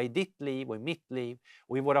orättfärdiga i ditt liv och i mitt liv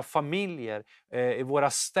och i våra familjer, i våra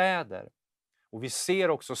städer. Och vi ser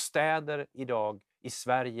också städer idag i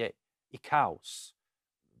Sverige i kaos.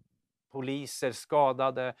 Poliser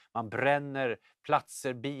skadade, man bränner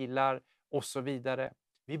platser, bilar och så vidare.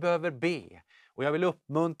 Vi behöver be. Och jag vill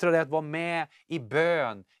uppmuntra dig att vara med i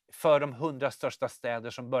bön för de 100 största städer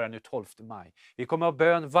som börjar nu 12 maj. Vi kommer att ha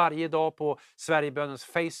bön varje dag på Sverigebönens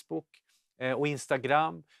Facebook och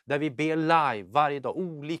Instagram, där vi ber live varje dag.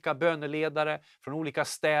 Olika böneledare från olika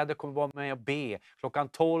städer kommer vara med och be klockan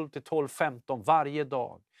 12 till 12:15 varje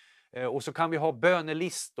dag. Och så kan vi ha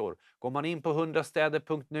bönelistor. Går man in på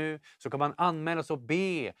 100städer.nu så kan man anmäla sig och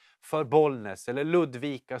be för Bollnäs eller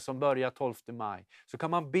Ludvika som börjar 12 maj. Så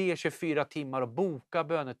kan man be 24 timmar och boka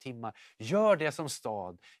bönetimmar. Gör det som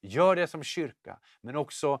stad, gör det som kyrka, men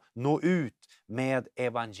också nå ut med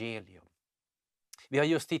evangelium. Vi har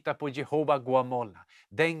just tittat på Jehova Guamola,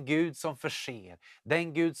 den Gud som förser,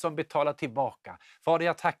 den Gud som betalar tillbaka. Fader,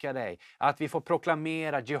 jag tackar dig att vi får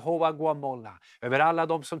proklamera Jehova Guamola över alla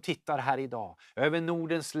de som tittar här idag, över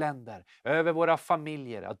Nordens länder, över våra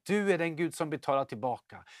familjer. Att du är den Gud som betalar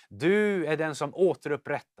tillbaka. Du är den som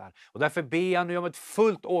återupprättar. Och därför ber jag nu om ett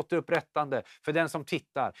fullt återupprättande för den som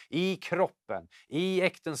tittar i kroppen, i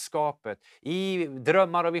äktenskapet, i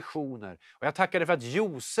drömmar och visioner. Och jag tackar dig för att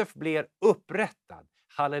Josef blev upprättad.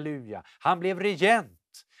 Halleluja. Han blev regent.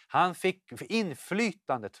 Han fick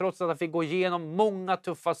inflytande trots att han fick gå igenom många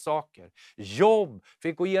tuffa saker. Jobb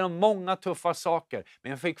fick gå igenom många tuffa saker.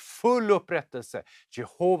 Men han fick full upprättelse.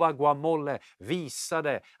 Jehova Guamole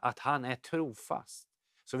visade att han är trofast.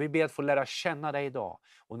 Så vi ber att få lära känna dig idag.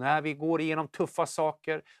 Och när vi går igenom tuffa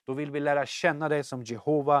saker, då vill vi lära känna dig som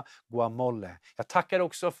Jehova Guamolle. Jag tackar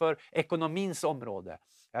också för ekonomins område.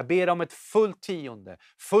 Jag ber om ett fullt tionde,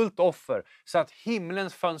 fullt offer, så att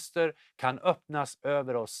himlens fönster kan öppnas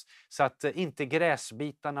över oss. Så att inte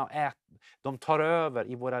gräsbitarna de tar över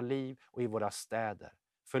i våra liv och i våra städer.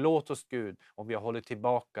 Förlåt oss Gud om vi har hållit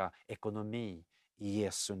tillbaka ekonomi i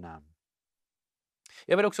Jesu namn.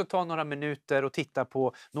 Jag vill också ta några minuter och titta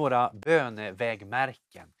på några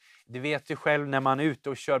bönevägmärken. Du vet ju själv när man är ute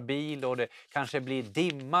och kör bil och det kanske blir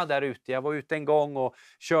dimma där ute. Jag var ute en gång och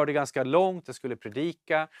körde ganska långt, jag skulle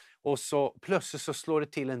predika och så plötsligt så slår det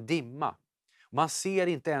till en dimma. Man ser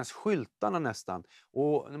inte ens skyltarna nästan.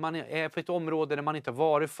 Och när man är på ett område där man inte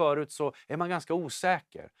varit förut så är man ganska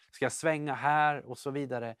osäker. Ska jag svänga här och så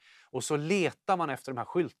vidare. Och så letar man efter de här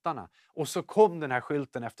skyltarna. Och så kom den här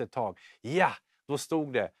skylten efter ett tag. Ja, då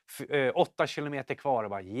stod det 8 kilometer kvar och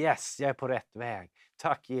bara yes, jag är på rätt väg.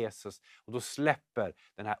 Tack Jesus. Och då släpper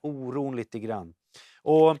den här oron lite grann.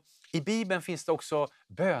 Och i Bibeln finns det också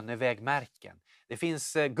bönevägmärken. Det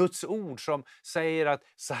finns Guds ord som säger att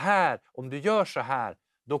så här, om du gör så här,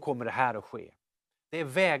 då kommer det här att ske. Det är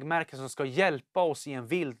vägmärken som ska hjälpa oss i en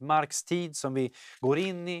vildmarkstid som vi går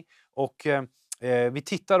in i. Och vi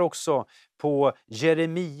tittar också på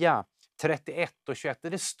Jeremia 31 och 21.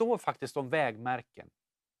 Det står faktiskt om vägmärken.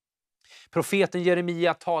 Profeten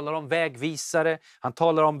Jeremia talar om vägvisare, han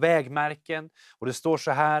talar om vägmärken. Och det står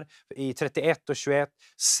så här i 31 och 21.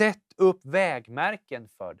 Sätt upp vägmärken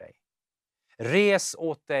för dig. Res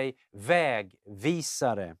åt dig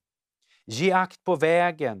vägvisare. Ge akt på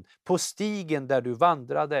vägen, på stigen där du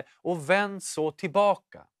vandrade och vänd så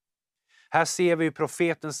tillbaka. Här ser vi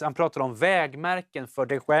profeten, han pratar om vägmärken för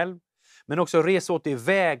dig själv. Men också res åt dig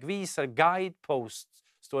vägvisare, guideposts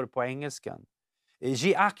står det på engelskan.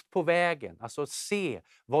 Ge akt på vägen, alltså se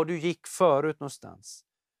var du gick förut någonstans.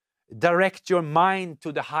 Direct your mind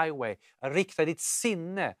to the highway, rikta ditt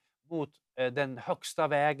sinne mot den högsta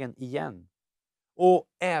vägen igen. Och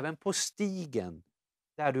även på stigen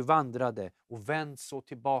där du vandrade och vänd så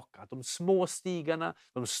tillbaka. De små stigarna,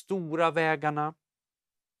 de stora vägarna.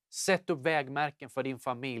 Sätt upp vägmärken för din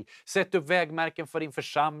familj. Sätt upp vägmärken för din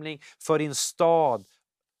församling, för din stad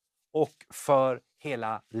och för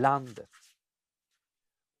hela landet.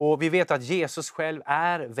 Och vi vet att Jesus själv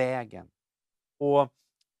är vägen. Och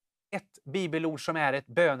ett bibelord som är ett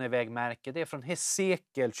bönevägmärke, det är från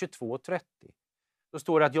Hesekiel 22:30. Då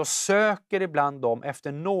står det att jag söker ibland dem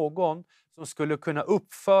efter någon som skulle kunna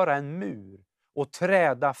uppföra en mur och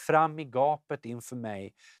träda fram i gapet inför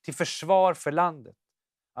mig till försvar för landet.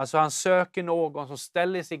 Alltså han söker någon som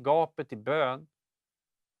ställer sig i gapet i bön.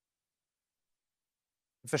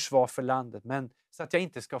 Försvar för landet, men så att jag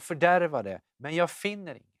inte ska fördärva det. Men jag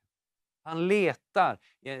finner ingen. Han letar.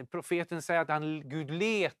 Profeten säger att Gud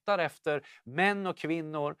letar efter män och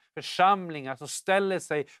kvinnor, församlingar som ställer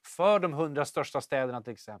sig för de 100 största städerna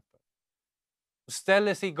till exempel. Och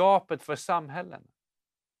ställer sig i gapet för samhällen.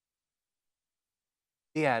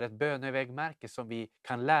 Det är ett bönevägmärke som vi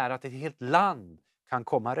kan lära att ett helt land kan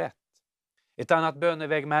komma rätt. Ett annat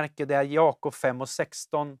bönevägmärke det är Jakob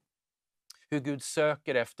 5:16. Hur Gud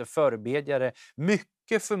söker efter förebedjare.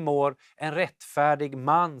 Mycket förmår en rättfärdig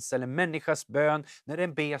mans eller människas bön när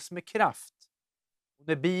den bes med kraft. Och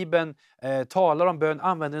när Bibeln talar om bön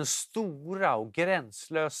använder den stora och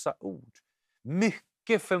gränslösa ord.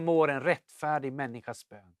 Mycket förmår en rättfärdig människas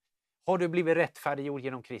bön. Har du blivit rättfärdiggjord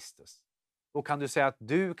genom Kristus? Då kan du säga att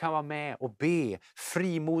du kan vara med och be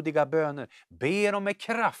frimodiga böner. Be dem med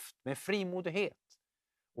kraft, med frimodighet.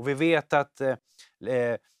 Och vi vet att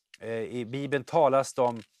i Bibeln talas det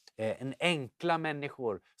om en enkla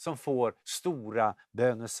människor som får stora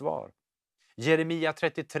bönesvar. Jeremia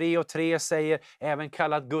 33:3 säger, även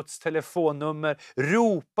kallat Guds telefonnummer,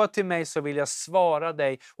 ropa till mig så vill jag svara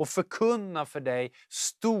dig och förkunna för dig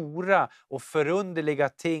stora och förunderliga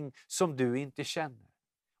ting som du inte känner.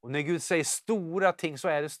 Och när Gud säger stora ting så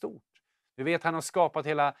är det stort. Du vet, han har skapat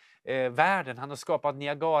hela världen, han har skapat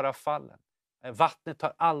Niagarafallen. Vattnet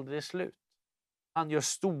tar aldrig slut. Han gör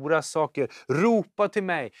stora saker. Ropa till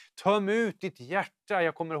mig. Töm ut ditt hjärta.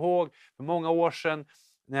 Jag kommer ihåg för många år sedan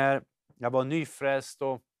när jag var nyfrälst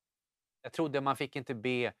och jag trodde man fick inte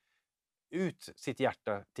be ut sitt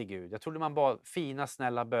hjärta till Gud. Jag trodde man bad fina,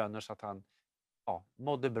 snälla böner så att han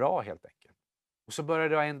mådde bra helt enkelt. Och så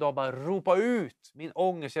började jag en dag bara ropa ut min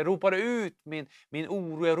ångest. Jag ropade ut min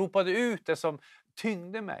oro. Jag ropade ut det som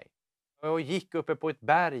tyngde mig. Jag gick uppe på ett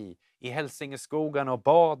berg i Hälsingeskogarna och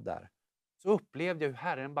bad där. Så upplevde jag hur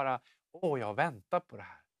Herren bara, jag väntar på det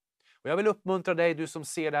här. Och jag vill uppmuntra dig, du som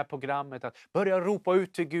ser det här programmet, att börja ropa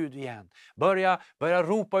ut till Gud igen. Börja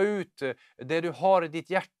ropa ut det du har i ditt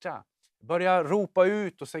hjärta. Börja ropa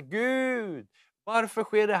ut och säga: Gud, varför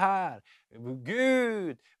sker det här?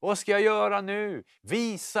 Gud, vad ska jag göra nu?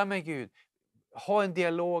 Visa mig, Gud. Ha en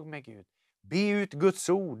dialog med Gud. Be ut Guds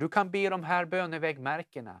ord. Du kan be de här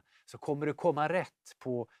bönevägmärkena, så kommer du komma rätt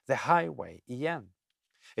på the highway igen.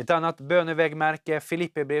 Ett annat bönevägmärke är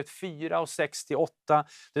Filipperbrevet 4 och 6-8. Där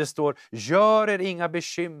det står: gör er inga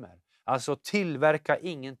bekymmer. Alltså tillverka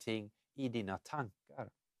ingenting i dina tankar.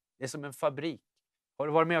 Det är som en fabrik. Har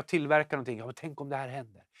du varit med och tillverkat någonting? Ja, tänk om det här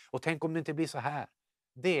händer. Och tänk om det inte blir så här.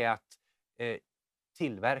 Det är att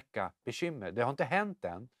tillverka bekymmer. Det har inte hänt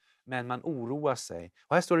än, men man oroar sig.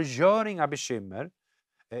 Och här står det: gör inga bekymmer,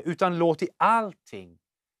 utan låt i allting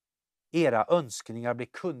era önskningar bli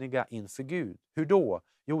kunniga inför Gud. Hur då?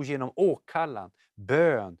 Jo, genom åkallan,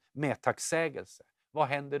 bön med tacksägelse. Vad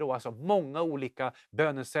händer då? Alltså många olika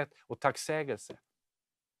bönesätt och tacksägelse.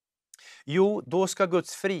 Jo, då ska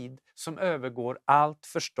Guds frid, som övergår allt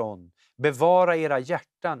förstånd, bevara era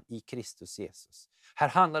hjärtan i Kristus Jesus. Här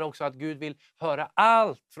handlar det också om att Gud vill höra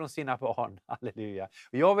allt från sina barn. Halleluja.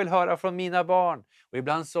 Och jag vill höra från mina barn. Och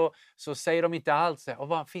ibland så säger de inte allt. Och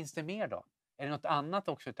vad finns det mer då? Är det något annat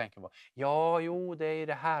också du tänker på? Ja, jo, det är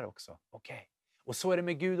det här också. Okej. Och så är det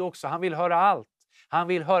med Gud också. Han vill höra allt. Han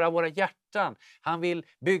vill höra våra hjärtan. Han vill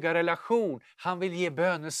bygga relation. Han vill ge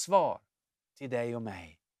bönesvar till dig och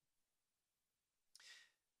mig.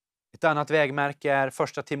 Ett annat vägmärke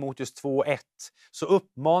är 1 Timoteus 2:1. Så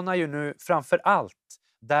uppmanar ju nu framför allt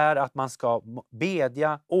där att man ska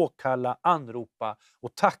bedja, åkalla, anropa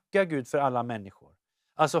och tacka Gud för alla människor.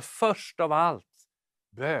 Alltså först av allt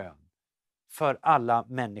bön för alla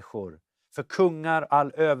människor. För kungar,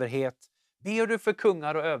 all överhet. Ber du för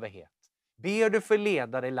kungar och överhet? Ber du för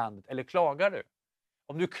ledare i landet eller klagar du?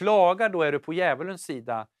 Om du klagar, då är du på djävulens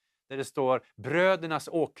sida, där det står brödernas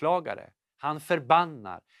åklagare. Han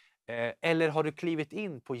förbannar. Eller har du klivit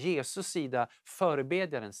in på Jesus sida,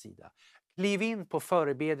 förebedjarens sida? Kliv in på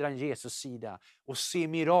förebedjaren Jesus sida och se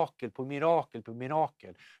mirakel på mirakel på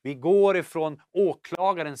mirakel. Vi går ifrån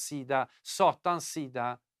åklagarens sida, Satans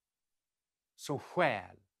sida, som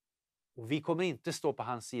själ. Och vi kommer inte stå på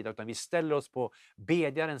hans sida, utan vi ställer oss på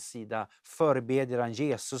bedjarens sida, förebedjaren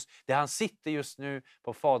Jesus, där han sitter just nu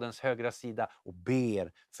på Faderns högra sida och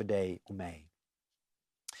ber för dig och mig.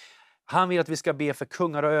 Han vill att vi ska be för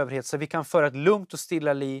kungar och överhet, så vi kan föra ett lugnt och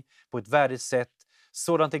stilla liv på ett värdigt sätt.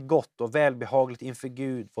 Sådant är gott och välbehagligt inför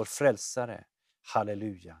Gud, vår frälsare.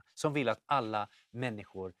 Halleluja. Som vill att alla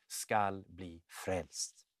människor ska bli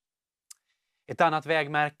frälst. Ett annat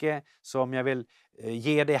vägmärke som jag vill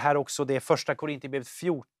ge dig här också, det är 1 Korinthierbrevet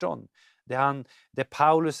 14. Där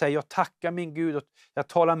Paulus säger: jag tackar min Gud och jag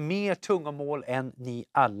talar mer tungomål än ni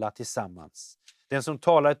alla tillsammans. Den som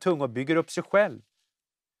talar i tungor bygger upp sig själv.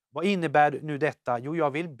 Vad innebär nu detta? Jo,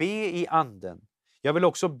 jag vill be i anden. Jag vill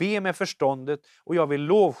också be med förståndet, och jag vill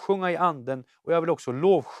lovsjunga i anden, och jag vill också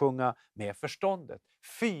lovsjunga med förståndet.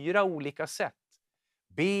 4 olika sätt.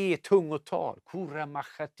 Be i tungotal, sjunga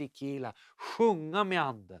med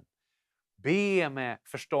anden, be med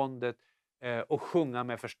förståndet och sjunga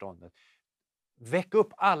med förståndet. Väck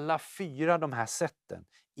upp alla 4 de här sätten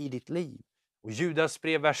i ditt liv. Och Judas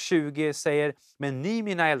brev vers 20 säger: men ni,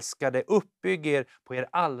 mina älskade, uppbygg er på er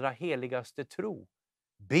allra heligaste tro.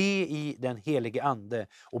 Be i den helige ande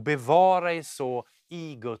och bevara er så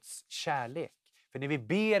i Guds kärlek. För när vi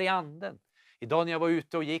ber i anden, idag när jag var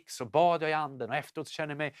ute och gick så bad jag i anden, och efteråt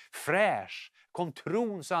kände jag mig fräsch. Kom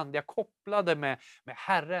trons ande, jag kopplade med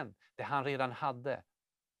Herren, det han redan hade.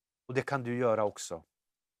 Och det kan du göra också.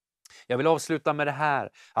 Jag vill avsluta med det här,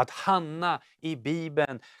 att Hanna i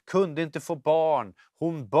Bibeln kunde inte få barn.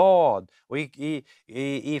 Hon bad, och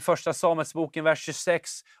i första Samuelsboken vers 26,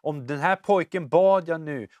 om den här pojken bad jag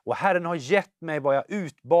nu, och Herren har gett mig vad jag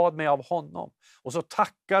utbad mig av honom. Och så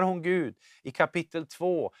tackar hon Gud i kapitel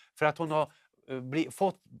 2 för att hon har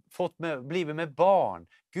blivit med barn.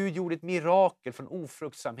 Gud gjorde ett mirakel från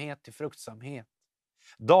ofruktsamhet till fruktsamhet.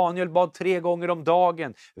 Daniel bad 3 gånger om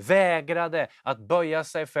dagen, vägrade att böja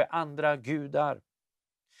sig för andra gudar.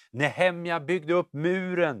 Nehemja byggde upp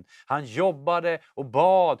muren, han jobbade och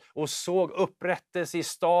bad och såg upprättelse i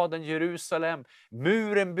staden Jerusalem.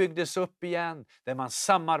 Muren byggdes upp igen, där man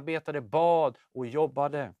samarbetade, bad och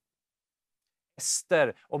jobbade.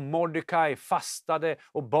 Ester och Mordecai fastade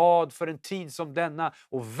och bad för en tid som denna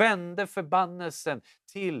och vände förbannelsen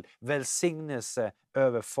till välsignelse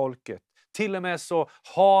över folket. Till och med så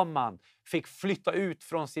Haman fick flytta ut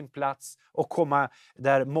från sin plats och komma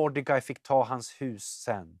där Mordecai fick ta hans hus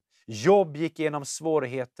sen. Jobb gick igenom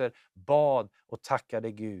svårigheter, bad och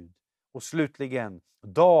tackade Gud. Och slutligen,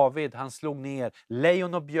 David, han slog ner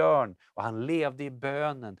lejon och björn och han levde i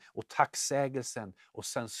bönen och tacksägelsen. Och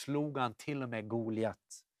sen slog han till och med Goliat.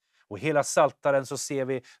 Och hela Psaltaren så ser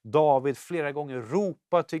vi David flera gånger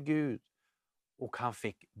ropa till Gud. Och han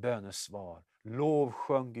fick bönesvar.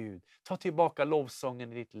 Lovsjung Gud. Ta tillbaka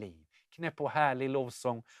lovsången i ditt liv. Knä på härlig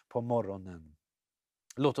lovsång på morgonen.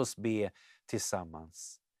 Låt oss be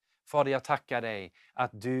tillsammans. Fader, jag tackar dig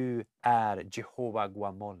att du är Jehova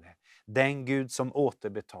Guamole. Den Gud som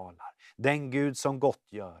återbetalar. Den Gud som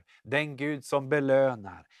gottgör. Den Gud som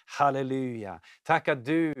belönar. Halleluja. Tack att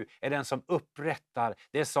du är den som upprättar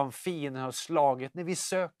det som fienden har slagit när vi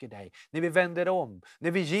söker dig. När vi vänder om.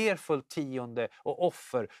 När vi ger fullt tionde och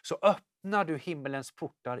offer. Så öppnar du himmelens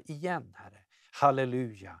portar igen, Herre.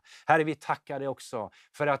 Halleluja. Herre, vi tackar dig också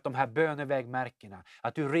för att de här bönevägmärkena,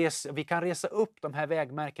 att vi kan resa upp de här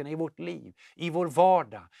vägmärkena i vårt liv, i vår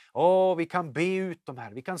vardag. Vi kan be ut de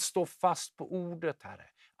här, vi kan stå fast på ordet, Herre.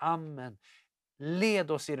 Amen.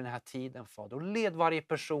 Led oss i den här tiden, Fader, och led varje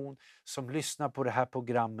person som lyssnar på det här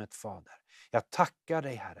programmet, Fader. Jag tackar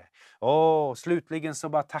dig, Herre. Slutligen så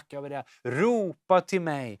bara tackar vi dig. Ropa till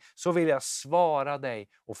mig så vill jag svara dig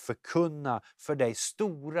och förkunna för dig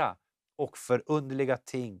stora och förunderliga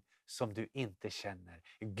ting som du inte känner.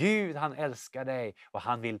 Gud, han älskar dig och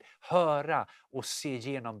han vill höra och se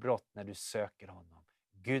genombrott när du söker honom.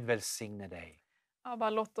 Gud välsigne dig. Ja, bara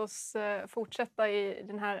låt oss fortsätta i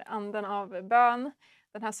den här anden av bön.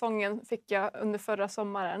 Den här sången fick jag under förra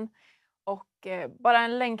sommaren. Och bara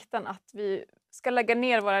en längtan att vi ska lägga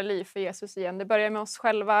ner våra liv för Jesus igen. Det börjar med oss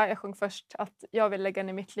själva. Jag sjöng först att jag vill lägga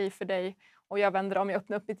ner mitt liv för dig. Och jag vänder om, jag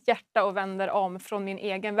öppnar upp mitt hjärta och vänder om från min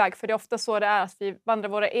egen väg. För det är ofta så det är, att vi vandrar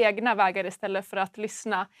våra egna vägar istället för att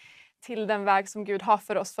lyssna till den väg som Gud har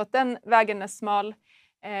för oss. För att den vägen är smal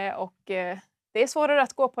och det är svårare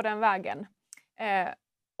att gå på den vägen.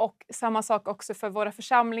 Och samma sak också för våra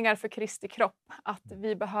församlingar, för Kristi kropp. Att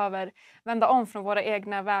vi behöver vända om från våra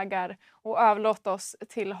egna vägar och överlåta oss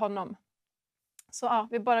till honom. Så ja,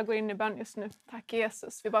 vi bara går in i bön just nu. Tack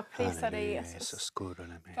Jesus, vi bara prisar dig Jesus.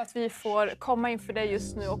 För att vi får komma inför dig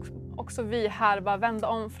just nu och också vi här bara vända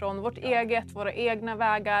om från våra egna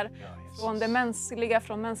vägar. Från det mänskliga,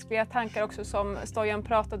 från mänskliga tankar också som Stojan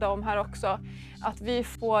pratade om här också. Att vi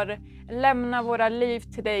får lämna våra liv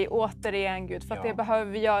till dig återigen, Gud. För att det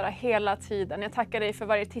behöver vi göra hela tiden. Jag tackar dig för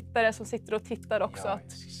varje tittare som sitter och tittar också.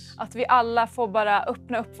 Att vi alla får bara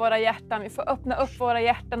öppna upp våra hjärtan. Vi får öppna upp våra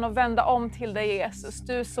hjärtan och vända om till dig Jesus.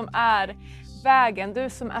 Du som är vägen, du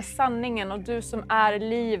som är sanningen och du som är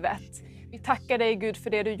livet. Vi tackar dig Gud för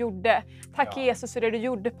det du gjorde. Tack Jesus för det du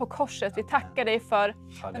gjorde på korset. Vi tackar dig för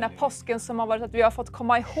den här påsken som har varit, att vi har fått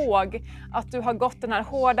komma ihåg att du har gått den här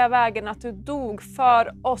hårda vägen, att du dog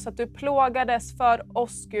för oss, att du plågades för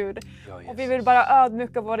oss Gud. Och vi vill bara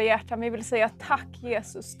ödmjuka våra hjärtan. Vi vill säga tack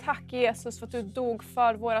Jesus för att du dog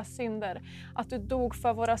för våra synder. Att du dog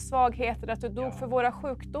för våra svagheter, att du dog för våra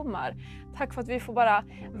sjukdomar. Tack för att vi får bara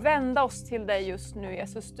vända oss till dig just nu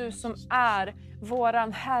Jesus. Du som är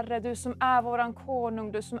våran Herre, du som är våran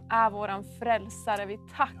konung, du som är våran frälsare. Vi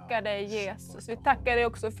tackar dig Jesus. Vi tackar dig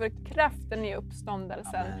också för kraften i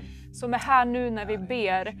uppståndelsen. Som är här nu när vi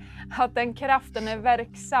ber. Att den kraften är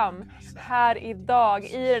verksam här idag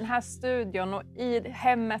i den här studion och i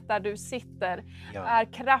hemmet där du sitter.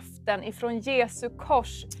 Är kraften ifrån Jesu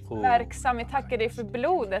kors verksam. Vi tackar dig för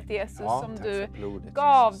blodet Jesus som du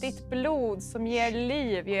gav. Ditt blod som ger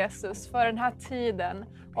liv Jesus för den här tiden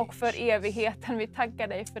och för evigheten. Vi tackar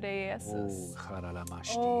dig för det Jesus.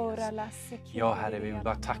 Ja Herre, vi vill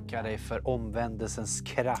bara tacka dig för omvändelsens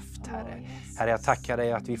kraft Herre. Herre, jag tackar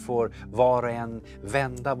dig att vi får var och en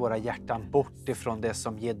vända våra hjärtan bort ifrån det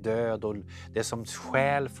som ger död och det som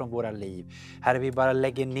stjäl från våra liv. Herre, vi bara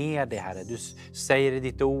lägger ner det Herre. Du säger i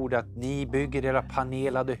ditt ord att ni bygger era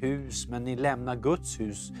panelade hus men ni lämnar Guds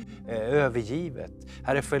hus övergivet.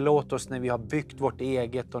 Herre, förlåt oss när vi har byggt vårt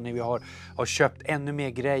eget och när vi har köpt ännu mer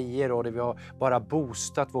grejer och när vi har bara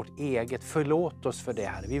boostat vårt eget. Förlåt oss för det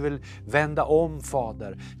Herre. Vi vill vända om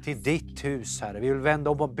Fader till ditt hus Herre. Vi vill vända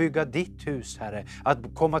om och bygga ditt hus Herre.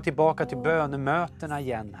 Att komma tillbaka till bönemötena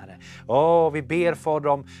igen Herre. Vi ber Fader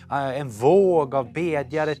om en våg av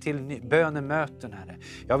bedjare till bönemöten Herre.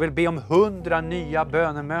 Jag vill be om 100 nya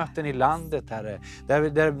bönemöten i landet Herre.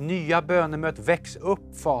 Där nya bönemöten väcks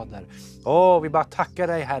upp Fader. Vi bara tackar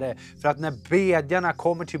dig Herre för att när bedjarna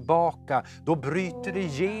kommer tillbaka då bryter du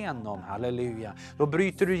igenom, halleluja. Då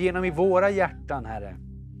bryter du igenom i våra hjärtan Herre.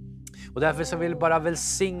 Och därför så vill vi bara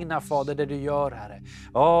välsigna, Fader, det du gör, Herre.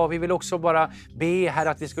 Ja, vi vill också bara be, Herre,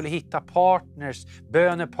 att vi skulle hitta partners,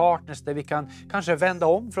 bönepartners, där vi kan kanske vända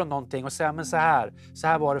om från någonting och säga, men så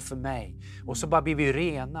här var det för mig. Och så bara blir vi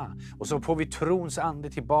rena. Och så får vi trons ande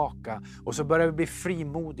tillbaka. Och så börjar vi bli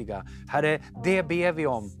frimodiga. Herre, det ber vi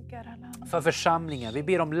om för församlingen. Vi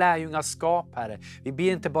ber om lärjungaskap, Herre. Vi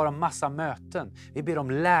ber inte bara om massa möten. Vi ber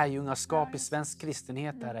om lärjungaskap i svensk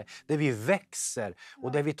kristenhet, Herre. Där vi växer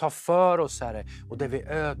och där vi tar för oss, Herre. Och där vi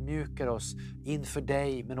ödmjukar oss inför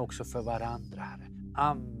dig, men också för varandra, Herre.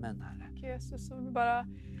 Amen, Herre. Jesus, som vi bara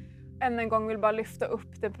än en gång vill bara lyfta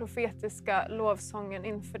upp den profetiska lovsången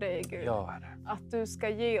inför dig, Gud. Ja, Herre. Att du ska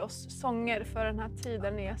ge oss sånger för den här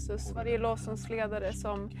tiden, Jesus. Varje lovsångsledare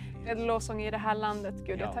som leder lovsång i det här landet,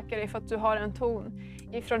 Gud. Jag tackar dig för att du har en ton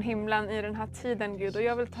ifrån himlen i den här tiden, Gud. Och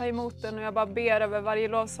jag vill ta emot den, och jag bara ber över varje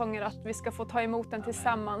lovsångare att vi ska få ta emot den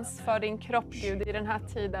tillsammans för din kropp, Gud, i den här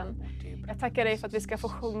tiden. Jag tackar dig för att vi ska få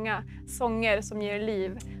sjunga sånger som ger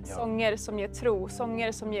liv, sånger som ger tro,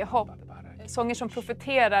 sånger som ger hopp. Sånger som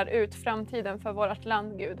profeterar ut framtiden för vårt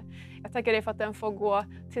land, Gud. Jag tackar dig för att den får gå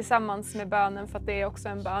tillsammans med bönen, för att det är också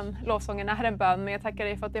en bön. Lovsången är en bön, men jag tackar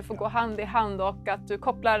dig för att det får gå hand i hand och att du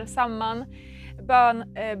kopplar samman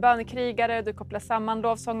bönekrigare, du kopplar samman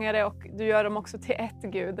lovsångare och du gör dem också till ett,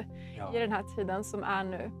 Gud, i den här tiden som är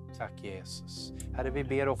nu. Tack Jesus. Herre, vi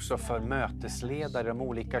ber också för mötesledare i de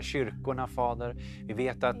olika kyrkorna, Fader. Vi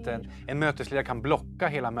vet att en mötesledare kan blocka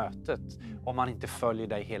hela mötet om man inte följer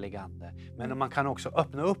dig, heligande. Men man kan också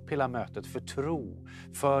öppna upp hela mötet för tro,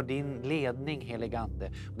 för din ledning,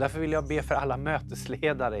 heligande. Och därför vill jag be för alla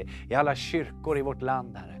mötesledare i alla kyrkor i vårt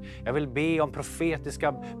land, Herre. Jag vill be om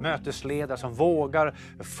profetiska mötesledare som vågar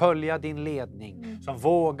följa din ledning, som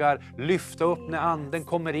vågar lyfta upp när anden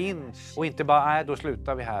kommer in och inte bara, nej, då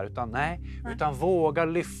slutar vi här, utan vågar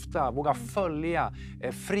lyfta, vågar följa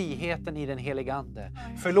friheten i den heligande.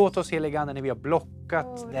 Förlåt oss, heligande, när vi har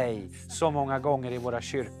blockat dig så många gånger i våra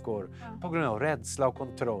kyrkor på grund av rädsla och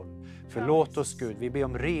kontroll. Förlåt oss, Gud. Vi ber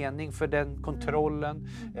om rening för den kontrollen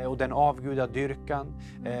och den avgudadyrkan.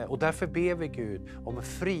 Och därför ber vi, Gud, om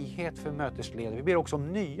frihet för mötesledare. Vi ber också om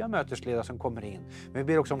nya mötesledare som kommer in. Men vi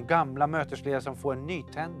ber också om gamla mötesledare som får en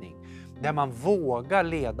nytändning. Där man vågar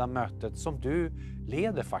leda mötet som du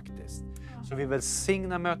leder faktiskt. Så vi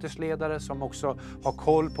välsignar mötesledare som också har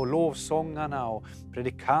koll på lovsångarna och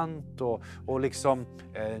predikant och liksom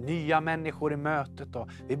nya människor i mötet. Och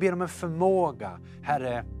vi ber om en förmåga,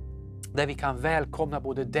 Herre, där vi kan välkomna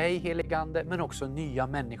både dig, heligande, men också nya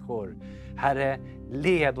människor. Herre,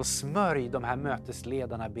 led och smörj de här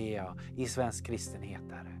mötesledarna, ber jag, i svensk kristenhet,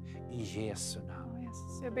 Herre. I Jesu namn.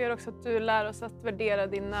 Jesus, jag ber också att du lär oss att värdera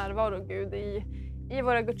din närvaro, Gud, i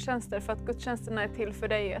våra gudstjänster. För att gudstjänsterna är till för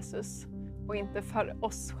dig, Jesus. Och inte för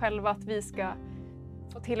oss själva att vi ska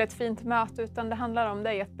få till ett fint möte, utan det handlar om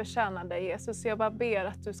dig, att betjäna dig, Jesus. Jag bara ber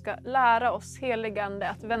att du ska lära oss, heligande,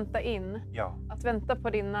 att vänta in, att vänta på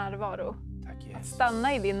din närvaro. Tack, att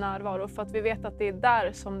stanna i din närvaro, för att vi vet att det är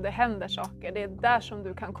där som det händer saker. Det är där som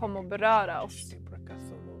du kan komma och beröra oss.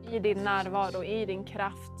 I din närvaro, i din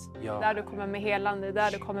kraft. Där du kommer med helande,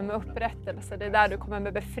 där du kommer med upprättelse. Det är där du kommer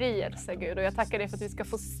med befrielse, Gud. Och jag tackar dig för att vi ska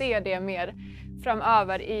få se det mer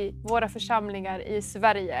framöver i våra församlingar i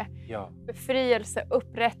Sverige. Befrielse,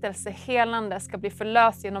 upprättelse, helande ska bli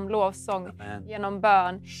förlöst genom lovsång, genom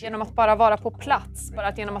bön, genom att bara vara på plats. Bara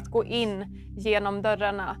att genom att gå in genom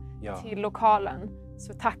dörrarna till lokalen.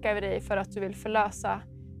 Så tackar vi dig för att du vill förlösa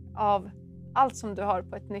av allt som du har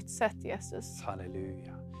på ett nytt sätt, Jesus.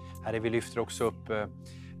 Halleluja. Herre, vi lyfter också upp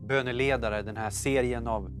böneledare, den här serien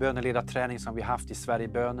av böneledarträning som vi haft i Sverige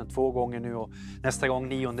bönen 2 gånger nu och nästa gång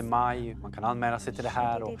 9 maj. Man kan anmäla sig till det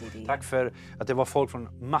här och tack för att det var folk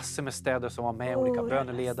från massor med städer som var med, olika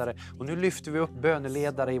böneledare. Och nu lyfter vi upp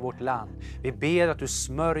böneledare i vårt land. Vi ber att du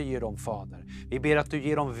smörjer dem, Fader. Vi ber att du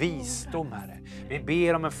ger dem visdom, Herre. Vi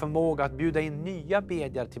ber om en förmåga att bjuda in nya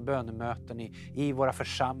bedjare till bönemöten i våra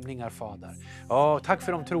församlingar, Fader. Tack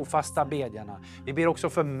för de trofasta bedjarna. Vi ber också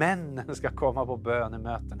för männen ska komma på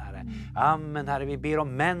bönemöten, Herre. Amen, Herre. Vi ber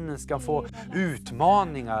om männen ska få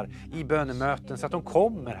utmaningar i bönemöten så att de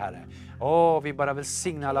kommer, Herre. Vi bara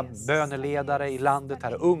välsignar alla böneledare i landet,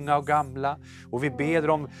 Herre, unga och gamla. Och vi ber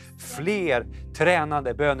om fler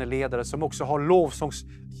tränade böneledare som också har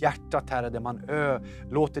lovsångshjärtat, Herre, där man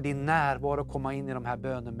låter din närvaro komma in i de här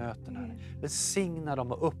bönemötena. Välsigna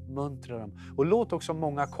dem och uppmuntra dem. Och låt också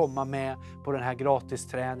många komma med på den här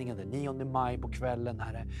gratisträningen den 9 maj på kvällen,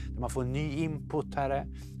 Herre. Där man får ny input, Herre,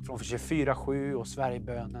 från 24/7 och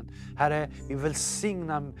Sverigebönen. Herre, vi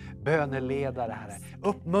välsignar böneledare, Herre.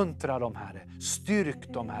 Uppmuntra dem, Herre.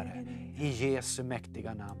 Styrk dem, Herre. I Jesu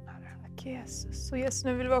mäktiga namn, Herre. Tack Jesus. Och Jesus,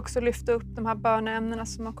 nu vill vi också lyfta upp de här böneämnena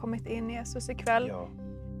som har kommit in Jesus ikväll. Ja.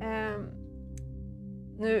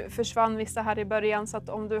 Nu försvann vissa här i början, så att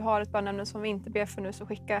om du har ett böneämne som vi inte ber för nu så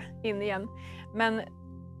skicka in igen. Men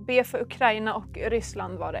be för Ukraina och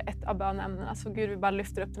Ryssland var det ett av böneämnena. Så Gud, vi bara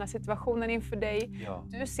lyfter upp den här situationen inför dig. Ja.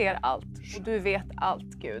 Du ser allt och du vet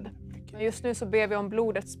allt, Gud. Men just nu så ber vi om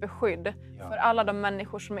blodets beskydd för alla de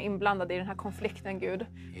människor som är inblandade i den här konflikten, Gud.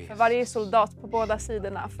 För varje soldat på båda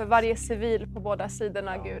sidorna, för varje civil på båda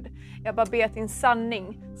sidorna, Gud. Jag bara ber att din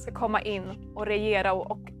sanning ska komma in och regera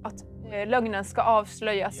och att lögnen ska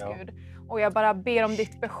avslöjas, Gud. Och jag bara ber om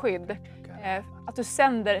ditt beskydd. Att du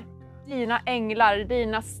sänder dina änglar,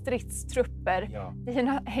 dina stridstrupper,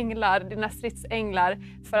 dina stridsänglar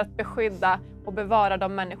för att beskydda och bevara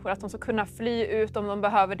de människor. Att de ska kunna fly ut om de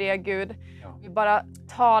behöver det, Gud. Vi bara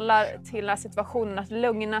talar till den här situationen att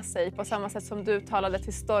lugna sig på samma sätt som du talade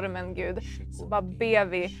till stormen, Gud. Så bara ber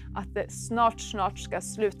vi att det snart ska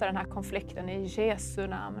sluta den här konflikten i Jesu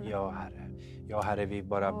namn. Ja, Herre. Ja, Herre, vi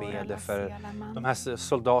bara ber det för de här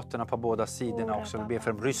soldaterna på båda sidorna också. Vi ber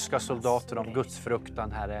för de ryska soldaterna om Guds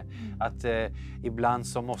fruktan, Herre. Att ibland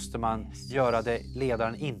så måste man göra det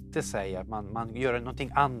ledaren inte säger. Man gör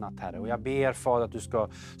någonting annat, Herre. Och jag ber, Fader, att du ska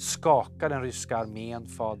skaka den ryska armén,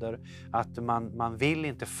 Fader. Att man vill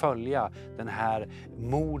inte följa den här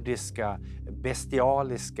modiska,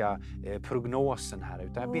 bestialiska prognosen, Herre.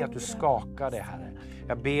 Utan jag ber att du skakar det, Herre.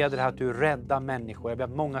 Jag ber dig att du räddar människor. Jag ber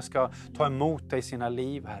att många ska ta emot dig i sina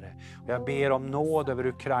liv, Herre. Och jag ber om nåd över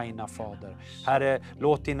Ukraina, Fader. Herre,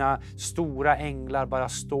 låt dina stora änglar bara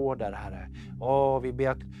stå där, Herre. Vi ber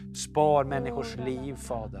att spar människors liv,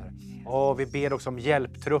 Fader. Vi ber också om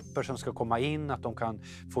hjälptrupper som ska komma in, att de kan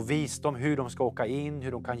få visdom hur de ska åka in,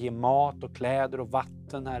 hur de kan ge mat och kläder och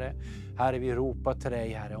vatten, Herre. Herre, vi ropar till dig,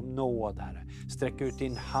 Herre, om nåd, Herre. Sträck ut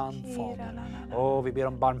din hand, Fader. Vi ber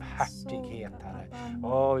om barmhärtighet, Herre.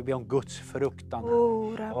 Vi ber om Guds fruktan,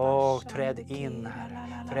 Herre. Träd in,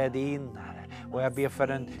 Herre. Träd in, Herre. Och jag ber för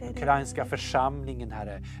den ukrainska församlingen,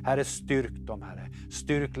 Herre. Herre, styrk dem, Herre.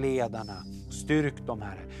 Styrk ledarna. Styrk dem,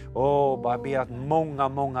 Herre. Bara ber att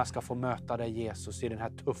många ska få möta dig, Jesus, i den här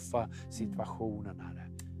tuffa situationen, Herre.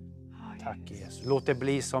 Tack, Jesus. Låt det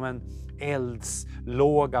bli som en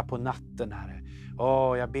eldslåga på natten, Herre.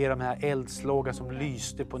 Jag ber om den här eldslågan som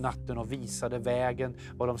lyste på natten och visade vägen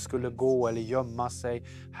var de skulle gå eller gömma sig.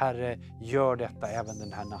 Herre, gör detta även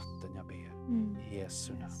den här natten, jag ber. I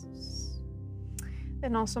Jesu namn. Det är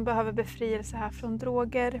någon som behöver befrielse här från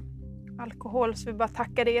droger, alkohol, så vi bara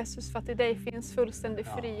tackar dig, Jesus, för att i dig finns fullständig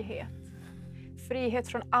frihet. Frihet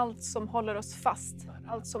från allt som håller oss fast,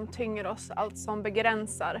 allt som tynger oss, allt som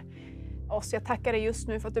begränsar oss. Jag tackar dig just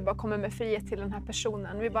nu för att du bara kommer med frihet till den här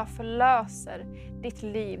personen. Vi bara förlöser ditt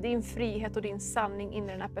liv, din frihet och din sanning in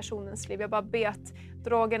i den här personens liv. Jag bara ber att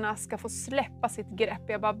drogerna ska få släppa sitt grepp.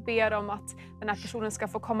 Jag bara ber om att den här personen ska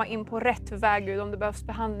få komma in på rätt väg, Gud. Om det behövs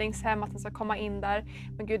behandlingshem, att den ska komma in där.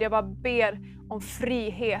 Men Gud, jag bara ber om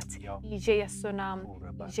frihet i Jesu namn.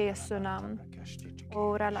 I Jesu namn.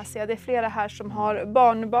 Det är flera här som har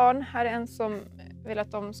barnbarn. Här är en som vill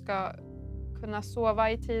att de ska kunna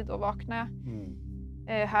sova i tid och vakna.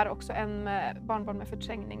 Här också en med barnbarn med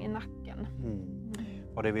förträngning i nacken.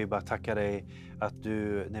 Och det vill bara tacka dig att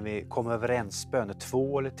du, när vi kommer överens, böner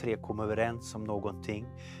 2 eller 3 kommer överens om någonting,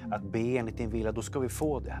 att be enligt din vilja, då ska vi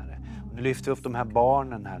få det, Herre. Och nu lyfter vi upp de här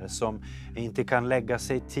barnen, Herre, som inte kan lägga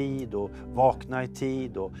sig i tid och vakna i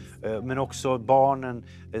tid, men också barnen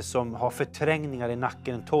som har förträngningar i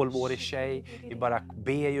nacken, en 12-årig tjej. Vi bara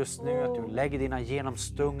ber just nu att du lägger dina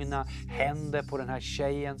genomstungna händer på den här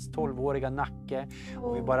tjejens 12-åriga nacke,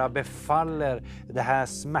 och vi bara befaller det här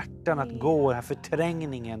smärtan att gå, den här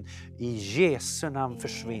förträngningen, i Jesu namn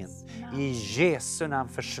försvinn. I Jesu namn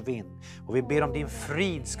försvinn. Och vi ber om din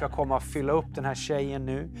frid ska komma och fylla upp den här tjejen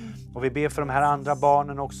nu. Och vi ber för de här andra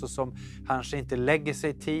barnen också som kanske inte lägger sig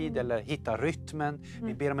i tid eller hittar rytmen.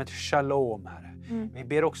 Vi ber om ett shalom, Herre. Vi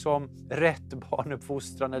ber också om rätt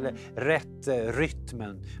barnuppfostran eller rätt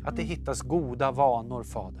rytmen. Att det hittas goda vanor,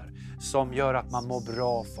 Fader, som gör att man mår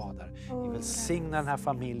bra, Fader. Vi välsignar den här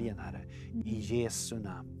familjen, Herre. I Jesu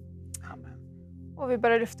namn. Amen. Och vi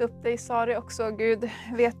börjar lyfta upp dig, Sari, också. Gud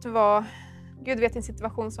vet vad, Gud vet din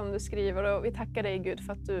situation som du skriver, och vi tackar dig, Gud,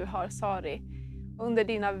 för att du har Sari under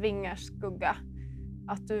dina vingars skugga.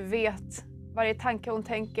 Att du vet varje tanke hon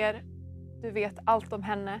tänker, du vet allt om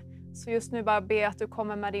henne. Så just nu bara be att du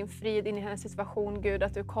kommer med din frid in i hennes situation, Gud.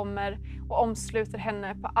 Att du kommer och omsluter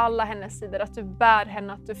henne på alla hennes sidor. Att du bär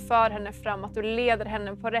henne, att du för henne fram. Att du leder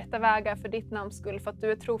henne på rätta vägar för ditt namns skull. För att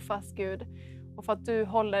du är trofast, Gud. och för att du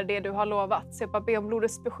håller det du har lovat. Så jag bara ber om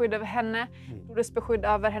blodets beskydd över henne, blodets beskydd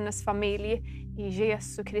över hennes familj. I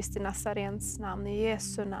Jesu Kristi Nazarens namn, i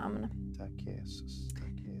Jesu namn. Tack Jesus.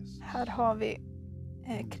 Tack Jesus. Här har vi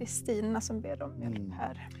Kristina som ber om hjälp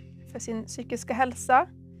här för sin psykiska hälsa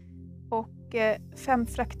och 5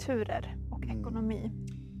 frakturer och ekonomi.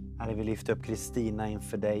 Herre, vi lyfter upp Kristina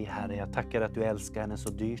inför dig, Herre. Jag tackar att du älskar henne så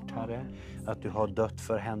dyrt, Herre. Att du har dött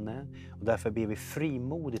för henne. Och därför ber vi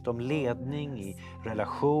frimodigt om ledning i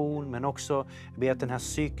relation. Men också ber att den här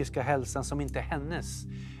psykiska hälsan som inte är hennes.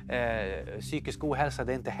 Psykisk ohälsa,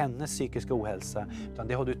 det är inte hennes psykiska ohälsa. Utan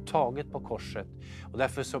det har du tagit på korset. Och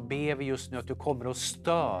därför så ber vi just nu att du kommer och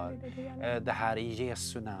stör det här i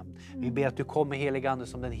Jesu namn. Vi ber att du kommer, helige Ande,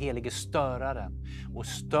 som den helige störaren. Och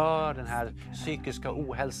stör den här psykiska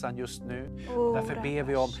ohälsan just nu. Därför ber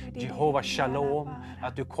vi om Jehova Shalom,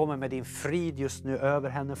 att du kommer med din frid just nu över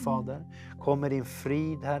henne, Fader. Kom med din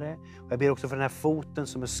frid, Herre. Och jag ber också för den här foten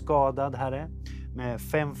som är skadad, Herre, med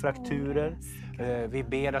 5 frakturer. Vi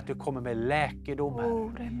ber att du kommer med läkedom,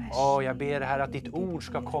 Herre. Jag ber, Herre, att ditt ord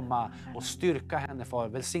ska komma och styrka henne, Fader.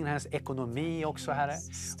 Välsigna hennes ekonomi också, Herre.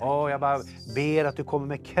 Jag bara ber att du kommer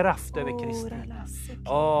med kraft över Kristina.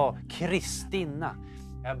 Kristina.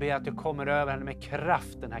 Jag ber att du kommer över henne med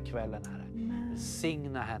kraft den här kvällen, Herre.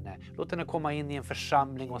 Signa henne. Låt henne komma in i en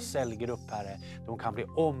församling och cellgrupp, Herre. Där hon kan bli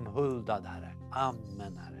omhuldad, Herre.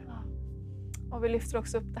 Amen, Herre. Och vi lyfter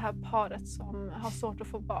också upp det här paret som har svårt att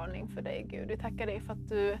få barn inför dig, Gud. Vi tackar dig för att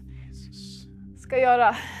du ska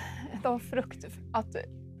göra de frukt, att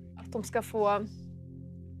de ska få,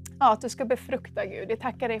 att du ska befrukta, Gud. Vi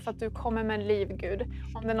tackar dig för att du kommer med liv, Gud.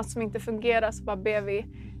 Om det är något som inte fungerar så bara ber vi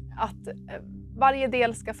att varje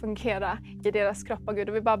del ska fungera i deras kroppar, Gud.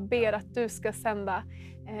 Och vi bara ber att du ska sända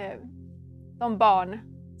de barn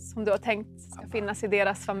som du har tänkt ska finnas i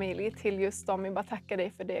deras familj till just dem. Vi bara tackar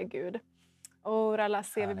dig för det, Gud.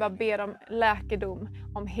 Vi bara ber om läkedom,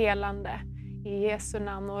 om helande i Jesu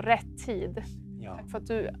namn och rätt tid. Tack för att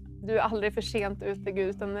du är aldrig för sent ute,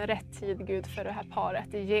 Gud, utan rätt tid, Gud, för det här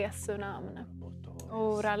paret i Jesu namn.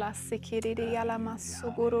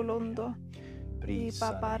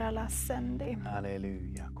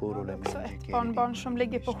 Halleluja. Också ett barnbarn som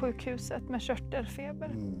ligger på sjukhuset med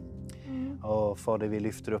körtelfeber. Fader, vi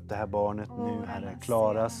lyfter upp det här barnet nu, Herre.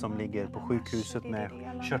 Klara som ligger på sjukhuset med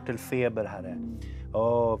körtelfeber, Herre.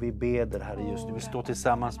 Vi beder, Herre, just nu. Vi står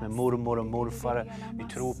tillsammans med mormor och morfar. Vi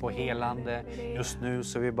tror på helande just nu,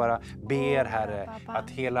 så vi bara ber, Herre, att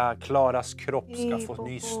hela Klaras kropp ska få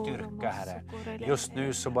ny styrka, Herre. Just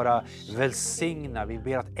nu så bara välsigna. Vi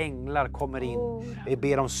ber att änglar kommer in. Vi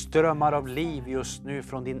ber om strömmar av liv just nu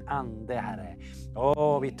från din ande, Herre.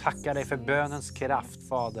 Vi tackar dig för bönens kraft,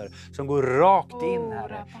 Fader, som går rakt in,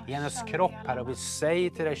 Herre, i hennes kropp, Herre. Och vi säger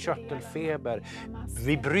till dig, körtelfeber,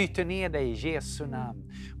 vi bryter ner dig i Jesu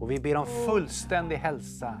namn. Och vi ber om fullständig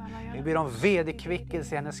hälsa. Vi ber om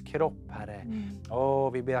vederkvickelse i hennes kropp, Herre.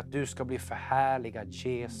 Vi ber att du ska bli förhärligad,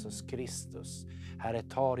 Jesus Kristus. Herre,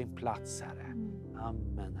 ta din plats, Herre.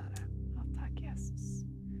 Amen, Herre. Tack, Jesus.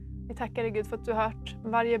 Vi tackar dig, Gud, för att du har hört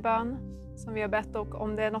varje bön som vi har bett, och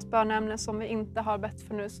om det är något bönämne som vi inte har bett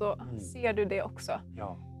för nu så ser du det också.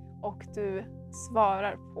 Och du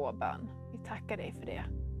svarar på bön. Vi tackar dig för det.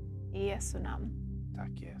 I Jesu namn. Tack,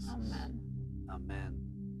 Jesus. Amen. Amen.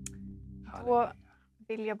 Då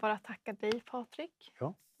vill jag bara tacka dig, Patrik, för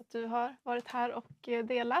att du har varit här och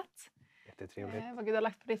delat. Jättetrevligt. Vad Gud har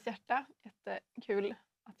lagt på ditt hjärta. Jättekul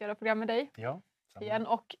att göra program med dig. Igen.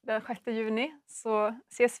 Och den 6 juni så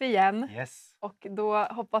ses vi igen. Yes. Och då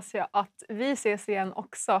hoppas jag att vi ses igen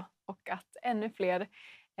också. Och att ännu fler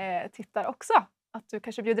tittar också. Att du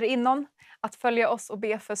kanske bjuder in någon att följa oss och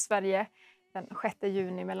be för Sverige den 6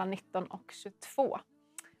 juni mellan 19 och 22.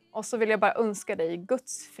 Och så vill jag bara önska dig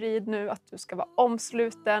Guds frid nu, att du ska vara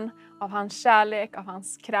omsluten av hans kärlek, av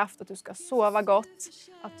hans kraft, att du ska sova gott,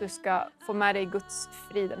 att du ska få med dig Guds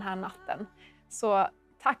frid den här natten. Så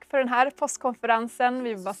tack för den här postkonferensen.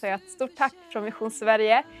 Vi vill bara säga ett stort tack från Mission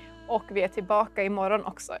Sverige, och vi är tillbaka imorgon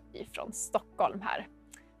också ifrån Stockholm här.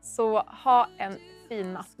 Så ha en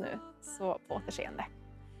fin natt nu, så på återseende.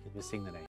 Gud välsigne dig.